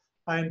go.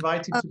 I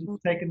invite you to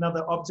take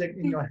another object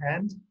in your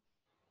hand.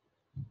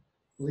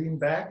 Lean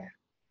back.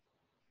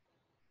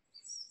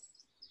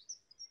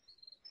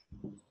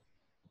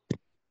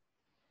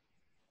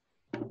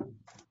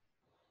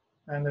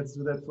 And let's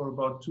do that for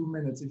about 2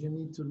 minutes. If you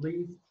need to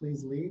leave,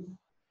 please leave.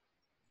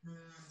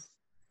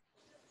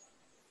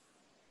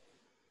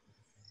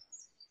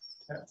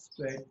 Tap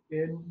straight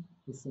in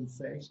the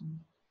sensation,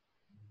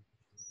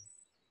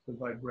 the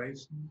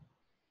vibration,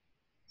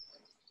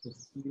 the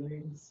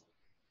feelings.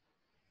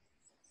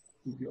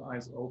 Keep your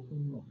eyes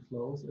open or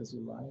closed as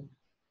you like.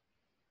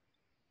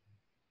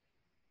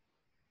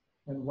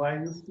 And while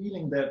you're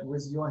feeling that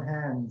with your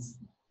hands,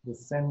 the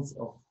sense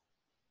of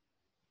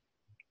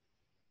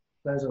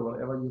pleasure,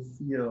 whatever you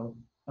feel,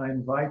 I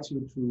invite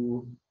you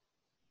to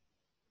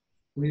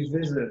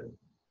revisit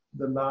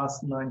the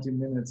last 90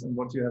 minutes and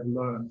what you have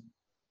learned.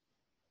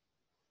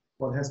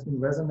 What has been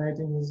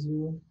resonating with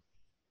you?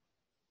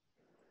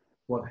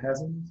 What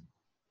hasn't?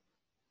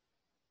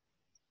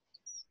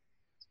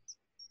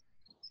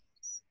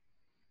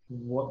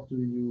 What do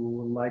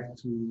you like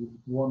to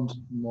want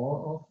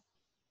more of?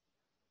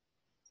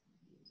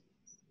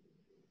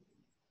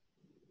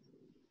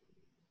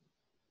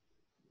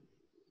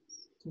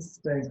 Just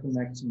stay in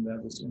connection there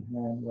with your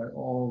hand where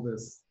all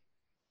this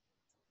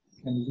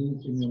can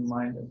loop in your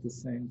mind at the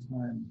same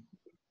time.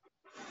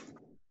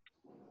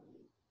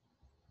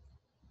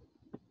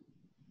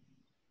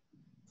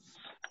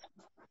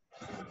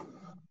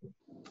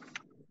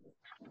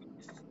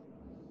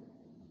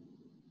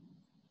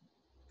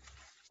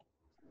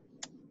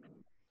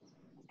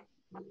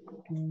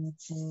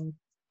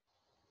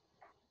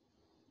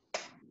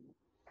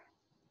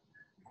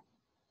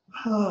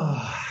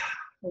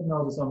 I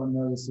notice how my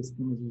nervous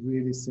system is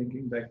really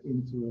sinking back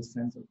into a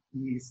sense of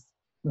ease.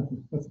 That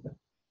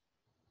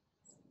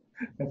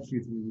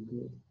feels really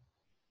good.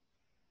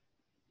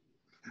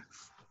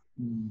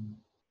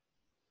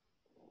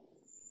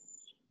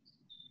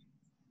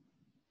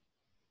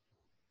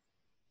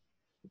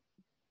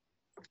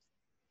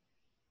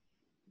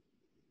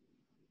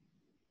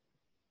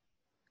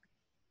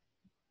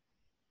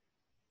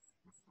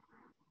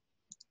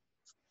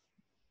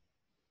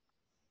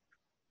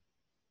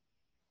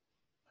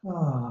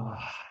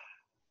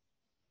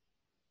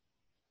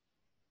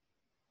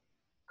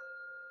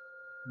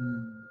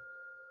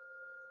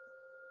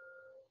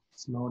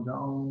 Slow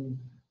down,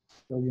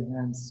 so your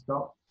hands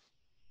stop.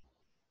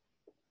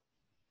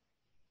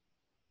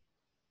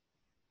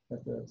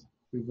 Let that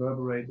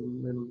reverberate a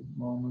little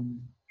moment.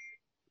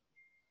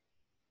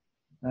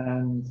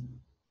 And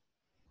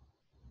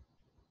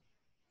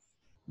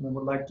I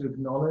would like to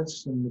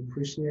acknowledge and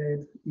appreciate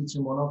each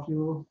and one of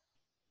you.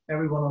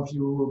 Every one of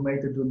you who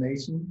made a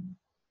donation.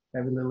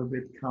 Every little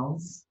bit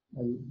counts.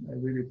 I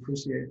really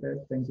appreciate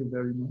that. Thank you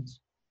very much.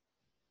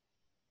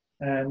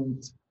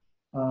 And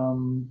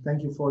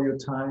thank you for your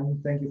time.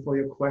 Thank you for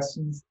your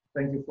questions.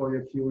 Thank you for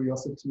your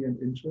curiosity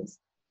and interest.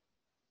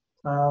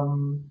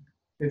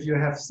 If you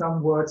have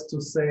some words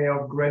to say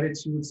of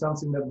gratitude,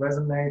 something that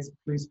resonates,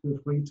 please feel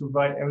free to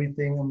write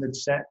everything in the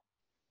chat.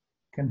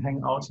 Can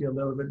hang out here a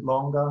little bit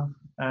longer.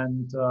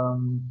 And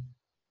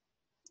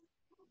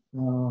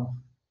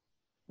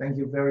thank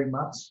you very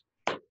much.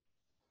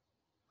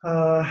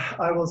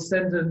 I will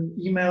send an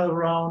email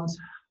around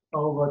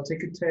over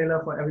Ticket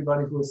Tailor for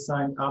everybody who has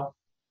signed up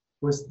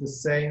with the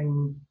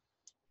same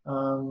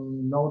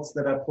notes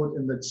that I put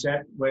in the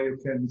chat where you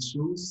can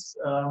choose.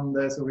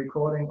 There's a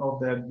recording of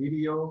that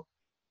video.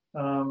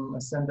 I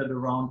sent that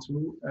around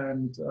too,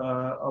 and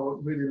I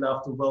would really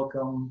love to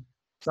welcome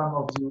some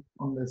of you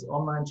on this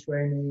online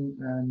training,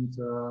 and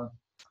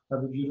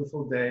have a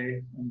beautiful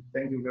day, and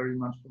thank you very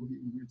much for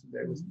being here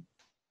today with me.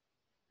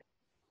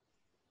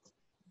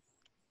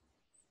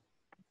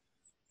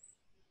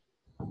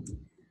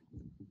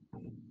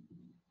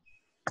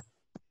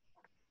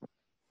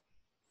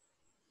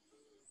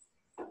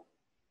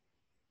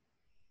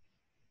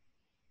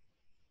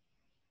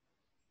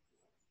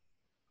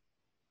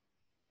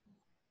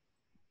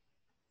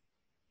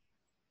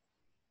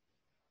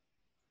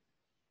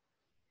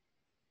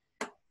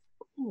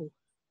 Oh,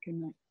 good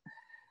night.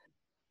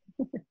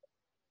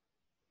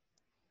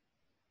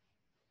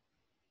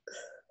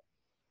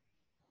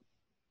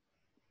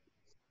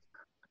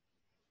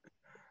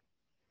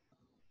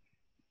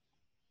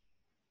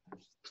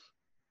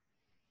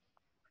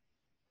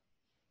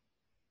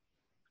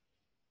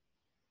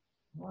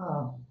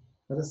 Wow,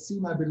 let us see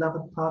my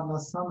beloved partner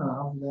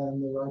Sana up there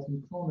in the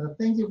right-hand corner.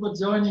 Thank you for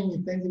joining me.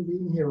 Thank you for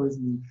being here with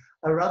me.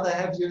 I'd rather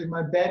have you in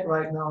my bed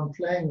right now and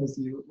playing with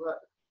you.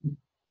 But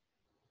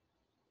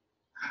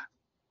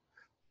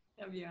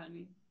Love you,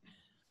 honey.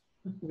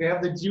 we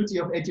have the duty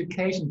of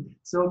education.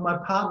 So my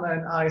partner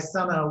and I,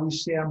 Sana, we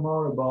share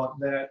more about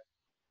that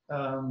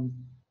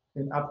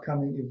in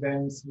upcoming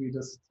events. We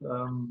just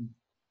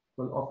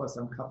will offer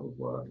some couple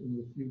work in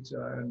the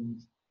future,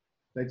 and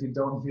that you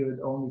don't hear it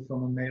only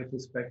from a male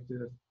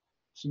perspective.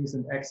 She's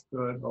an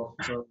expert of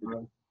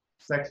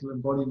sexual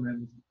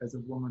embodiment as a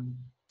woman,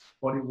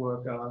 body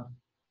worker,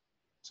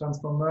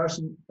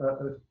 transformative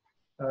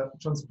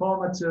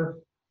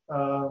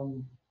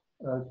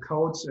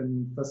coach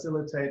and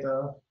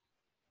facilitator,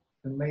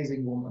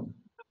 amazing woman.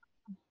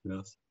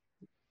 Yes.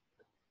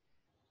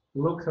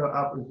 Look her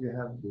up if you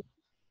haven't.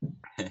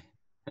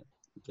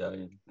 Got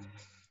it.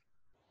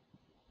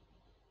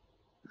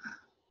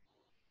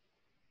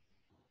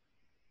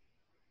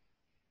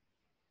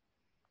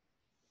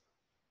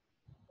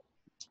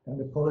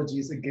 And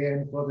apologies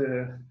again for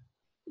the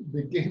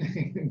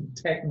beginning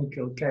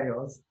technical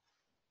chaos.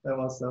 That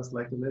was just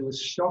like a little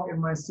shock in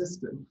my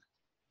system.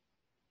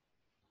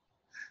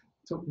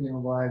 Took me a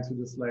while to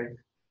just like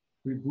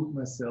reboot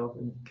myself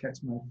and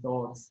catch my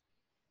thoughts.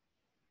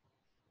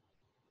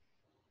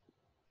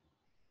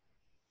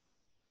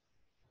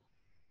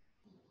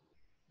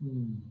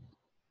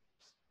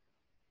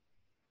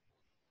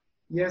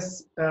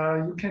 Yes,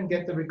 you can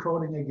get the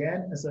recording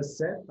again. As I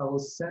said, I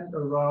was sent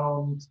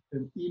around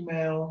an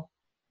email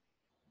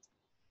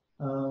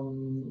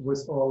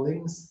with all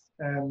links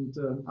and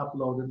an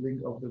uploaded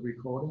link of the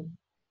recording.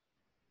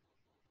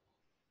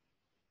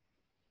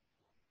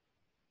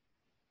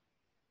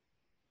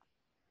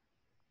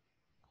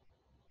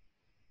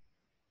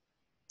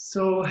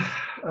 So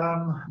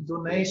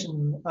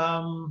donation,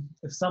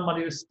 if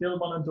somebody still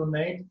want to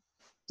donate,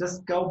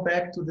 just go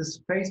back to this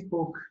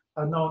Facebook,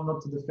 no,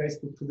 not to the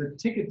Facebook, to the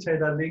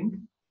Ticketator link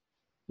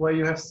where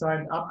you have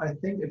signed up. I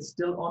think it's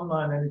still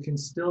online and you can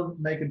still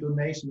make a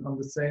donation on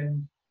the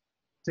same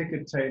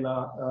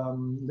Ticketator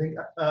link.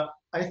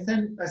 I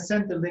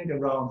sent the link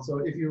around. So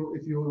if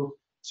you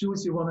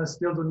choose you want to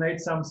still donate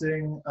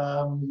something,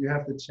 you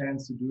have the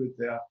chance to do it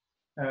there.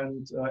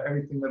 And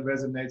everything that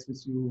resonates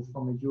with you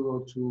from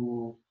 €1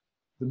 to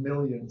the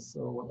millions,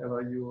 so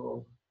whatever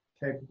you're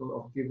capable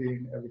of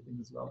giving, everything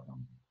is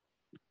welcome.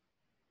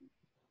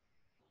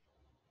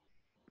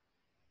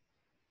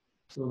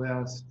 So there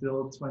are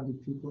still 20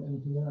 people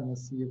in here, and I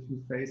see a few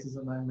faces,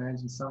 and I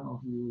imagine some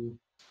of you.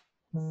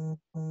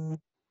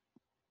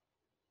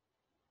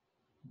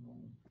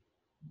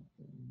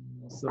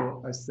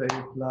 So I say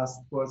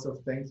last words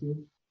of thank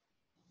you.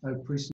 I appreciate